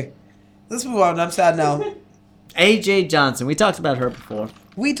 Okay. Let's move on. I'm sad now. AJ Johnson. We talked about her before.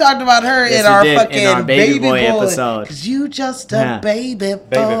 We talked about her Yes, in our we did, fucking in our baby boy episode. Cause you just a baby boy.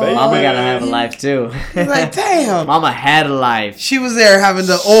 Mama gotta have a life too. Like, damn. Mama had a life. She was there having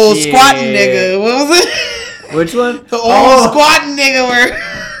the old squatting nigga. What was it? Which one? The old squatting nigga where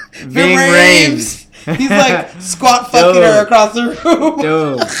Ving Rhames. He's like squat fucking her across the room.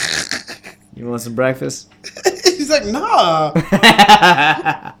 Dude. You want some breakfast? He's like, nah.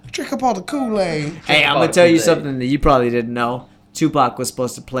 Drink up all the Kool-Aid. Hey, I'm gonna tell you something that you probably didn't know. Tupac was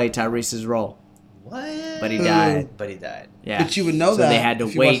supposed to play Tyrese's role. What? But he died. But he died. Yeah. But you would know so that. So they had to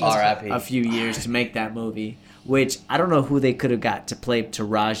wait R.I.P. a few years to make that movie. Which, I don't know who they could have got to play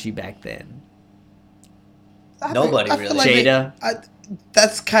Taraji back then. Nobody really. Like Jada.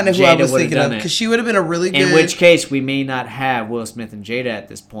 That's kind of who I was thinking of. Because she would have been a really good... In which case, we may not have Will Smith and Jada at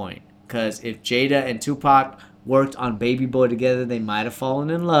this point. Because if Jada and Tupac worked on Baby Boy together, they might have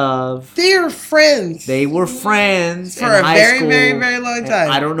fallen in love. They're friends. They were friends for a very, very, very long time.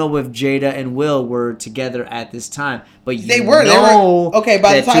 I don't know if Jada and Will were together at this time, but they were. Okay,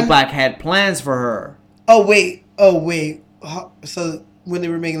 by that the time Tupac had plans for her. Oh wait. So when they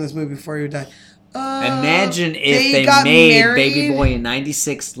were making this movie before he would die, imagine if they made Baby Boy in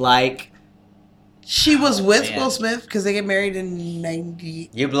 '96 like She was with Man. Will Smith because they get married in 90.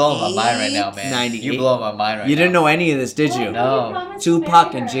 You're blowing my mind right now, man. 98. You're blowing my mind right now. You didn't know any of this, did you? No.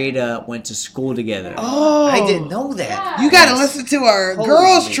 Tupac and Jada went to school together. Oh, I didn't know that. You got to listen to our Holy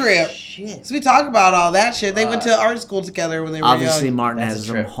girls trip. Shit. So we talk about all that shit. They went to art school together when they were Obviously, young. Martin That's has a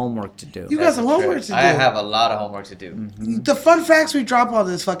some trip. homework to do. You got some homework to do. I have a lot of homework to do. The fun facts we drop on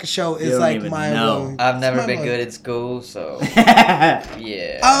this fucking show You is don't like even mind know. blowing. I've never It's been mind-blowing. good at school, so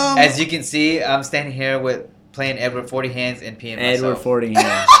yeah. As you can see, I'm standing here with playing Edward 40 Hands and peeing Edward myself. 40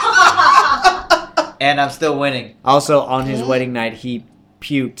 hands. And I'm still winning. Also, on his wedding night, he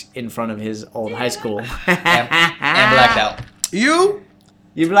puked in front of his old high school. And blacked out. You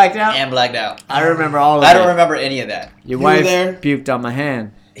blacked out? And blacked out. I remember all of it. I don't remember any of that. Your You were wife there? puked on my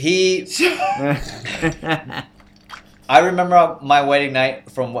hand. I remember my wedding night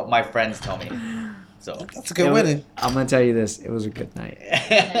from what my friends tell me. So That's a good wedding. I'm going to tell you this. It was a good night.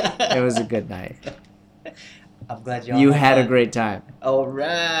 It was a good night. I'm glad y'all You had had a fun. great time. All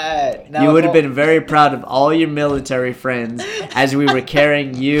right. You would have been very proud of all your military friends as we were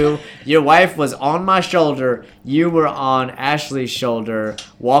carrying you. Your wife was on my shoulder. You were on Ashley's shoulder,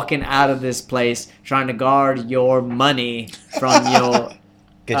 walking out of this place, trying to guard your money from your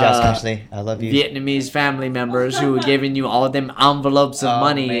Good job, Ashley. I love you. Vietnamese family members who were giving you all them envelopes of Oh,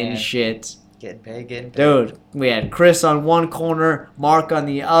 money man. and shit. Getting paid. Dude, we had Chris on one corner, Mark on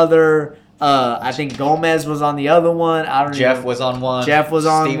the other. I think Gomez was on the other one. I don't Jeff even- was on one. Jeff was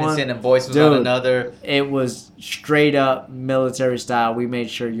on Stevenson one. and Boyce was on Dude, another. It was straight up military style. We made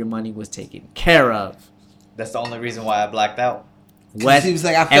sure your money was taken care of. That's the only reason why I blacked out. Wes- He was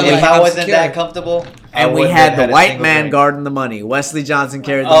like, I feel and we, like If I I'm wasn't secure. that comfortable, I and we wouldn't had have the a white single man drink. guarding the money. Wesley Johnson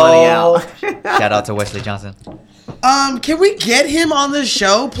carried the money out. Shout out to Wesley Johnson. Can we get him on the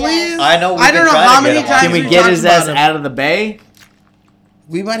show, please? I know we've I don't been know trying how to get many him on. times Can we we get talked his about ass him. out of the bay?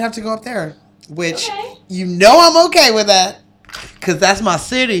 We might have to go up there, which you know I'm okay with that, cause that's my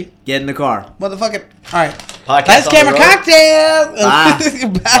city, Get in the car. motherfucker. All right, Podcast Lights, on camera, the road. cocktail.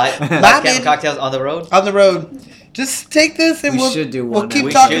 Bye. Light Bye, camera bitch. cocktails on the road. On the road. Just take this and We we'll should do we'll one. keep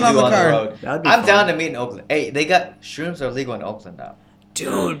We talking should on do the on the car. road. That'd be I'm fun. down to meet in Oakland. Hey, they got shrooms are legal in Oakland now.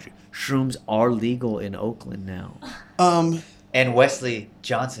 Dude, shrooms are legal in Oakland now. And Wesley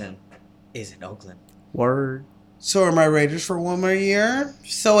Johnson is in Oakland. Word. So are my Raiders for one more year.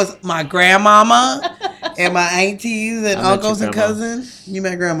 So is my grandmama and my aunties and I met your uncles and grandma. cousins. You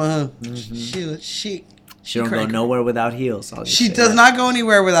met grandma, huh? Mm-hmm. She Don't go crank. nowhere without heels. I'll just She say does that. not go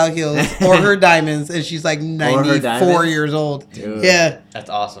anywhere without heels or her diamonds, and she's like 94 diamonds? years old. Dude. Yeah. That's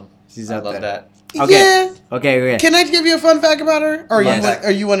awesome. She's I up love there. that. Okay. Yeah. Okay. Can I give you a fun fact about her, or Fun you fact.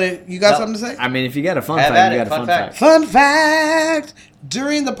 you got No. something to say? I mean, if you got a fun Have fact, at you it. got a Fun fun fact. fact. Fun fact: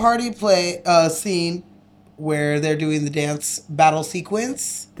 during the party play scene where they're doing the dance battle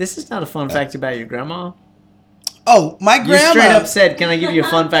sequence. This is not a fun fact about your grandma. Oh, my You grandma. straight up said, "Can I give you a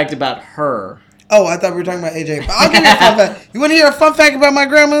fun fact about her?" Oh, I thought we were talking about AJ. But I'll give you a fun fact. You want to hear a fun fact about my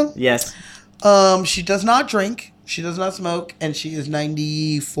grandma? Yes. She does not drink. She does not smoke, and she is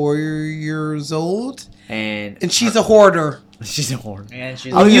 94 years old. And she's a hoarder. She's a whore. And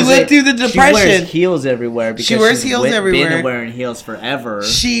she's Oh, you lived through the She depression. wears heels everywhere because She wears she's heels everywhere. been wearing heels forever.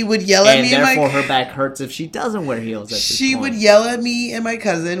 She would yell at and me and therefore my her back hurts if she doesn't wear heels. At this she point. would yell at me and my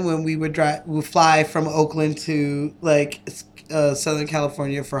cousin when we would fly from Oakland to like Southern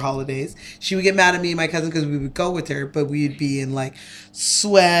California for holidays. She would get mad at me and my cousin because we would go with her, but we'd be in like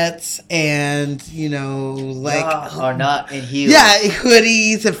sweats and are not in heels. Yeah,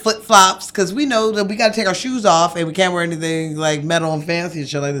 hoodies and flip flops because we know that we got to take our shoes off and we can't wear anything like metal and fancy and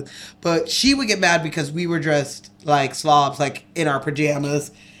shit like this. But she would get mad because we were dressed like slobs, like in our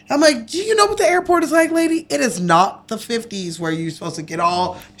pajamas. I'm like, do you know what the airport is like, lady? It is not the 50s where you're supposed to get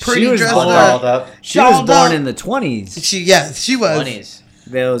all pretty dressed up. She was Dolled born up. in the 20s. She was. 20s.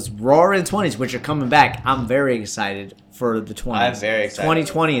 Those roaring 20s, which are coming back. I'm very excited for the 20s. I'm very excited.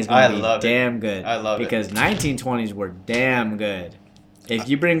 2020 is I going to be love it. damn good. I love it. because 1920s were damn good. If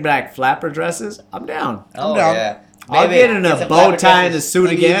you bring back flapper dresses, I'm down. Oh, down. yeah. I'll Maybe get in get a some bow flapper tie and a dresses. suit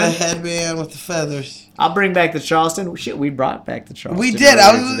I need again. the headband with the feathers. I'll bring back the Charleston. Shit, we brought back the Charleston. We did.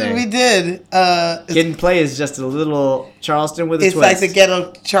 earlier today. We did. Kid and Play is just a little Charleston with a It's twist. like the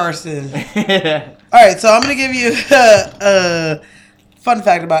ghetto Charleston. All right, so I'm gonna give you a fun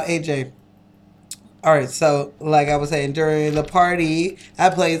fact about AJ. All right, so like I was saying, during the party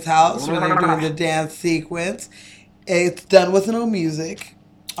at Play's house when they're doing the dance sequence, it's done with no music.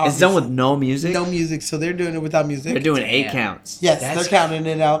 It's done with no music? No music, so they're doing it without music. They're doing 8 counts. Yes, That's they're counting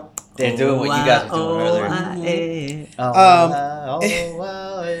it out. They're doing what you guys were doing earlier.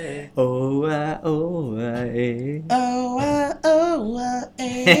 eh.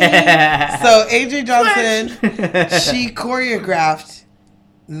 So AJ Johnson, she choreographed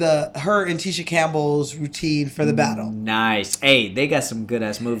her and Tisha Campbell's routine for the battle. Nice. Hey, they got some good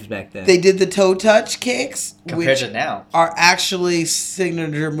ass moves back then. They did the toe touch kicks, Compared which to now. are actually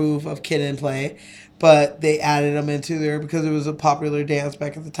signature move of Kid and Play, but they added them into there because it was a popular dance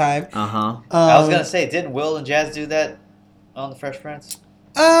back at the time. I was gonna say, didn't Will and Jazz do that on the Fresh Prince?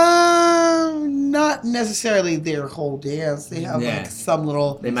 Not necessarily their whole dance. They have like some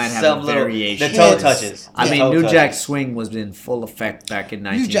little. They might have some a little- variation. the toe touches. I The mean, toe New touches. Jack Swing was in full effect back in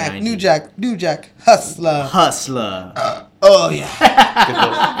 1990. New Jack, Hustler. Oh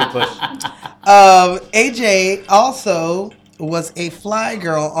yeah. Good push. AJ also was a fly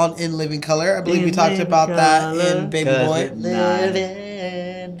girl on In Living Color. I believe we talked about that in Baby Boy.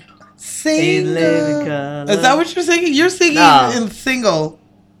 Single. Is that what you're singing? You're singing in Single.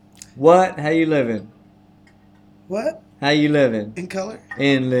 What? How you living? What? How you living? In color?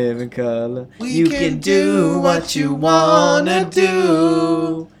 In living color. You can do what you wanna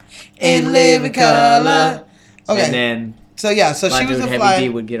do. In living color. Okay. And then So my she was dude a Heavy fly. D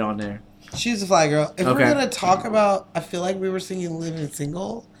would get on there. She was a fly girl. If Okay. we're gonna talk about, I feel like we were singing Living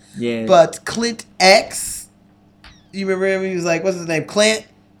Single. Yeah. But Clint X, you remember him? He was like, what's his name? Clint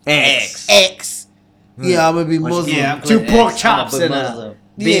X. Yeah, I'm gonna be Muslim. Yeah, I'm Two Clint pork X. chops I'm a and a Muslim.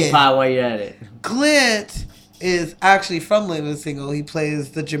 bean Yeah. pie while you're at it. Clint is actually from Living Single. He plays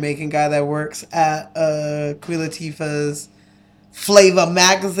the Jamaican guy that works at Queen Latifah's Flavor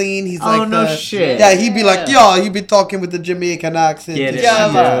magazine. He's like no the, shit. Yeah, he'd be like, yo, he'd be talking with the Jamaican accent. Get it,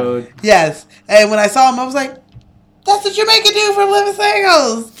 Yeah, dude. yes. And when I saw him, I was like, that's the Jamaican dude from Living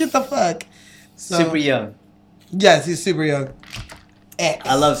Singles. Get the fuck. So, Super young. Yes, he's super young. X.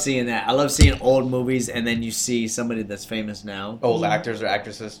 I love seeing that. I love seeing old movies and then you see somebody that's famous now. Old actors or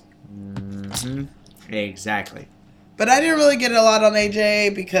actresses. Mm-hmm. Exactly. But I didn't really get a lot on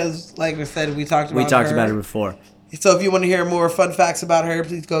AJ because, like we said, we talked about her. It before. So if you want to hear more fun facts about her,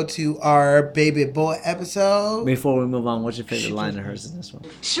 please go to our Baby Boy episode. Before we move on, what's your favorite line of hers in this one?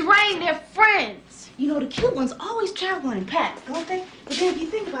 Sherane, they're friends. You know, the cute ones always travel in packs, don't they? But then if you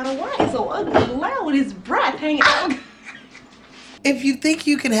think about it, why is so ugly and loud with his breath hanging out? If you think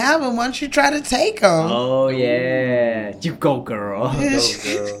you can have him, why don't you try to take him? Oh, yeah. You go, girl.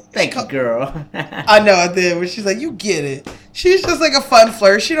 Thank you, girl. I know I did, but she's like, you get it. She's just like a fun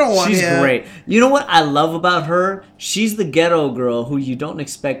flirt. She don't want She's him. great. You know what I love about her? She's the ghetto girl who you don't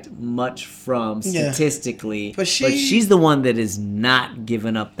expect much from statistically. But she's the one that is not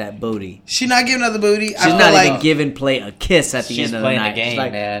giving up that booty. She's not giving up the booty. She's not even giving play a kiss at the end of the night. She's playing the game, She's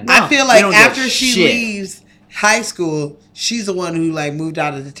like, man. no, I feel you like don't get after she shit. leaves high school, she's the one who like moved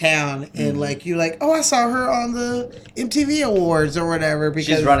out of the town, and like you're like, oh, I saw her on the MTV Awards or whatever because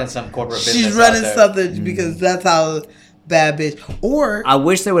She's running some corporate business. she's out running there. something because that's how bad bitch. Or I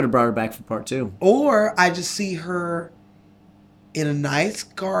wish they would have brought her back for part 2. Or I just see her in a nice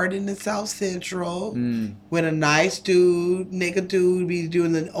garden in South Central with a nice nigga dude, be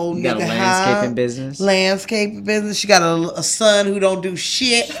doing the old You got nigga a house. landscaping business. Landscaping business. She got a son who don't do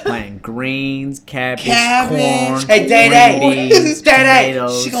shit. Planting greens, cabbage, Cabbage. corn, Hey, Day-Day. green beans, Day-Day.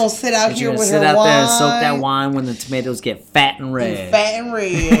 tomatoes. She gonna sit out And she here gonna with sit her out there and wine. soak that wine when the tomatoes get fat and red. Fat and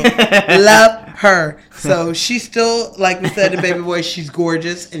red. Love her. So she's still, like we said in Baby Boy, she's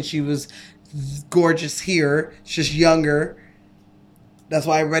gorgeous, and she was gorgeous here. She's just younger. That's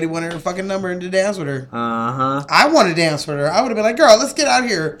why everybody wanted her fucking number and to dance with her. Uh-huh. I want to dance with her. I would have been like, girl, let's get out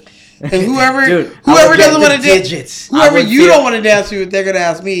here. And whoever Dude, whoever I would get doesn't the want to dance, digits. whoever I would you feel- don't want to dance with, they're going to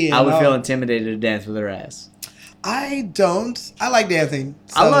ask me. I would and feel I'll- intimidated to dance with her ass. I don't. I like dancing.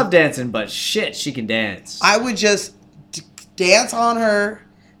 I So love dancing, but shit, she can dance. I would just dance on her.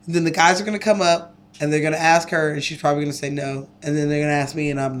 And then the guys are going to come up and they're going to ask her, and she's probably going to say no. And then they're going to ask me,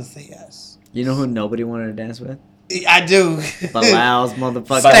 and I'm going to say yes. You know who nobody wanted to dance with? I do. Bilal's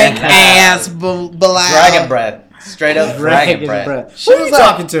motherfucking Stank ass Bilal. Dragon breath. Straight up dragon breath. Who are you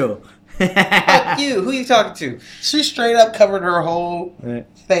talking to? Fuck you. Who you talking to? She straight up covered her whole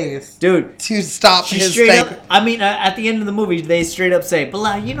face. Dude. To stop She his straight stank. up, I mean, at the end of the movie, they straight up say,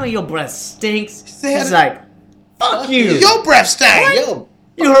 Bilal, you know your breath stinks. said- She's like, fuck you. Your breath stank. Yo.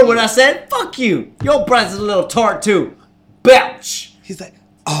 You heard what I said? Fuck you. Your breath is a little tart too. Belch. He's like,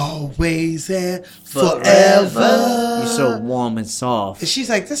 always and forever. You're so warm and soft. And she's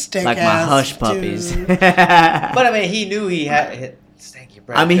like, this stank Like my ass hush puppies. dude. But I mean, he knew he had stanky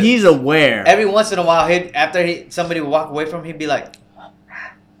breath. I mean, he's aware. Every once in a while, somebody would walk away from him, he'd be like,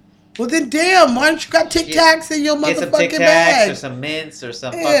 Well then, damn, why don't you got Tic Tacs in your get some Tic motherfucking Tacs bag? or some mints or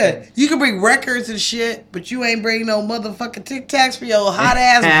some Yeah, fucking. you can bring records and shit, but you ain't bring no motherfucking Tic Tacs for your hot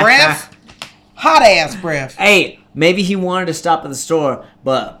ass breath. Hot ass breath. Hey, maybe he wanted to stop at the store,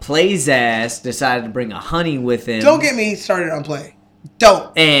 but Play's ass decided to bring a honey with him. Don't get me started on Play.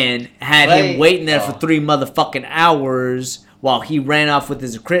 Don't. And had Play. him waiting there for 3 motherfucking hours while he ran off with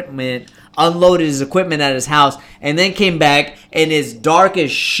his equipment, unloaded his equipment at his house, and then came back and it's dark as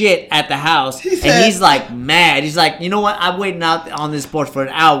shit at the house. And he's like mad. He's like, you know what? I'm waiting out on this porch for an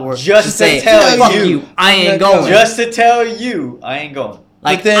hour Just to say, tell fuck you, I ain't going. Just to tell you, I ain't going.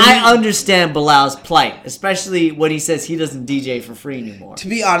 Like, I understand Bilal's plight, especially when he says he doesn't DJ for free anymore. To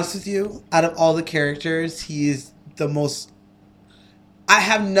be honest with you, out of all the characters, he is the most... I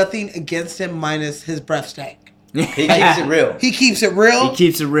have nothing against him minus his breath stank. He keeps it real. He keeps it real. He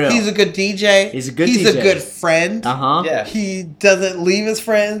keeps it real. He's a good DJ. He's a good He's DJ. a good friend. Uh-huh. Yeah. He doesn't leave his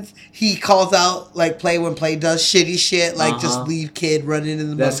friends. He calls out like Play when Play does shitty shit, like just leave kid running in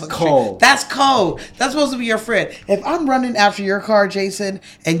the That's motherfucking cold. street. That's cold. That's supposed to be your friend. If I'm running after your car, Jason,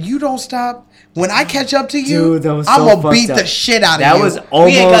 and you don't stop, when I catch up to you, Dude, that was I'm so gonna fucked beat up. the shit out of That you. was We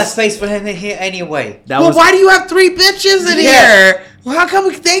ain't got almost... space for him in here anyway. Well, why do you have 3 bitches in here? Well, how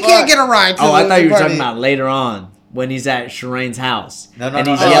come they can't get a ride to Oh, I the thought you were party? talking about later on when he's at Shireen's house. No, and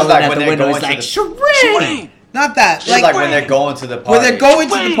he's no, yelling like at when the they're window. going He's to like, the- Shireen! Not that. It's like when they're going to the party. When they're going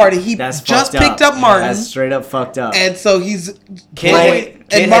to the party, he That's just fucked picked up Martin. That's straight up fucked up. And so he's Kid going,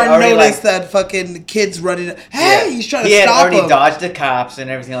 had and Martin already, noticed like- that fucking kid's running. Hey, he's trying to He had stop already him. dodged the cops and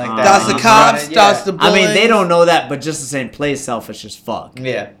everything like that. Dodged the He's cops, running- dodged the I mean, they bullets. don't know that, but just the same, Play's selfish as fuck.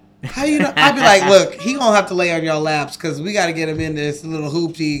 Yeah. How you know? I'd be like, look, he gonna have to lay on y'all laps because we got to get him in this little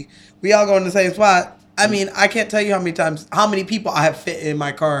hoopty. We all go in the same spot. I mean, I can't tell you how many people I have fit in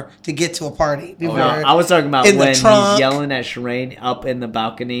my car to get to a party. Before, No, I was talking about in the when trunk. he's yelling at Shireen up in the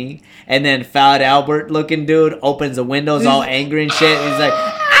balcony, and then Fat Albert looking dude opens the windows all angry and shit. And he's like,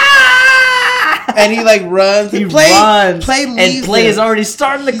 and he like runs. he and Play, runs, Play and leaves Play him. is already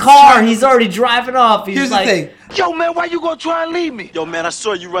starting the car. He's already driving off. He's Here's like, the thing. Yo, man, why you gonna try and leave me? Yo, man, I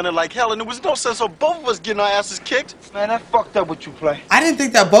saw you running like hell, and there was no sense of both of us getting our asses kicked. Man, that fucked up what you play. I didn't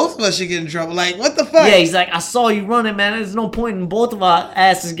think that both of us should get in trouble. Like, what the fuck? yeah, he's like, I saw you running, man. There's no point in both of our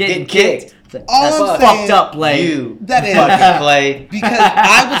asses getting Get kicked. kicked. All That's I'm fucked saying- up, Play. You That is- fucking Play. Because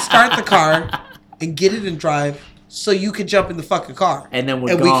I would start the car and get it and drive so you could jump in the fucking car. And then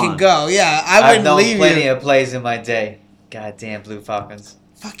we're we gone. can go. Yeah, I I've wouldn't known leave plenty you. of plays in my day. Goddamn Blue Falcons.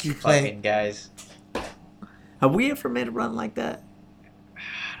 Fuck you, Play. Fucking guys. Have we ever made a run like that?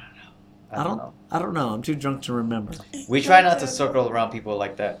 I don't know. I don't know. I'm too drunk to remember. We try not to circle around people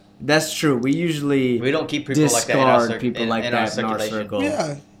like that. That's true. We usually We don't keep people like that in our, discard people like in our that in our circulation. circle.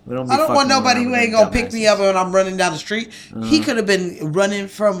 Yeah. We don't, be I don't want fucking nobody around who with ain't them gonna pick me dumbasses. up when I'm running down the street. He Uh-huh. could have been running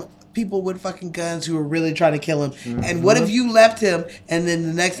from people with fucking guns who were really trying to kill him. Mm-hmm. And what if you left him and then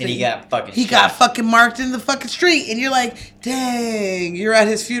the next And thing he got fucking he shot. got fucking marked in the fucking street and you're like, dang, you're at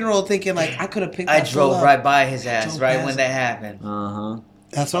his funeral thinking like I could have picked I that fool drove up. right by his ass Drove right past when that happened. Uh-huh.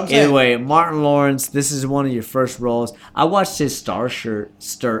 That's what I'm saying. Anyway, Martin Lawrence, this is one of your first roles. I watched his Star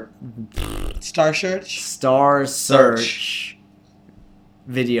Search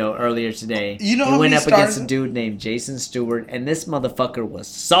video earlier today. You know he how went many up against stars- a dude named Jason Stewart, and this motherfucker was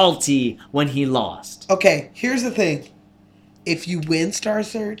salty when he lost. Okay, here's the thing. If you win Star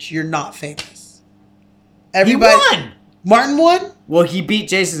Search, you're not famous. Everybody he won. Martin won? Well, he beat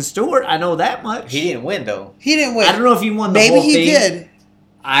Jason Stewart. I know that much. He didn't win though. He didn't win. I don't know if he won the Maybe whole he thing. did.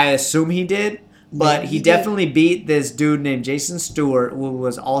 I assume he did. But Maybe he he did. definitely beat this dude named Jason Stewart, who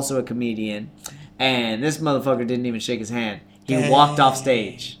was also a comedian. And this motherfucker didn't even shake his hand. He walked off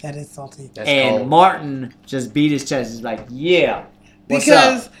stage. That is salty. That's And cold. Martin just beat his chest. He's like, yeah. What's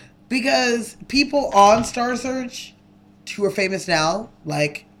Because up? because people on Star Search who are famous now,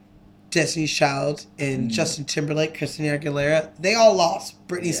 like Destiny's Child and Justin Timberlake, Christina Aguilera, they all lost.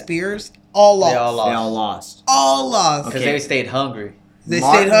 Britney Spears, all lost. They all lost. They all lost. All lost. Because Okay. they stayed hungry. They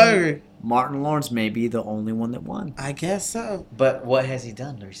stayed hungry. Martin Lawrence may be the only one that won. I guess so. But what has he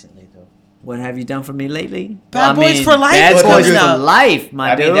done recently though? What have you done for me lately? Bad Boys for Life Bad is Boys coming for out. Life,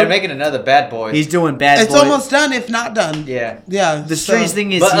 my I dude. mean, they're making another Bad Boys. He's doing Bad It's Boys. almost done, if not done. Yeah. Yeah. The strange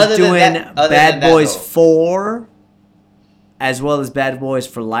thing is But he's other than doing that- other Bad than that, Boys though. 4 as well as Bad Boys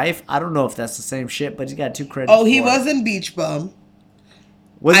for Life. I don't know if that's the same shit, but he's got 2 credits. Oh, he for was it. in Beach Bum.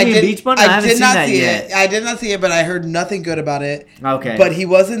 Was he in Beach Bum? I haven't did seen not that see yet. it. I did not see it, but I heard nothing good about it. Okay. But he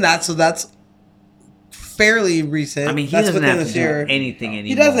was in that, so that's fairly recent. I mean, he that's doesn't have to this do year. anything anymore.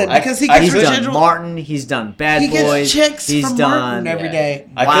 He doesn't because he I- gets He's done residual. Martin. He's done Bad He gets Boys. chicks He's from done Martin every day.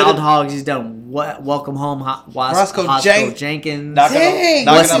 I Wild could've- Hogs. He's done Welcome Home. Roscoe Jenkins. Not gonna, Dang.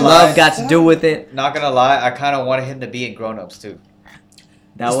 not What's gonna Love lie. got to do with it? Not gonna lie, I kind of wanted him to be in Grown Ups too.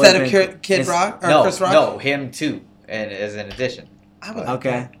 That Instead of would've been- Kid it's- Rock or No, Chris Rock. no, him too, and as an addition. I would.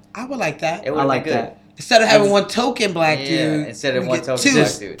 Okay. I would like that. It I would like be good. that. Instead of having one token black Yeah, dude. instead of we one get token two. black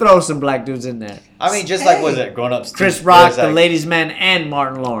Just dude. throw some black dudes in there. I mean, just like, was it Grown Ups? Chris 2, Rock, where it's The like- Ladies Man, and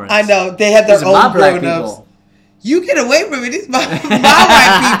Martin Lawrence. I know. They had their These are my own black grown-ups. people. You get away from me. These my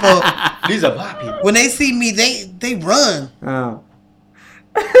white people. These are black people. When they see me, they run. Oh.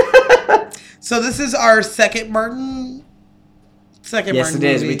 So this is our second Martin. Second Yes, Martin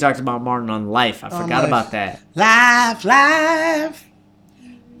it is. movie. We talked about Martin on Life. I On forgot Life. about that. Life.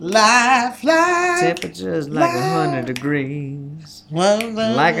 Temperature's like 100 degrees.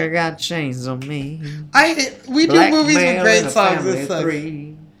 Like I got chains on me. We do Black movies with male great in a songs. family This of sucks.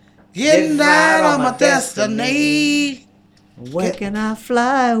 3. Getting right on my destiny. Where can I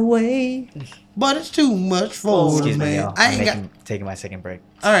fly away? But it's too much for Excuse me. me, y'all. I I'm ain't got. taking my second break.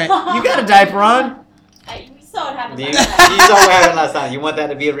 All right. You got a diaper on? We saw it happen. You saw what happened last time. You want that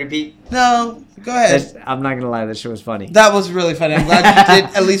to be a repeat? No, go ahead. I'm not gonna lie, that shit was funny. That was really funny. I'm glad you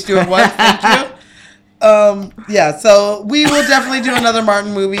did at least do it once. Thank you. Yeah, so we will definitely do another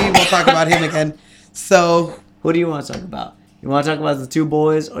Martin movie. We'll talk about him again. So, who do you want to talk about? You want to talk about the two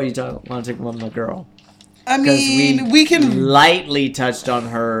boys, or you want to talk about the girl? I mean, we can lightly touched on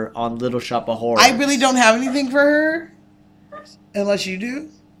her on Little Shop of Horrors. I really don't have anything for her, unless you do.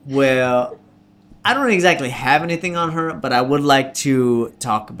 Well, I don't exactly have anything on her, but I would like to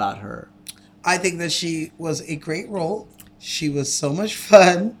talk about her. I think that she was a great role. She was so much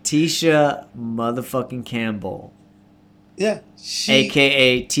fun. Tisha motherfucking Campbell. Yeah.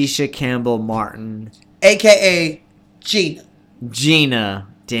 AKA Tisha Campbell Martin. AKA Gina. Gina.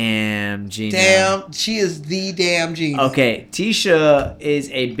 Damn, Gina. Damn, she is the damn Gina. Okay, Tisha is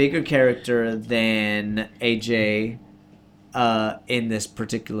a bigger character than AJ in this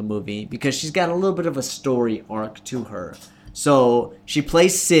particular movie because she's got a little bit of a story arc to her. So she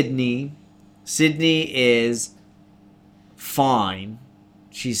plays Sydney. Sydney is fine.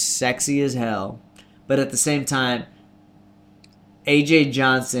 She's sexy as hell. But at the same time, AJ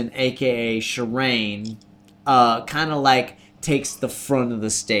Johnson, aka Shireen, kind of like takes the front of the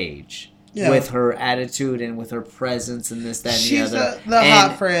stage with her attitude and with her presence and this, that, and She's the other. the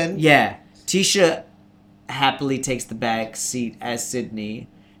hot friend. Yeah. Tisha happily takes the back seat as Sydney.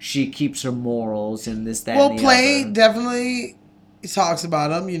 She keeps her morals and this, that, and the Play other. definitely talks about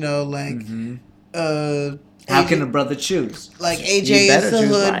them, like, how can a brother choose? Like You AJ is better the choose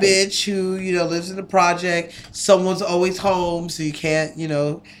hood right. bitch who, lives in the project. Someone's always home, so you can't,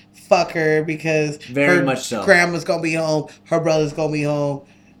 fuck her because Very her much so. grandma's gonna be home, her brother's gonna be home.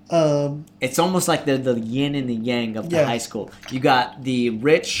 It's almost like they're the yin and the yang of the Yeah. high school. You got the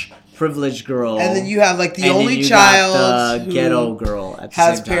rich, privileged girl, And then you have like the and then only you child got the who ghetto girl at the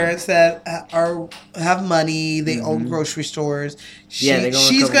has same time. parents that have money. They own grocery stores. Yeah, they go to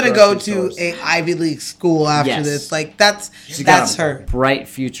she's a couple gonna go grocery to stores. a Ivy League school after Yes. this. Like that's She's got a her bright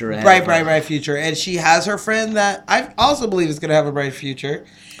future ahead. of her. bright future. And she has her friend that I also believe is gonna have a bright future.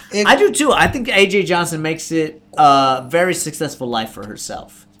 I do too. I think AJ Johnson makes it a very successful life for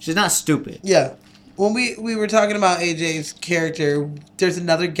herself. She's not stupid. Yeah. When we were talking about AJ's character, there's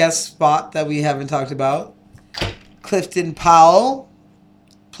another guest spot that we haven't talked about. Clifton Powell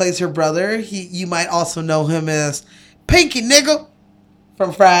plays her brother. You might also know him as Pinky Nigga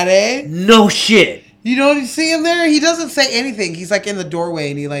from Friday. No shit. You know, you see him there? He doesn't say anything. He's like in the doorway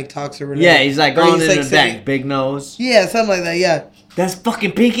and he like talks to her. Yeah, he's like Or going in the sitting- back, big nose. Yeah, something like that, yeah. That's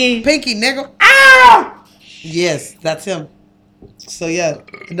fucking Pinky. Pinky Nigga. Ah! Yes, that's him. So yeah,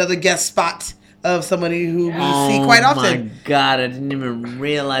 another guest spot of somebody who we see quite often. Oh my god, I didn't even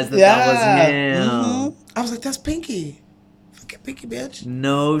realize that was him. Mhm. I was like, that's Pinky. Fucking Pinky, bitch.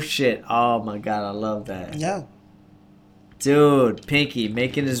 No shit. Oh my god, I love that. Yeah. Dude, Pinky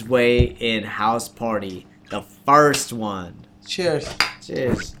making his way in House Party. The first one. Cheers.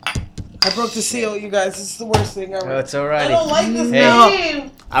 Cheers. I broke the seal, you guys. This is the worst thing ever. Oh, it's alrighty. I don't like this Hey.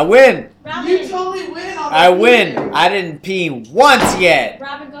 game. I win. You totally win. On I that win. game. I didn't pee once yet.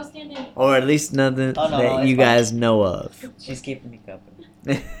 Robin, go stand in. Or at least nothing Oh, no, that it's you fine. guys know of. She's keeping me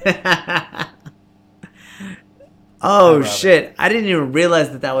company. Oh Robin. shit! I didn't even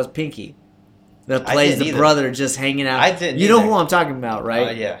realize that was Pinky. That I plays didn't the either. brother just hanging out. I didn't You know either. who I'm talking about,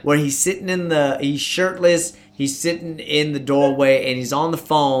 right? Yeah. Where he's sitting he's shirtless. He's sitting in the doorway and he's on the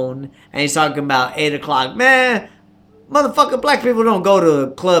phone and he's talking about 8 o'clock. Man, motherfucking black people don't go to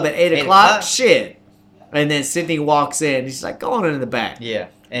a club at 8 o'clock. o'clock? Shit. And then Sydney walks in. He's like, go on in the back. Yeah,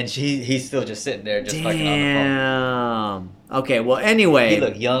 and he's still just sitting there, just fucking on the phone. Damn. Okay, well, anyway. He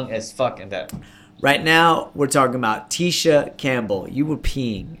looked young as fuck in that. Right now, we're talking about Tisha Campbell. You were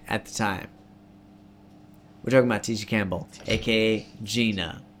peeing at the time. We're talking about Tisha Campbell, a.k.a.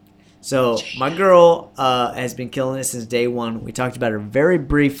 Gina. So my girl has been killing it since day one. We talked about her very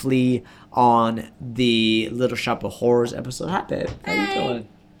briefly on the Little Shop of Horrors episode. Hi, babe. How you doing?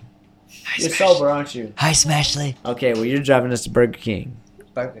 You're sober, aren't you? Hi, Smashley. Okay, well, you're driving us to Burger King.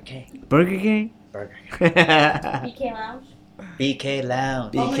 Burger King. Burger King? Burger BK Lounge. BK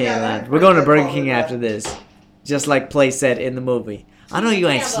Lounge. BK Lounge. We're going to Burger King after this. Just like Play said in the movie. I know you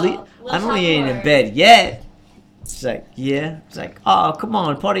ain't sleep. I know you ain't in bed yet. It's like, yeah. It's like, oh, come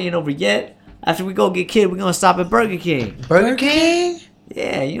on. Party ain't over yet. After we go get kid, we're going to stop at Burger King. Burger King?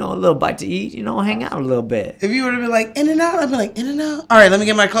 Yeah, you know, a little bite to eat. You know, hang out a little bit. If you would have been like, In-N-Out, I'd be like, In-N-Out? All right, let me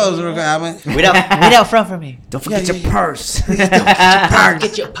get my clothes real quick. Wait out front for me. Don't forget your purse.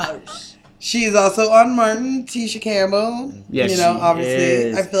 Get your purse. She's also on Martin, Tisha Campbell. Yes, you know, she obviously.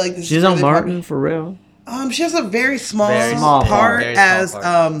 is. I feel like this She's is on really Martin for real. She has a very small, small part part. as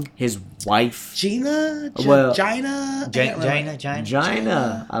his wife. Gina. Well, Gina.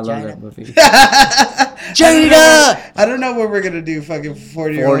 Gina. I love that movie. Jada. I don't know what we're gonna do. Fucking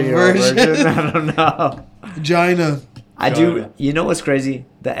 40-year-old version. I don't know. Gina. I do. You know what's crazy?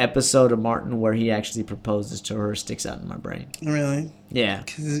 The episode of Martin where he actually proposes to her sticks out in my brain. Really? Yeah.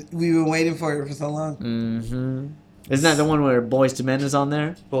 Because we've been waiting for it for so long. Mm-hmm. Isn't that the one where Boyz II Men is on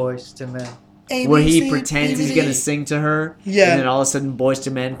there? Boyz II Men. Where he pretends he's gonna sing to her. Yeah. And then all of a sudden Boyz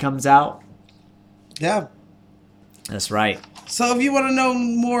II Men comes out. Yeah. That's right. So if you want to know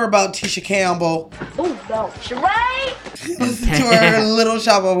more about Tisha Campbell, Ooh, no. Sheree! listen to our Little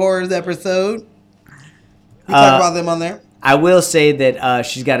Shop of Horrors episode. We talk about them on there. I will say that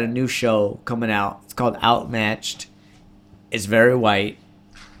she's got a new show coming out. It's called Outmatched. It's very white.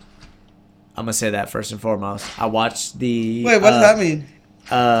 I'm gonna say that first and foremost. I watched the. Wait, what does that mean?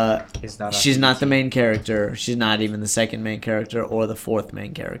 She's not the main character. She's not even the second main character or the fourth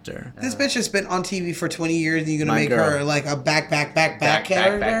main character. This bitch has been on TV for 20 years, and you're gonna My make girl. her like a back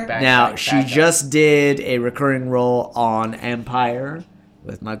character. Now she just did a recurring role on Empire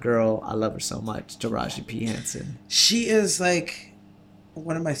with my girl. I love her so much, Taraji P. Henson. She is like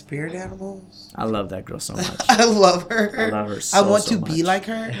one of my spirit animals. I love that girl so much. I love her. I love her I so want so to much. be like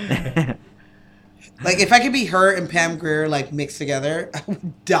her. Like if I could be her and Pam Grier like mixed together, I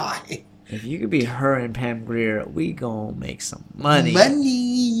would die. If you could be her and Pam Grier, we gonna make some money.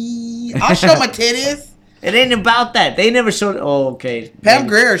 Money. I'll show my titties. It ain't about that. They never showed. Oh, okay. Pam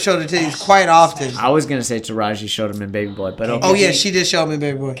Grier showed her titties quite often. I was gonna say Taraji showed him in Baby Boy, but okay. Oh yeah, she did show me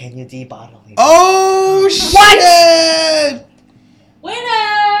Baby Boy. Can you debottle me? Oh shit! Winner!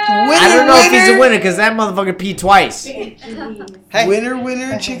 I don't know if he's a winner because that motherfucker peed twice. Hey.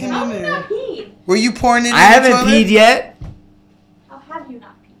 Winner, chicken dinner. Were you pouring it in I haven't the toilet? peed yet. How have you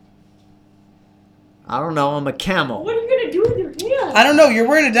not peed? I don't know. I'm a camel. What are you gonna do with your hands? I don't know. You're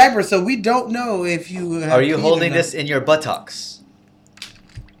wearing a diaper, so we don't know if you. Have Are you peed holding or this not. in your buttocks?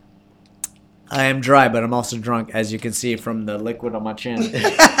 I am dry, but I'm also drunk, as you can see from the liquid on my chin.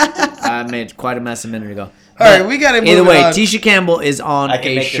 I made quite a mess a minute ago. All right, we gotta move Either way, on. Tisha Campbell is on I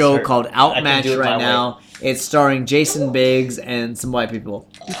can a make this show hurt. called I can Outmatched do it right my now. It's starring Jason Biggs and some white people.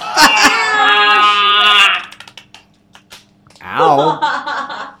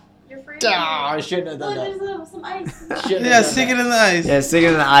 Ow. You're free. I shouldn't have Look, done that. there's some ice. Yeah, stick it in the ice. Yeah, stick it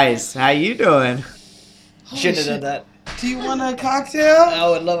in the ice. How you doing? Shouldn't have done that. Do you want a cocktail? I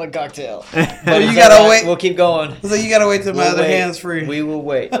would love a cocktail. Oh, But you it's gotta alright. wait. We'll keep going. So you gotta wait till my We'll other wait. hand's free. We will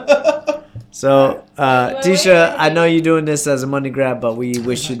wait. So, Tisha, I know you're doing this as a money grab, but we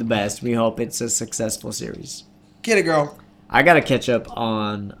wish you the best. We hope it's a successful series. Get it, girl. I gotta catch up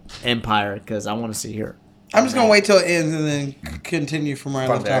on Empire because I want to see her. I'm just gonna wait till it ends and then continue from where I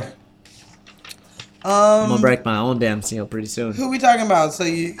From left there. I'm off. gonna break my own damn seal pretty soon. Who we talking about? So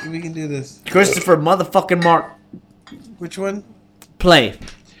we can do this. Christopher motherfucking Mark, Which one? play.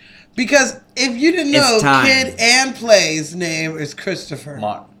 Because if you didn't know, It's time. Kid and Play's name is Christopher.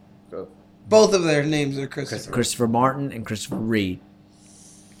 Mark. Both of their names are Christopher. Christopher Martin and Christopher Reed.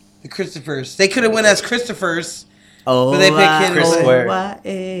 The Christophers. They could have went as Christophers. Oh, But they picked Kid Chris and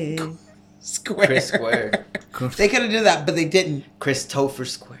Play. Square. Square. Chris Square. They could have did that, but they didn't. Christopher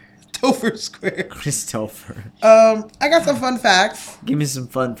Square. Topher Square. Christopher. I got some fun facts. Give me some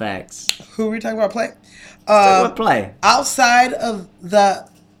fun facts. Who were we talking about? Play. What play? Outside of the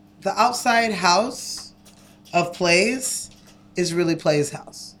outside house of Plays is really Play's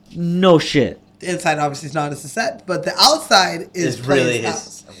house. No shit. The inside obviously is not as a set, but the outside is It's really Play's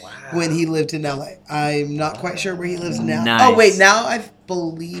his. house. Wow. When he lived in LA, I'm not quite sure where he lives now. Nice. Oh wait, now I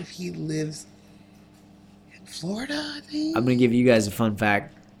believe he lives in Florida. I think. I'm gonna give you guys a fun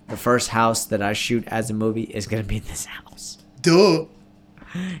fact. The first house that I shoot as a movie is gonna be this house. Duh.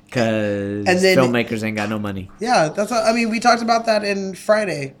 Cause And then- filmmakers ain't got no money. Yeah, that's. I mean, we talked about that in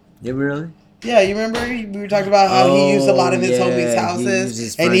Friday. Yeah, really? Yeah, you remember we were talking about how he used a lot of his homies'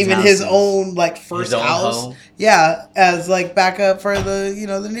 houses and even his own like first house. Home. Yeah, as like backup for the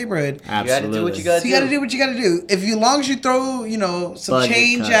the neighborhood. Absolutely. You got to do what you got to do. You got to do what you got to do. If you long as you throw some budget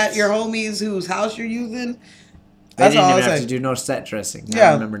change cuts at your homies whose house you're using. They didn't even have to do no set dressing.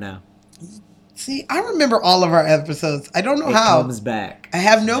 Yeah. I remember now. See, I remember all of our episodes. I don't know how. It comes back. I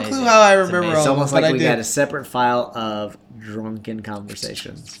have no clue how I remember all of them. It's almost like we got a separate file of drunken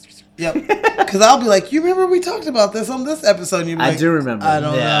conversations. Yep. Because I'll be like, you remember we talked about this on this episode? And you'll be like, I do remember. I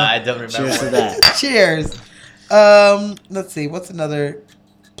don't know. I don't remember. Cheers to that. Cheers. Let's see. What's another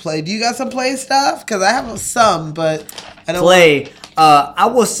play? Do you got some play stuff? Because I have some, but I don't play. I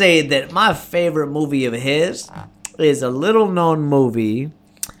will say that my favorite movie of his is a little known movie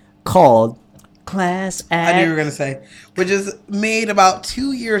called Class Act. I knew you were going to say. Which is made about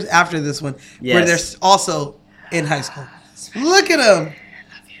 2 years after this one. Yes. Where they're also in high school. Look at them.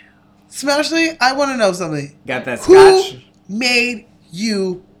 Smashly, I want to know something. Got that scotch? Who made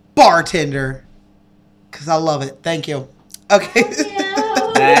you bartender? Because I love it. Thank you. Okay.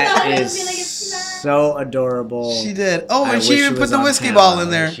 That is so adorable. She did. Oh, and she even put the whiskey ball in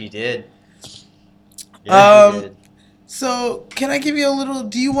there. She did. Yeah, she did. So, can I give you a little...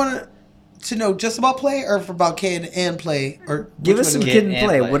 Do you want to know just about play or about kid and play? Or give us some kid and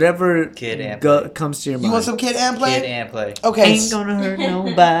play. Whatever comes to your mind. You want some kid and play? Kid and play. Okay. Ain't gonna hurt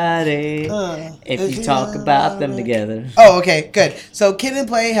nobody if you talk about them together. Oh, okay. Good. So, kid and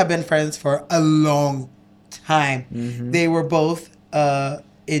play have been friends for a long time. Mm-hmm. They were both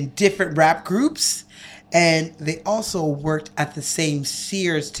in different rap groups. And they also worked at the same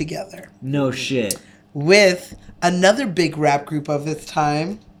Sears together. No shit. With another big rap group of its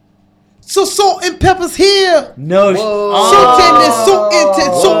time. So Salt and Pepper's here. No. Salt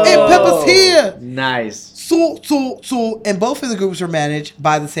and Pepper's here. Nice. So, and both of the groups were managed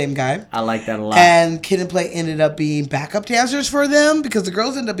by the same guy. I like that a lot. And Kid and Play ended up being backup dancers for them because the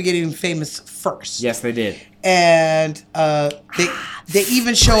girls ended up getting famous first. Yes, they did. And they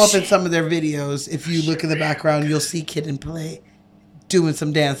even show up in some of their videos. If you look in the background, you'll see Kid and Play doing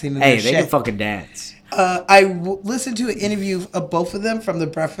some dancing. Hey, they can fucking dance. I listened to an interview of both of them from the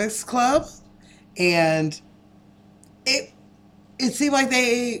Breakfast Club, and it seemed like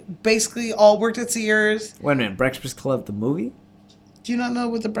they basically all worked at Sears. Wait a minute, Breakfast Club, the movie? Do you not know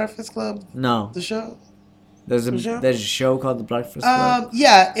what the Breakfast Club? No. The show? There's a show called the Breakfast Club.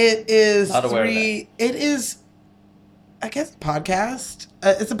 Yeah, it is It is, I guess, a podcast.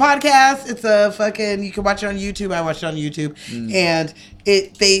 It's a podcast. It's a fucking. You can watch it on YouTube. I watched it on YouTube, and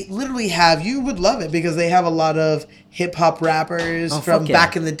they literally have. You would love it because they have a lot of hip hop rappers from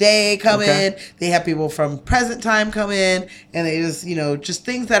back in the day come in. They have people from present time come in, and they just just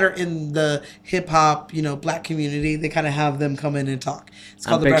things that are in the hip hop black community. They kind of have them come in and talk. It's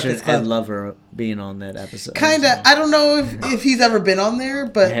called The Breakfast Club. Ed Lover being on that episode. Kinda. I don't know if he's ever been on there,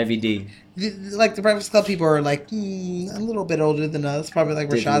 but Heavy D. Like the Breakfast Club people are like a little bit older than us, probably like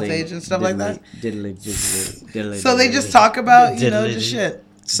Rashad's age and stuff like that. So they just talk about just shit.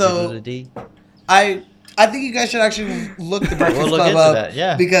 So I think you guys should actually look the Breakfast Club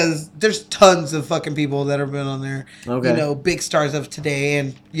up because there's tons of fucking people that have been on there. Okay. Big stars of today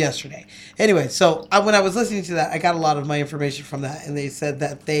and yesterday. Anyway, so when I was listening to that, I got a lot of my information from that, and they said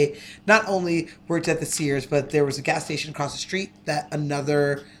that they not only worked at the Sears, but there was a gas station across the street that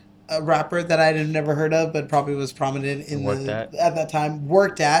another rapper that I had never heard of, but probably was prominent at that time,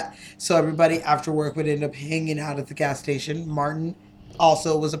 worked at. So everybody after work would end up hanging out at the gas station. Martin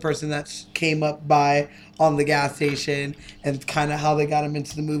also was a person that came up by on the gas station, and kind of how they got him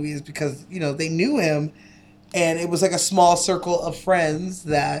into the movies because they knew him, and it was like a small circle of friends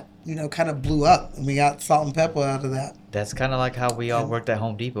that kind of blew up, and we got Salt and Pepper out of that. That's kind of like how we all worked at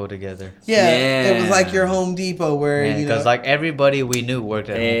Home Depot together. Yeah, it was like your Home Depot where because like everybody we knew worked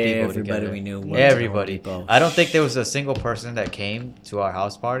at Home Depot together. Everybody we knew worked everybody. At Home Depot. I don't think there was a single person that came to our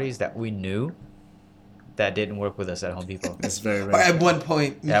house parties that we knew that didn't work with us at Home Depot. That's very rare. At one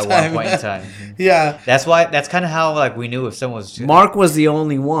point in time. One point in time. Yeah. That's kind of how like we knew if someone was... Mark was the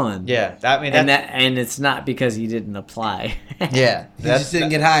only one. Yeah. And it's not because he didn't apply. Yeah. He just didn't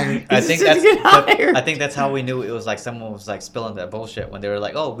get hired. I think that's how we knew it was like someone was like spilling that bullshit when they were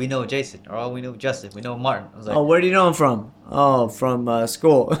like, oh, we know Jason, or oh, we know Justin, we know Martin. I was like, oh, where do you know him from? Oh, from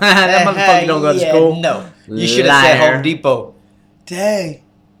school. That motherfucker don't go to school. No. You should have said Home Depot. Dang.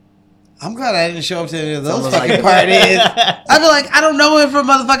 I'm glad I didn't show up to any of those fucking parties. I'd be like, I don't know him from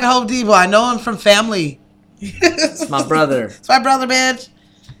motherfucking Home Depot. I know him from family. It's my brother. It's my brother, bitch.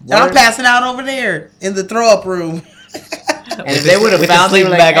 And I'm passing out over there in the throw-up room. And if they would have found me,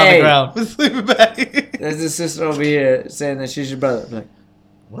 sleeping bag on the ground. With sleeping bag. There's this sister over here saying that she's your brother. I'm like,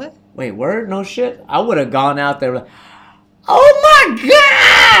 What? Wait, word? No shit? I would have gone out there like, oh my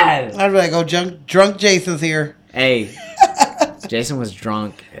God! I'd be like, oh, drunk Jason's here. Hey, Jason was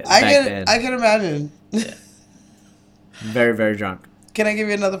drunk back then. I can imagine. Very, very drunk. Can I give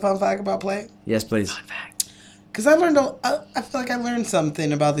you another fun fact about Play? Yes, please. Because I feel like I learned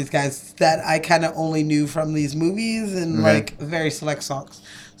something about these guys that I kind of only knew from these movies and like very select songs.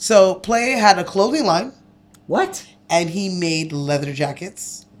 So Play had a clothing line. What? And he made leather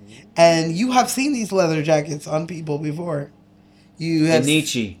jackets. And you have seen these leather jackets on people before. You have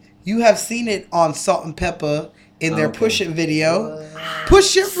Nietzsche. You have seen it on Salt and Pepper in their Push It video.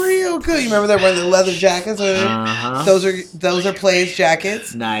 Push It real good. You remember they're wearing the leather jackets? Those are Play's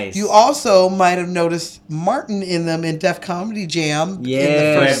jackets. Nice. You also might have noticed Martin in them in Def Comedy Jam.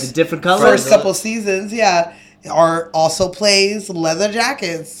 Yeah, in the different colors. First couple seasons, yeah. Are also Play's leather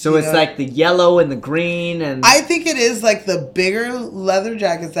jackets. So it's like the yellow and the green and... I think it is like the bigger leather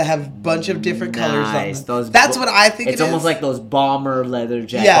jackets that have a bunch of different colors on them. That's what I think it is. It's almost like those bomber leather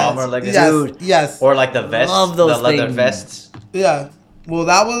jackets. Yes. Bomber leather Yes. Yes. Or like the vest. Love those the leather things. vests. Yeah. Well,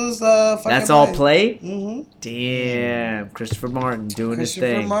 that was fucking That's all Play. Play? Mm-hmm. Damn. Christopher Martin doing his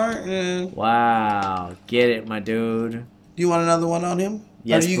Christopher thing. Martin. Wow. Get it, my dude. Do you want another one on him?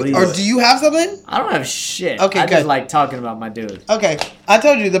 Yes, please. Or do you have something? I don't have shit. Okay, I good. just like talking about my dude. Okay. I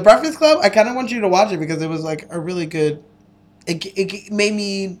told you, The Breakfast Club, I kind of want you to watch it because it was like a really good... It made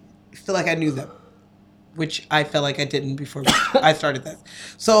me feel like I knew them, which I felt like I didn't before I started this.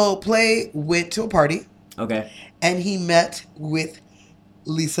 So Play went to a party. Okay. And he met with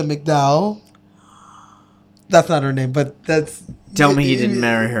Lisa McDowell. That's not her name, but that's... Tell me he didn't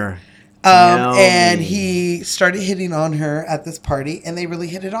marry her. And he started hitting on her at this party, and they really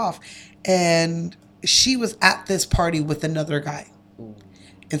hit it off. And she was at this party with another guy.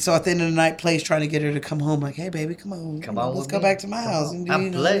 And so at the end of the night, Play's trying to get her to come home. Like, hey, baby, come on. Let's go back to my house.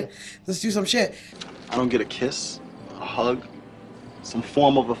 And, let's do some shit. I don't get a kiss, a hug, some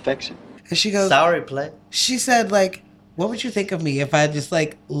form of affection. And she goes... Sorry, Play. She said, like, what would you think of me if I just,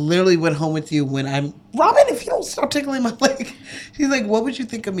 like, literally went home with you when I'm... Robin, if you don't stop tickling my leg. She's like, what would you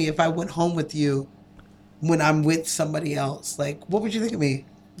think of me if I went home with you when I'm with somebody else? Like, what would you think of me?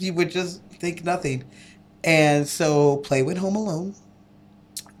 You would just think nothing. And so Play went home alone.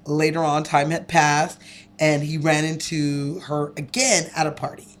 Later on, time had passed, and he ran into her again at a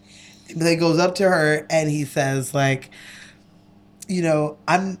party. And Play goes up to her, and he says, like, you know,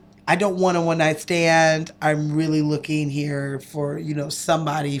 I don't want a one-night stand. I'm really looking here for, you know,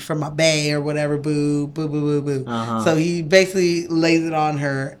 somebody from my bae or whatever. Boo, boo, boo, boo, boo. Uh-huh. So he basically lays it on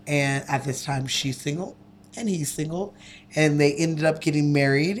her. And at this time, she's single and he's single. And they ended up getting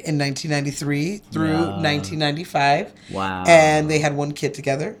married in 1993 through 1995. Wow. And they had one kid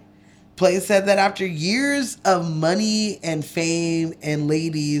together. Play said that after years of money and fame and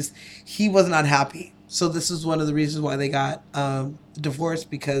ladies, he was not happy. So this is one of the reasons why they got divorced,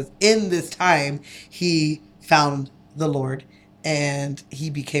 because in this time he found the Lord and he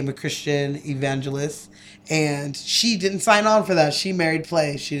became a Christian evangelist. And she didn't sign on for that. She married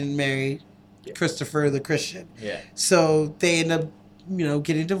Play. She didn't marry Christopher the Christian. Yeah. So they end up, you know,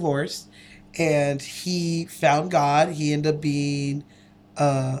 getting divorced. And he found God. He ended up being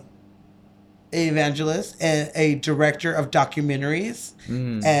an evangelist and a director of documentaries.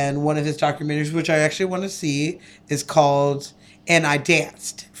 And one of his documentaries, which I actually want to see, is called "And I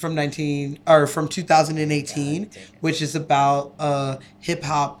Danced" from 2018, which is about hip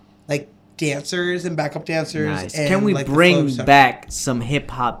hop like dancers and backup dancers. Nice. And, Can we like, the bring flow stuff. back some hip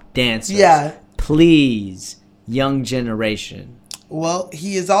hop dancers? Yeah. Please, young generation. Well,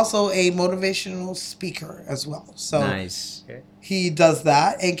 he is also a motivational speaker as well. So Nice. he does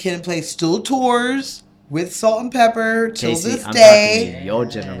that, and Kid and Play still tours with Salt and Pepper till Casey, this I'm day. talking to your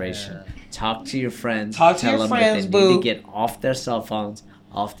generation. Talk to your friends. Talk to Tell your them friends, that they need boo. to get off their cell phones,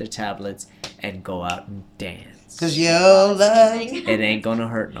 off their tablets, and go out and dance. Cause you look, It ain't gonna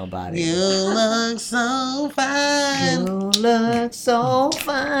hurt nobody. you look so fine. You look so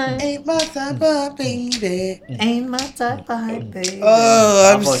fine. Ain't my type of baby. Ain't my type of baby.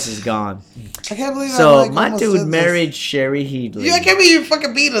 Oh, My voice is gone. I can't believe So I like my almost dude said married Sherry Headley. this. I can't believe you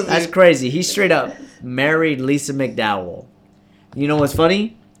fucking beat us. That's dude. crazy. He straight up married Lisa McDowell. You know what's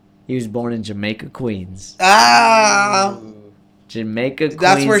funny? He was born in Jamaica, Queens. Jamaica, Queens,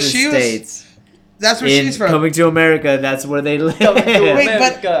 That's where she was- States. That's where In she's from. Coming to America, that's where they live. Wait,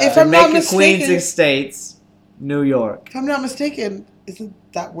 but if I'm not Jamaica, Queens, mistaken, and States, New York. if I'm not mistaken, isn't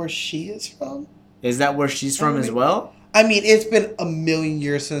that where she is from? Is that where she's from as well? I mean, it's been a million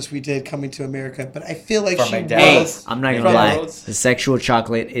years since we did Coming to America, but I feel like From she McDowell's. was. I'm not gonna from- lie. The Sexual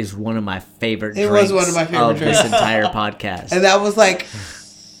Chocolate is one of my favorite It drinks was one of my favorite of this drinks. entire podcast. And that was like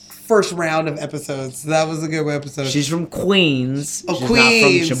first round of episodes. That was a good episode. She's from Queens. Oh, She's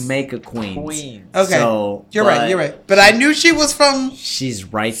Queens. not from Jamaica, Queens. Okay. So, you're right. But I knew she was from She's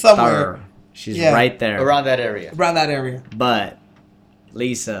right somewhere. there. She's right there. Around that area. Around that area. But,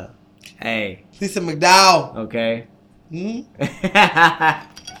 Lisa, hey. Lisa McDowell. Okay. Hmm?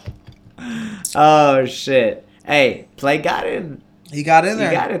 Oh, shit. Hey, Play got in. He got in there.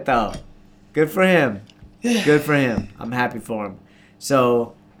 He got it, though. Good for him. Good for him. I'm happy for him.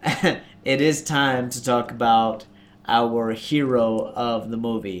 So, it is time to talk about our hero of the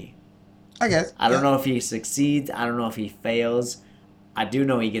movie. I guess. I don't know if he succeeds. I don't know if he fails. I do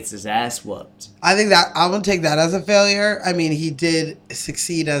know he gets his ass whooped. I think that I'm gonna take that as a failure. I mean, he did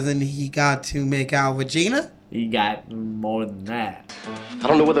succeed, as in he got to make out with Gina. He got more than that. I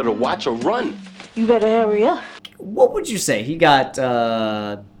don't know whether to watch or run. You better hurry up. What would you say? He got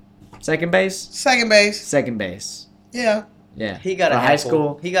second base? Second base. Second base. Yeah. Yeah. He got For a high handful.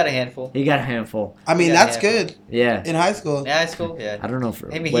 school. He got a handful. He got a handful. I mean, He got that's a handful. good. Yeah. In high school. Yeah, high school. Yeah. I don't know if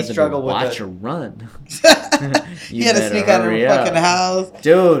Maybe he whether struggled to with watch the- or run. He had to better sneak out of hurry her up. fucking house.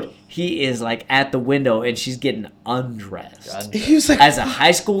 Dude, he is like at the window and she's getting undressed. He was like, As a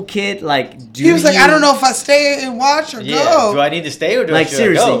high school kid, like, he was like, I don't know if I stay and watch or Yeah. go. Do I need to stay or do Like, I should I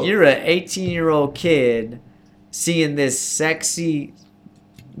seriously, go? you're an 18-year-old kid seeing this sexy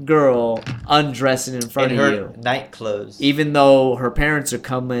girl undressing in front in of her you. night clothes. Even though her parents are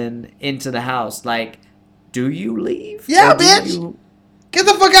coming into the house. Like, do you leave? Yeah, Or do bitch. you- Get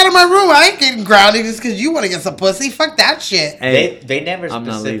the fuck out of my room. I ain't getting grounded just because you want to get some pussy. Fuck that shit. Hey, They never I'm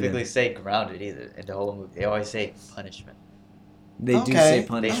not specifically leaving. say grounded either in the whole movie. They always say punishment. They do Okay. say They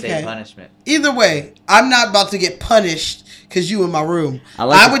punishment. say punishment. Either way, I'm not about to get punished because you in my room. I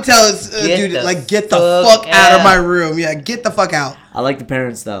like I the- would tell this Get dude, the like, get the fuck fuck out of out. my room. Yeah, get the fuck out. I like the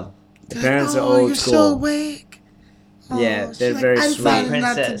parents, though. The parents are Oh, old you're school. so awake. Yeah, Oh, they're she's very like, I sweet. decided not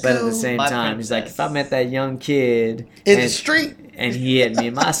to Princess. But at the go. same My time, he's like, princess. if I met that young kid In the and, street. and he hit me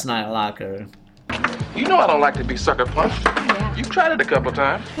in my snot locker, You know I don't like to be sucker punched. You tried it a couple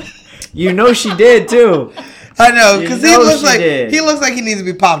times. you know she did too. I know, You because he know looks she like did. he looks like he needs to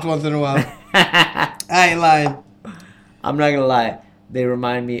be popped once in a while. I ain't lying. I'm not gonna lie, they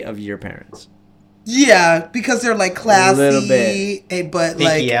remind me of your parents Yeah, because they're like classy, little bit. but Pinky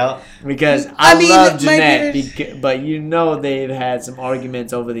like out. because I I, mean, love my Jeanette, parents- but you know they've had some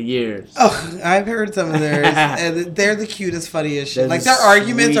arguments over the years. oh, I've heard some of theirs, and they're the cutest, funniest shit. They're Like the their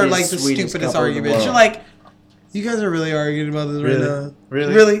arguments are like the sweetest stupidest couple in the arguments. world. You're like, you guys are really arguing about this Really? right now.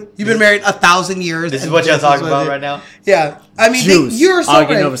 Really? You've been married 1,000 years. This is and what y'all this talking what about it- right now? Yeah, I mean, Juice. you're so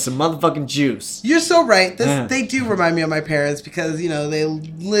arguing right. over some motherfucking juice. You're so right. Yeah. They do remind me of my parents because, you know, they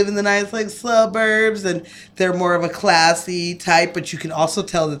live in the nice, like, suburbs and they're more of a classy type, but you can also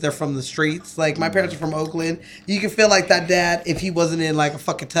tell that they're from the streets. Like, my parents are from Oakland. You can feel like that dad, if he wasn't in, like, a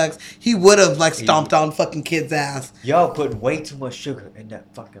fucking tux, he would have, like, stomped on fucking kids' ass. Y'all put way too much sugar in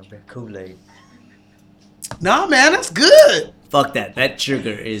that fucking Kool-Aid. Nah, man, that's good. Fuck that. That sugar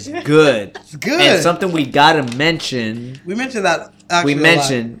is good. It's good. And something we gotta mention. We mentioned that actually We a lot.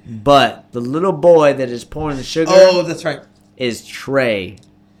 mentioned, but the little boy that is pouring the sugar Oh, that's right. is Trey.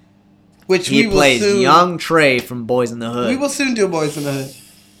 Which He we will plays soon. young Trey from Boys in the Hood. We will soon do Boys in the Hood.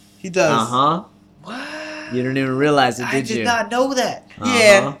 He does. Uh huh. What? You didn't even realize it, I did did you? not know that.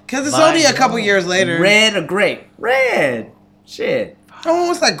 Yeah, because it's only a couple years later. Red or grape? Red. Shit. Oh,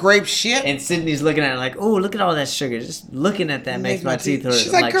 what's that grape shit? And Sydney's looking at it like, oh, look at all that sugar. Just looking at that makes my teeth hurt. She's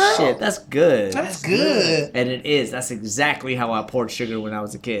I'm like, like, girl, shit, that's good. That's good. And it is. That's exactly how I poured sugar when I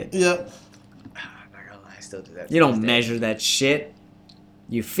was a kid. Yep. I'm not gonna lie, I still do that. You don't measure that shit.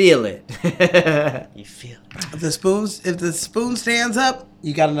 You feel it. You feel it. If the spoon stands up,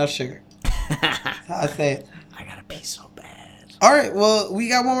 you got enough sugar. That's how I say it. I gotta pee so bad. All right, well, we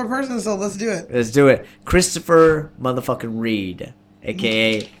got one more person, so let's do it. Let's do it. Christopher motherfucking Reed,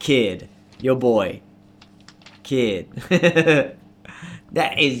 aka Kid, your boy, Kid.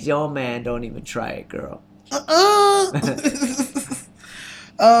 That is your man. Don't even try it, girl.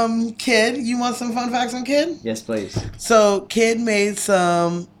 Kid, you want some fun facts on Kid? Yes, please. So, Kid made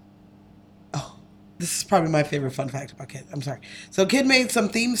some. Oh, this is probably my favorite fun fact about Kid. I'm sorry. So, Kid made some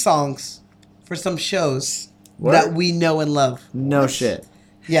theme songs for some shows What? that we know and love. No shit.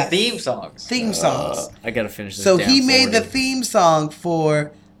 Yeah. Theme songs. Theme songs. I gotta finish this. So, damn he made 40. the theme song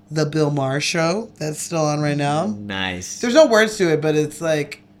for The Bill Maher Show. That's still on right now. Nice. There's no words to it, but it's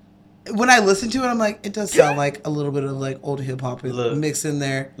like. When I listen to it, I'm like, it does sound like a little bit of like old hip hop mixed in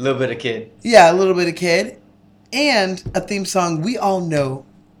there. A little bit of Kid. Yeah, a little bit of Kid. And a theme song we all know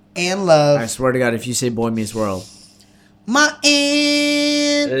and love. I swear to God, if you say Boy Meets World, My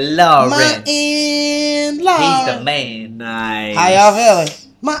in Lauren. My in He's Lauren. the man. nice. How y'all feeling?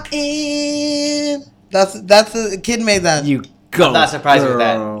 My end. That's a kid made that. You go. I'm not surprised with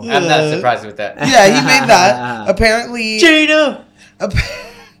that. girl. I'm not surprised with that. Yeah, he made that. Apparently, Gina.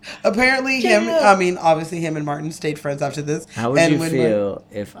 Apparently, him. I mean, obviously, him and Martin stayed friends after this. How would and you when feel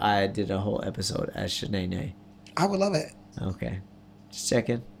if I did a whole episode as Shanae? I would love it. Okay. Just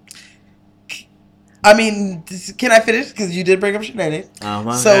checking. I mean, can I finish? Because you did bring up Shanae. Oh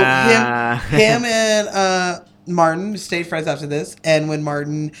my so God. him and Martin stayed friends after this. And when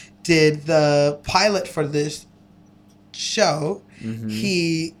Martin did the pilot for this show,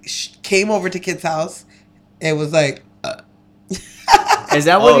 he came over to Kid's house and was like, Is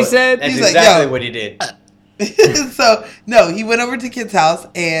that what he said? That's He's like, exactly yo. what he did. So, no, he went over to Kid's house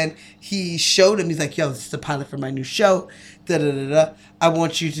and he showed him. He's like, yo, this is the pilot for my new show. Da-da-da-da. I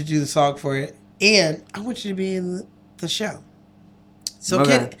want you to do the song for it. And I want you to be in the show. So,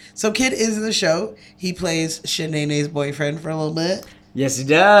 Okay. Kid is in the show. He plays Shanae's boyfriend for a little bit. Yes, he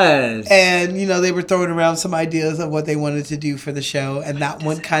does. And, you know, they were throwing around some ideas of what they wanted to do for the show. And that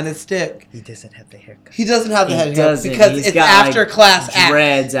one kind of stick. He doesn't have the haircut. He doesn't have the He haircut doesn't. because He's it's got, after like, class act.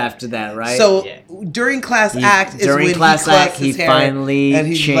 dreads after that, right? So during class act is during when class he collects act, he his hair finally and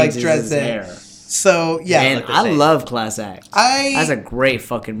he changes like dreads his it. hair. So yeah, And I love Class Act. That's a great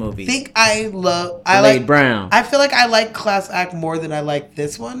fucking movie. I Blade Brown. I feel like I like class act more than I like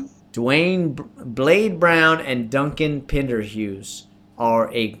this one. Blade Brown and Duncan Pinderhughes are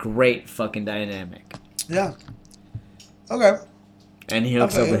a great fucking dynamic. Yeah. Okay. And he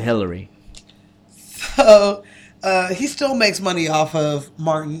hooks up with Hillary. So he still makes money off of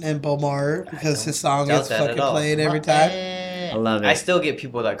Martin and Bomar because his song doubt gets that at fucking all. played every time. I love it. I still get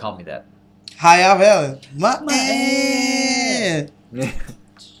people that call me that. High off Helen.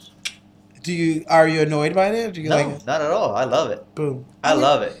 Are you annoyed by it? Or do you No, like it? not at all. I love it. Boom. I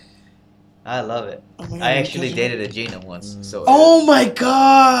love it. I love it. my God, I actually because- dated a Gina once, so Oh my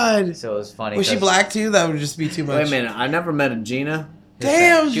god! so it was funny. Was she 'cause black too? That would just be too much. Wait a minute. I never met a Gina.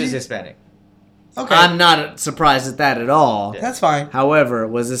 Damn, she was G- Hispanic. Okay, I'm not surprised at that at all. that's fine. However,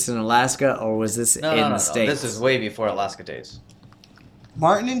 was this in Alaska or was this No, in no, the no, no. States? This is way before Alaska days.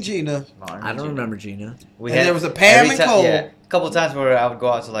 Martin and Gina. Martin I and don't Gina. remember Gina. We And there was a Pam every and ti- Cole. Yeah, a couple times where I would go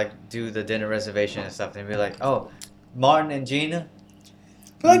out to like do the dinner reservation and stuff, and be like, "Oh, Martin and Gina."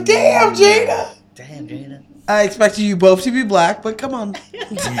 Like, damn, Gina. Damn, Gina. I expected you both to be black, but come on. Sorry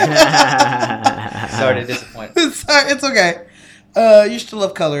to disappoint. Sorry, it's okay. You still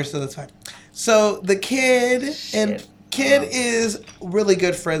love colors, so that's fine. So the kid is really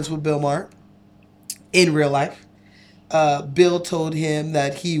good friends with Bill Maher in real life. Bill told him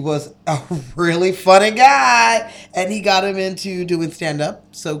that he was a really funny guy, and he got him into doing stand-up.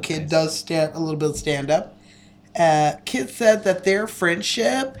 So Kid does a little bit of stand-up. Kid said that their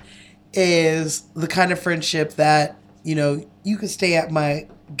friendship is the kind of friendship that, you know, you can stay at my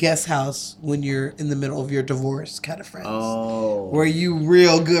guest house when you're in the middle of your divorce kind of friends. Oh. Where you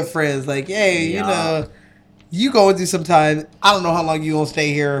real good friends. Like, hey, Yeah. you know, you going through some time. I don't know how long you going to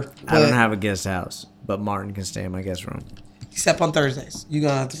stay here. I don't have a guest house, but Martin can stay in my guest room. Except on Thursdays. You're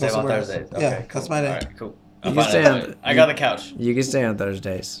going to have to go Save on somewhere else. Thursdays. Okay, Yeah, cool. that's my day. All right, cool. You I'm can fine. stay on. I got the couch. You can stay on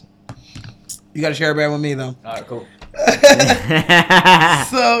Thursdays. You got to share a bed with me, though. All right, cool.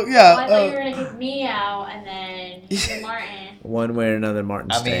 So, yeah. Well, I thought you were gonna kick me out and then you're Martin. One way or another,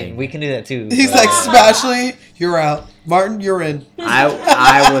 Martin's I staying. mean, we can do that too. He's like, Smashly, you're out. Martin, you're in.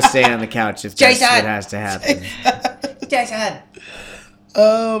 I will stay on the couch if that's Jason! what has to happen. Jason.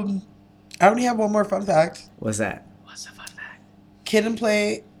 I only have one more fun fact. What's that? What's the fun fact? Kid and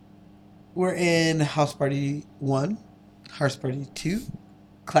Play were in House Party 1, House Party 2,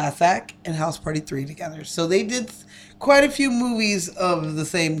 Class Act, and House Party 3 together. So they did quite a few movies of the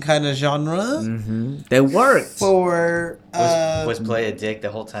same kind of genre. Mm-hmm. They worked. For Was Play a dick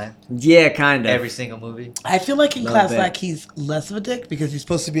the whole time? Yeah, kind of. Every single movie? I feel like in Little Class bit. Act he's less of a dick because he's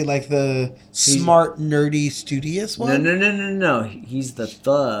supposed to be like the smart, nerdy, studious one. No. He's the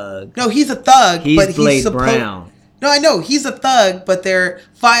thug. No, he's a thug, He's but Blade he's supposed. Brown. No, I know he's a thug, but their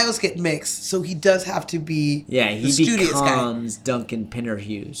files get mixed, so he does have to be Yeah, the he studious guy. becomes Duncan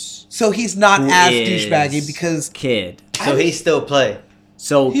Pinderhughes. So he's not who as is douchebaggy because Kid. So he still Play.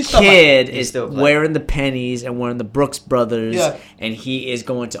 So He's still Kid He's is still Play. wearing the pennies and wearing the Brooks Brothers, Yeah. and he is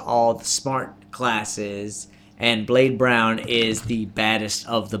going to all the smart classes. And Blade Brown is the baddest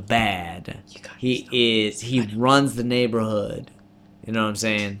of the bad. He runs the neighborhood. You know what I'm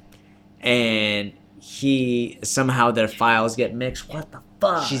saying? And he somehow their files get mixed. What the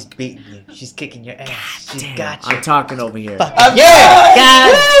fuck? She's beating you. She's kicking your ass. She's Damn, got you. I'm talking over here.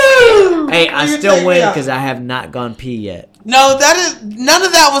 Yeah! Hey, I You still take win me out. because I have not gone pee yet. no, that is none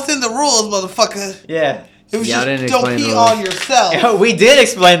of that was in the rules, motherfucker. Yeah. It was Y'all just didn't don't explain the pee rules. on yourself. Yeah, we did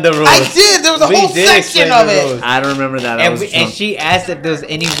explain the rules. I did. There was a whole section of it. I don't remember that. And she asked if there was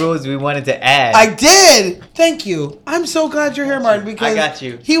any rules we wanted to add. I did. Thank you. I'm so glad you're here, Martin, because I got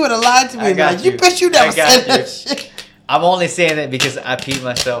you. he would have lied to me. I got Like, you. you bet you never I got said you. that shit. I'm only saying it because I peed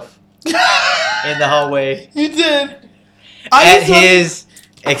myself in the hallway You did. at his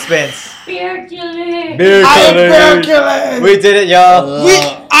expense. Beer killing. Beer I am killers. beer killing. We did it, y'all.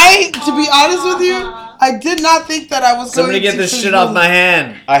 To be honest with you, I did not think that I was Somebody going get to this shit off my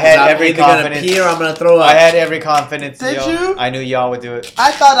hand. I had 'Cause I'm every either gonna confidence. pee or I'm gonna throw up. I had every confidence. Did yo. you? I knew y'all would do it.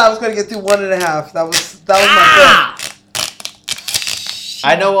 I thought I was going to get through 1.5. That was my bet.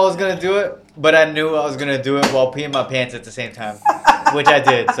 I know I was gonna do it, but I knew I was gonna do it while peeing my pants at the same time, which I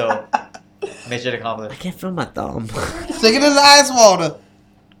did. So, mission accomplished. I can't feel my thumb. Stick it in the ice water.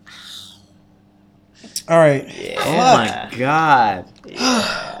 All right. Oh my god.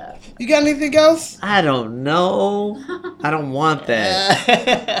 You got anything else? I don't know. I don't want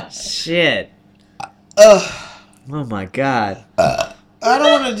that. Shit. Ugh. Oh my god. I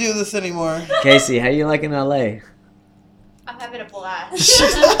don't want to do this anymore. Casey, how you liking LA? I'm having a blast.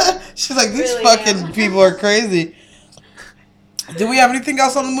 She's like, these Really fucking people are crazy. Do we have anything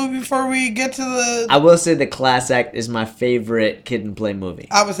else on the movie before we get to the... I will say the Class Act is my favorite Kid and Play movie.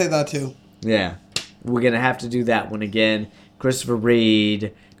 I would say that too. Yeah. We're going to have to do that one again. Christopher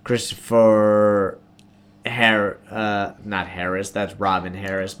Reed, Christopher not Harris, that's Robin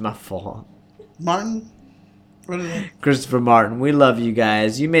Harris, my fault. Martin? What is it? Christopher Martin, we love you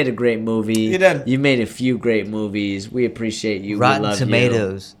guys. You made a great movie. You did. You made a few great movies. We appreciate you. Rotten we love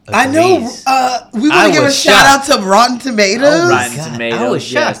Tomatoes. I know. We want to give a was shout out to Rotten Tomatoes. Oh, Rotten God, Tomatoes. I was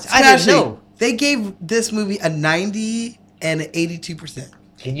shocked. Yes. I didn't Actually, know. They gave this movie a 90 and an 82%.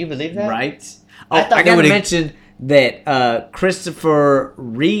 Can you believe that? Right? I Oh, thought I they gotta would've- mention that Christopher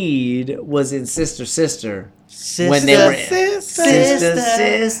Reed was in Sister Sister. When they were Sister.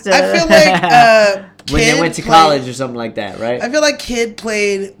 I feel like when they Kid went to played- college or something like that, right? I feel like Kid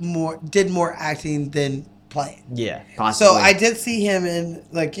did more acting than playing. Yeah. Possibly. So I did see him in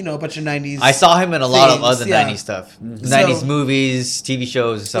like a bunch of 90s. I saw him in a lot of things, other yeah. 90s stuff. Mm-hmm. 90s So- movies, TV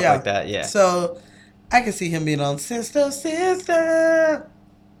shows, and stuff like that. Yeah. So I can see him being on Sister Sister.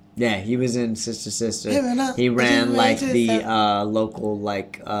 Yeah, he was in Sister Sister. Giving up, He ran giving like to the yourself. local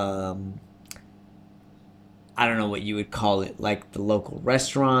I don't know what you would call it, like the local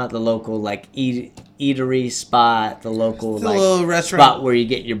restaurant, the local like eatery spot, the local It's a like little restaurant. spot where you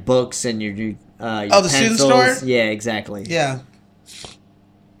get your books and your the student pencils. store? Yeah, exactly. Yeah. So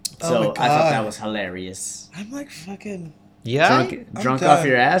Oh my I thought God. that was hilarious. I'm like fucking. Yeah. Drunk I'm off done.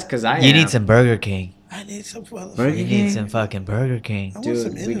 your ass because I You am. need some Burger King. I need some. Burger You King? need some fucking Burger King. I want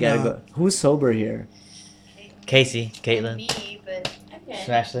some Dude, we gotta In-N-Out. go. Who's sober here? Casey, Caitlin, Me, but okay.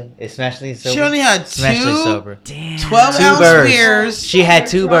 Smashley. Is Smashley sober? She only had Smashley's two sober. Damn. 12-ounce burrs. beers. She had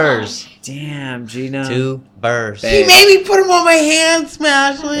 2 burrs. Damn, Gina. 2 burrs. He made me put them on my hands,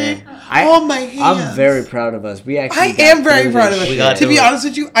 Smashley. On my hands. I'm very proud of us. We actually. I got am very through proud this of shit. it. To be honest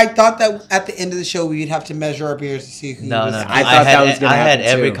with you, I thought that at the end of the show we'd have to measure our beers to see who No, was. no, no. I thought that was gonna I had happen,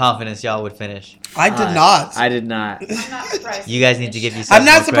 every too. confidence y'all would finish. I did not. I did not. I'm not surprised. You guys need to give yourself I'm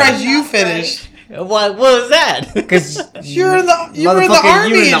not more surprised credit. you finished. What was that? Because You were in the army you're in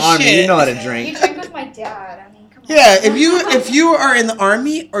the and army. shit. You know how to You drink. drink with my dad. I mean, come on. Yeah, if you are in the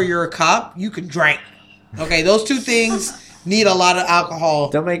army or you're a cop, you can drink. Okay, those two things need a lot of alcohol.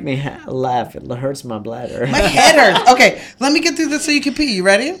 Don't make me laugh. It hurts my bladder. My head hurts. Okay, let me get through this so you can pee. You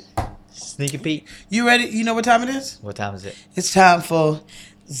ready? Sneaky Pete. You ready? You know what time it is? What time is it? It's time for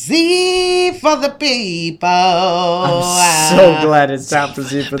Z for the people. I'm so glad it's time for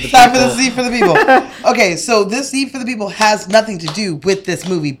Z for the Time for the people. Z for the people. Okay, so this Z for the people has nothing to do with this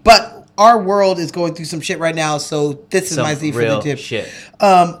movie, but our world is going through some shit right now, so this is Some my Z for the real tip. shit.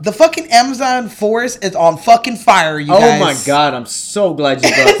 The fucking Amazon forest is on fucking fire, you Oh guys. my god, I'm so glad you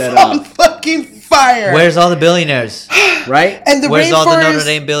brought It's that on up. fucking fire. Where's all the billionaires? Right? And the Where's all the Notre rainforest-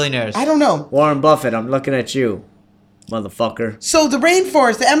 Dame billionaires? I don't know. Warren Buffett, I'm looking at you, motherfucker. So the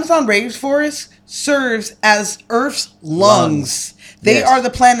rainforest, the Amazon rainforest, serves as Earth's lungs. They Yes. are the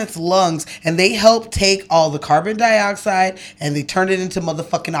planet's lungs, and they help take all the carbon dioxide and they turn it into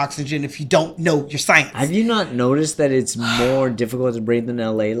motherfucking oxygen. If you don't know your science, Have you not noticed that it's more difficult to breathe in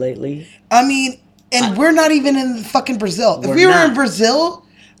LA lately? I mean, and we're not even in fucking Brazil. If We're we were not. in Brazil,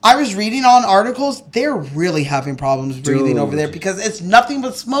 I was reading on articles. They're really having problems breathing over there Dude. because it's nothing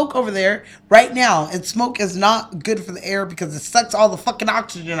but smoke over there right now. And smoke is not good for the air because it sucks all the fucking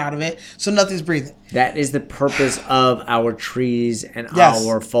oxygen out of it. So nothing's breathing. That is the purpose of our trees and Yes.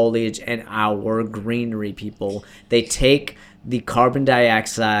 our foliage and our greenery, people. They take the carbon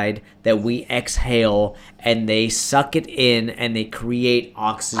dioxide that we exhale, and they suck it in and they create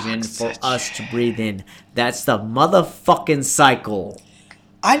oxygen for us to breathe in. That's the motherfucking cycle.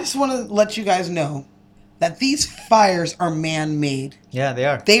 I just want to let you guys know that these fires are man-made. Yeah, they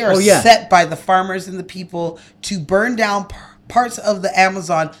are. They are set by the farmers and the people to burn down parts of the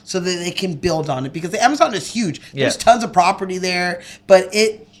Amazon so that they can build on it, because the Amazon is huge. There's tons of property there, but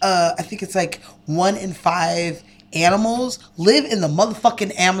I think it's like 1 in 5 animals live in the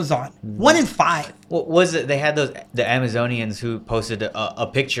motherfucking Amazon. 1 in 5. What was it? They had the Amazonians who posted a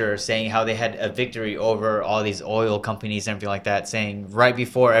picture saying how they had a victory over all these oil companies and everything like that, saying right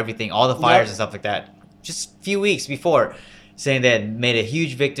before everything, all the fires and stuff like that, just a few weeks before, saying they had made a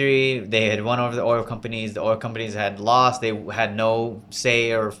huge victory. They had won over the oil companies. The oil companies had lost. They had no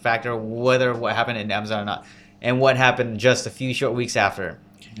say or factor whether what happened in Amazon or not. And what happened just a few short weeks after?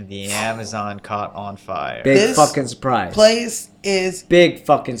 The Amazon caught on fire. Big fucking surprise. Place is big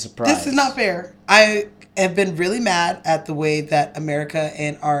fucking surprise. This is not fair. I have been really mad at the way that America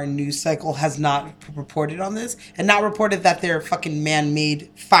and our news cycle has not reported on this, and not reported that they're fucking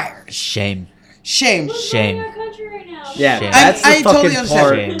man-made fires. Shame. Shame. Yeah, Shame. that's the I fucking totally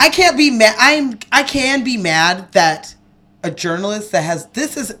understand. part. I can't be mad. I can be mad that a journalist that has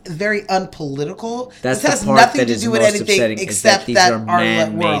this is very unpolitical. That's this has the part nothing that to is do with most anything upsetting, is except that these that are our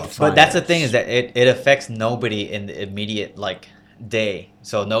man-made world. fires. But that's the thing, is that it affects nobody in the immediate day,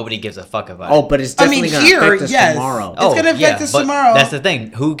 so nobody gives a fuck about it. Oh, but it's definitely going to affect us tomorrow. It's going to affect us but tomorrow. That's the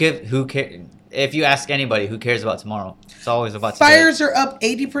thing. Who cares? If you ask anybody, who cares about tomorrow? It's always about today. Fires are up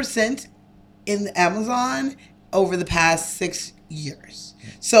 80% in the Amazon over the past 6 years.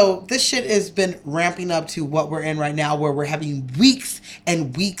 So this shit has been ramping up to what we're in right now, where we're having weeks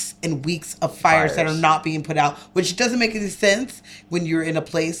and weeks and weeks of fires that are not being put out, which doesn't make any sense when you're in a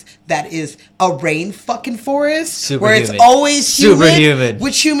place that is a rain fucking forest, where it's always humid,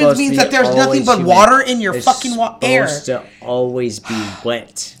 which humid means that there's nothing but water in your fucking air. It's supposed to always be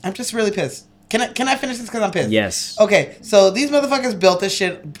wet. I'm just really pissed. Can I finish this because I'm pissed? Yes. Okay, so these motherfuckers built this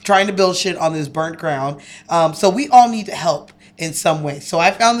shit, trying to build shit on this burnt ground. So we all need to help in some way. So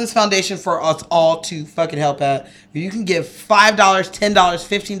I found this foundation for us all to fucking help out. You can give $5, $10,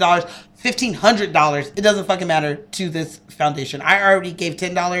 $15, $1,500. It doesn't fucking matter to this foundation. I already gave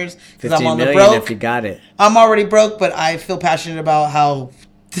 $10 because I'm on the broke. If you got it. I'm already broke, but I feel passionate about how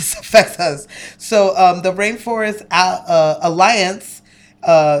this affects us. So the Rainforest Alliance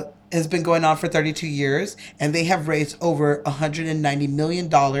has been going on for 32 years, and they have raised over $190 million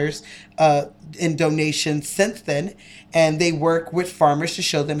in donations since then. And they work with farmers to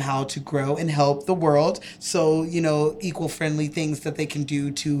show them how to grow and help the world. So, eco-friendly things that they can do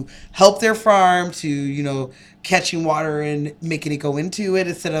to help their farm, to, catching water and making it go into it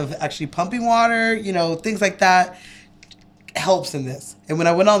instead of actually pumping water, things like that helps in this. And when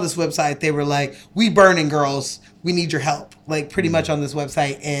I went on this website, they were like, "We burning girls. We need your help." Like pretty much on this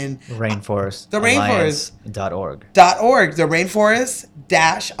website. And Rainforest. The Rainforest. .org. The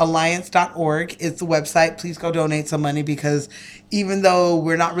Rainforest-Alliance.org is the website. Please go donate some money, because even though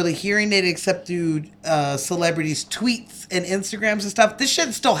we're not really hearing it except through celebrities' tweets and Instagrams and stuff, this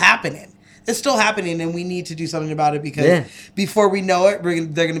shit's still happening. It's still happening, and we need to do something about it, because before we know it,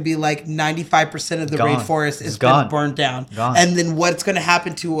 they're going to be like 95% of the rainforest is been burned down. And then what's going to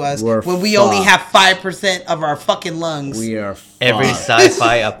happen to us when we only have 5% of our fucking lungs? We are Every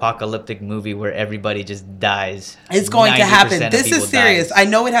sci-fi apocalyptic movie where everybody just dies. It's going to happen. This is serious. I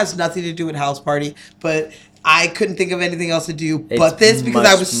know it has nothing to do with House Party, but I couldn't think of anything else to do but this, because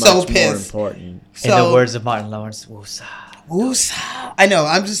I was so pissed. More important. In the words of Martin Lawrence, woosah. Woosah. I know.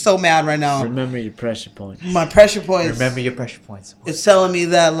 I'm just so mad right now. Remember your pressure points. My pressure points. Remember your pressure points. It's telling me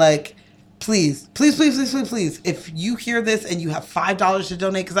that, like, please, if you hear this and you have $5 to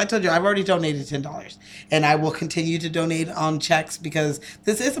donate, because I told you I've already donated $10, and I will continue to donate on checks, because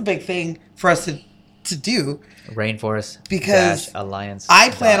this is a big thing for us to do. Rainforest. Because Alliance. I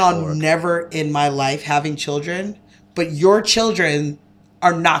plan on never in my life having children, but your children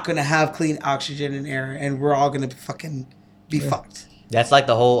are not going to have clean oxygen and air, and we're all going to fucking be fucked. That's like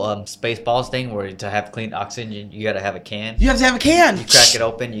the whole Spaceballs thing, where to have clean oxygen, you got to have a can. You have to have a can. You crack it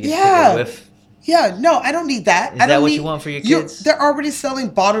open, you get a whiff. Yeah, no, I don't need that. Is that what you want for your kids? They're already selling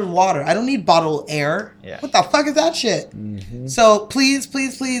bottled water. I don't need bottled air. Yeah. What the fuck is that shit? Mm-hmm. So please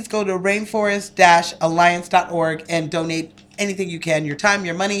go to rainforest-alliance.org and donate anything you can, your time,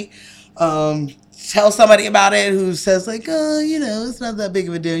 your money. Tell somebody about it who says, like, it's not that big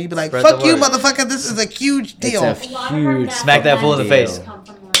of a deal. You'd be like, fuck you, motherfucker. This is a huge deal. It's a huge Smack that fool in the face.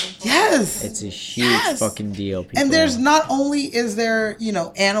 Yes. It's a huge fucking deal, people. And there's not only is there,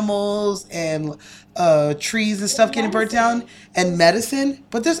 animals and trees and stuff getting burnt down and medicine,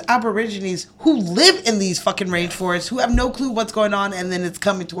 but there's aborigines who live in these fucking rainforests who have no clue what's going on, and then it's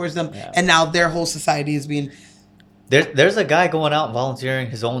coming towards them, and now their whole society is being... There's a guy going out volunteering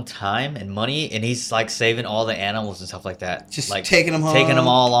his own time and money, and he's like saving all the animals and stuff like that. Just like taking them home. Taking them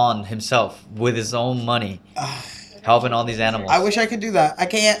all on himself with his own money. Helping all these animals. I wish I could do that. I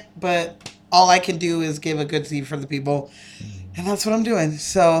can't, but all I can do is give a good Z for the people. And that's what I'm doing.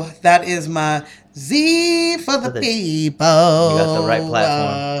 So that is my Z for the people. You got the right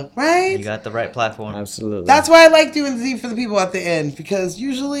platform. Right? You got the right platform. Absolutely. That's why I like doing Z for the people at the end, because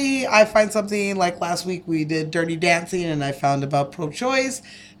usually I find something like last week we did Dirty Dancing and I found about pro-choice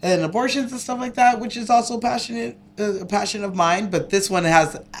and abortions and stuff like that, which is also a passion of mine. But this one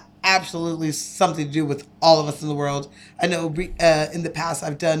has absolutely something to do with all of us in the world. I know in the past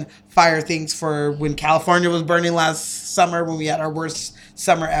I've done fire things for when California was burning last summer, when we had our worst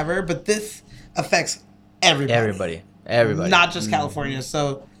summer ever, but this affects everybody. Not just California.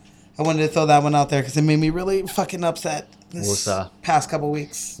 So I wanted to throw that one out there because it made me really fucking upset this past couple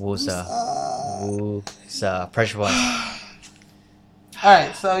weeks. Woosa. Pressure point. All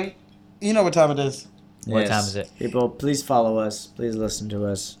right, so you know what time it is. What time is it? People, please follow us. Please listen to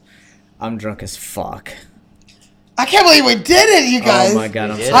us. I'm drunk as fuck. I can't believe we did it, you guys. Oh my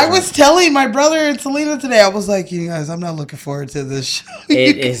God, I was telling my brother and Selena today, I was like, you guys, I'm not looking forward to this show.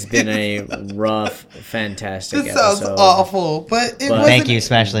 It has been a rough, fantastic This sounds episode. awful, but it wasn't. Thank you,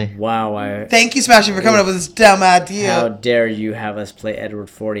 Smashley. Wow. Thank you, Smashley, for coming up with this dumb idea. How dare you have us play Edward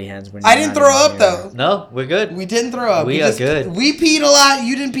 40 Hands when I didn't throw up, though. No, we're good. We didn't throw up. We are good. We peed a lot.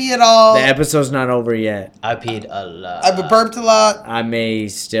 You didn't pee at all. The episode's not over yet. I peed a lot. I burped a lot. I may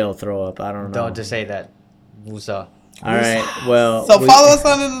still throw up. I don't know. Don't just say that. Woosa. All right. Well, so follow us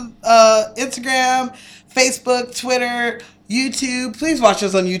on Instagram, Facebook, Twitter, YouTube. Please watch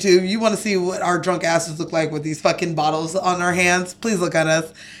us on YouTube. You want to see what our drunk asses look like with these fucking bottles on our hands? Please look at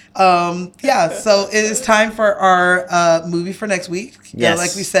us. So it is time for our movie for next week. Yes.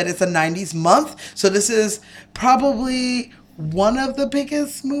 Like we said, it's a 90s month. So this is probably one of the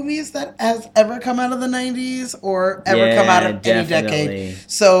biggest movies that has ever come out of the 90s or ever come out of any decade.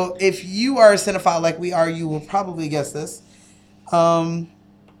 So if you are a cinephile like we are, you will probably guess this. You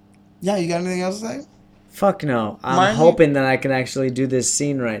got anything else to say? Fuck no. I'm hoping that I can actually do this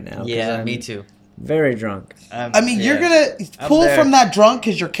scene right now. Yeah, me too. Very drunk. You're going to pull from that drunk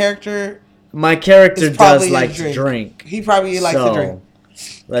because your character... My character does like to drink. He probably likes to drink.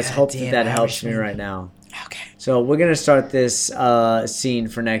 Let's hope that helps me right now. Okay. So we're going to start this scene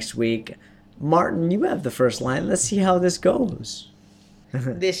for next week. Martin, you have the first line. Let's see how this goes.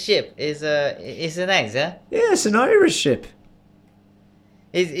 This ship is an nice, huh? Yeah, it's an Irish ship.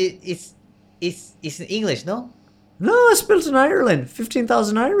 It's in English, no? No, it's built in Ireland.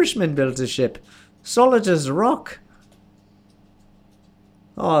 15,000 Irishmen built this ship. Solid as a rock.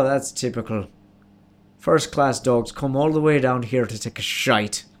 Oh, that's typical. First class dogs come all the way down here to take a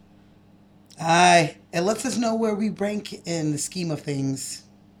shite. Aye, it lets us know where we rank in the scheme of things.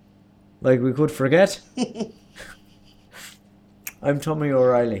 Like we could forget. I'm Tommy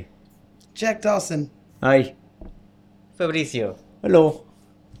O'Reilly. Jack Dawson. Hi. Fabricio. Hello.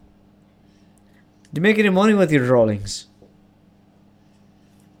 Do you make any money with your drawings?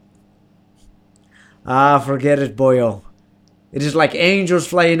 Ah, forget it, boyo. It is like angels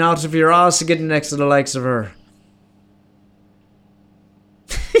flying out of your ass getting next to the likes of her.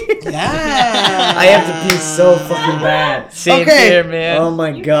 Yeah. I have to pee so fucking bad. Same here, man. Oh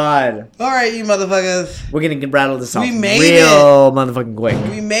my god. All right, you motherfuckers. We're gonna rattle this off We made real motherfucking quick.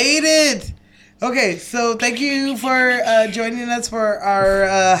 We made it. Okay, so thank you for joining us for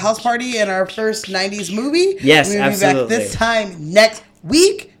our house party and our first 90s movie. Yes, we'll absolutely. be back this time next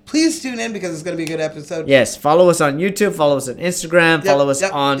week. Please tune in because it's going to be a good episode. Yes, follow us on YouTube, follow us on Instagram, follow us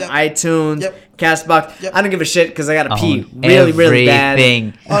on iTunes, Castbox. I don't give a shit because I got to pee really bad.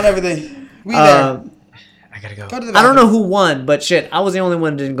 On everything. We there. I gotta go. I don't know who won, but shit, I was the only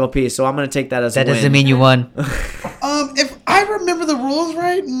one who didn't go pee, so I'm going to take that as a win. That doesn't mean you won. If I remember the rules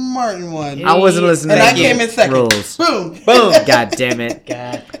right, Martin won. I wasn't listening and to I came in second. Rules. Boom. God damn it.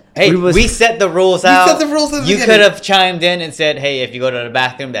 Hey, we set the rules out. We set the rules at the You beginning. could have chimed in and said, hey, if you go to the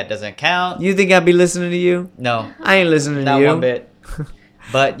bathroom, that doesn't count. You think I'd be listening to you? No. I ain't listening Not to you. one bit.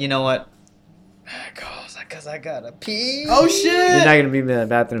 But you know what? Because I gotta pee. Oh, shit. You're not going to be in the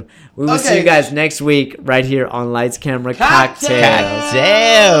bathroom. We will see you guys next week right here on Lights, Camera, Cocktails.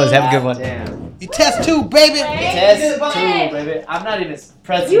 Cocktails. Have a good one. Damn. You test tube, baby. Test 2, baby. I'm not even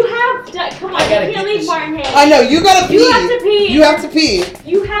present. You have to, come on, I gotta you can't get leave this Martin hanging. I know, you gotta pee. You have to pee. You have to pee.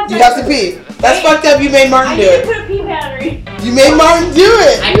 You have to pee. That's fucked up. You made Martin I do need to it. put a pee battery. You made Martin do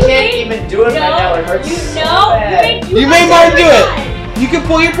it. I can't even do it right now. It hurts so bad. You made Martin do it. You can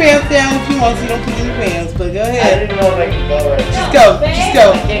pull your pants down if you want so you don't pee in your pants, but go I ahead. don't even know if I can go right now. Just go. Just go.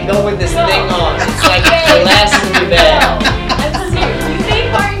 I can't go with this thing on. It's like collapsing me bad. You made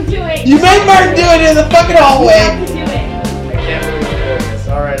Martin do it. You made Martin do it in the fucking hallway. I can't believe we're doing this.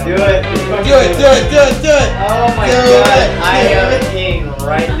 Alright, do it. Do it. Do it. Do it. Do it. Oh my Do god. it. I am peeing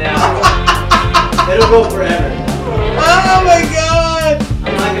right now. It'll go forever. Oh my god.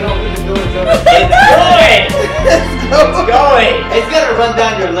 I'm not gonna open the door until it's going. It's going. It's gonna run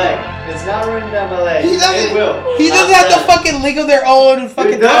down your leg. It's not running down my leg. He doesn't, It will. he doesn't have to fucking legal their own and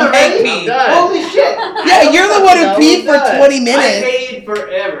fucking done Tom Hanks already? pee. I'm done. Holy shit. Yeah, you're the one who peed for 20 I minutes. paid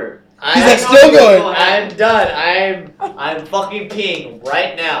forever. He's like, still going. I'm done. I'm fucking peeing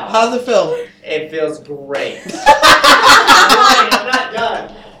right now. How's it feel? It feels great. I'm not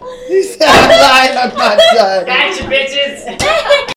done. He said, I'm not done. Gotcha, bitches.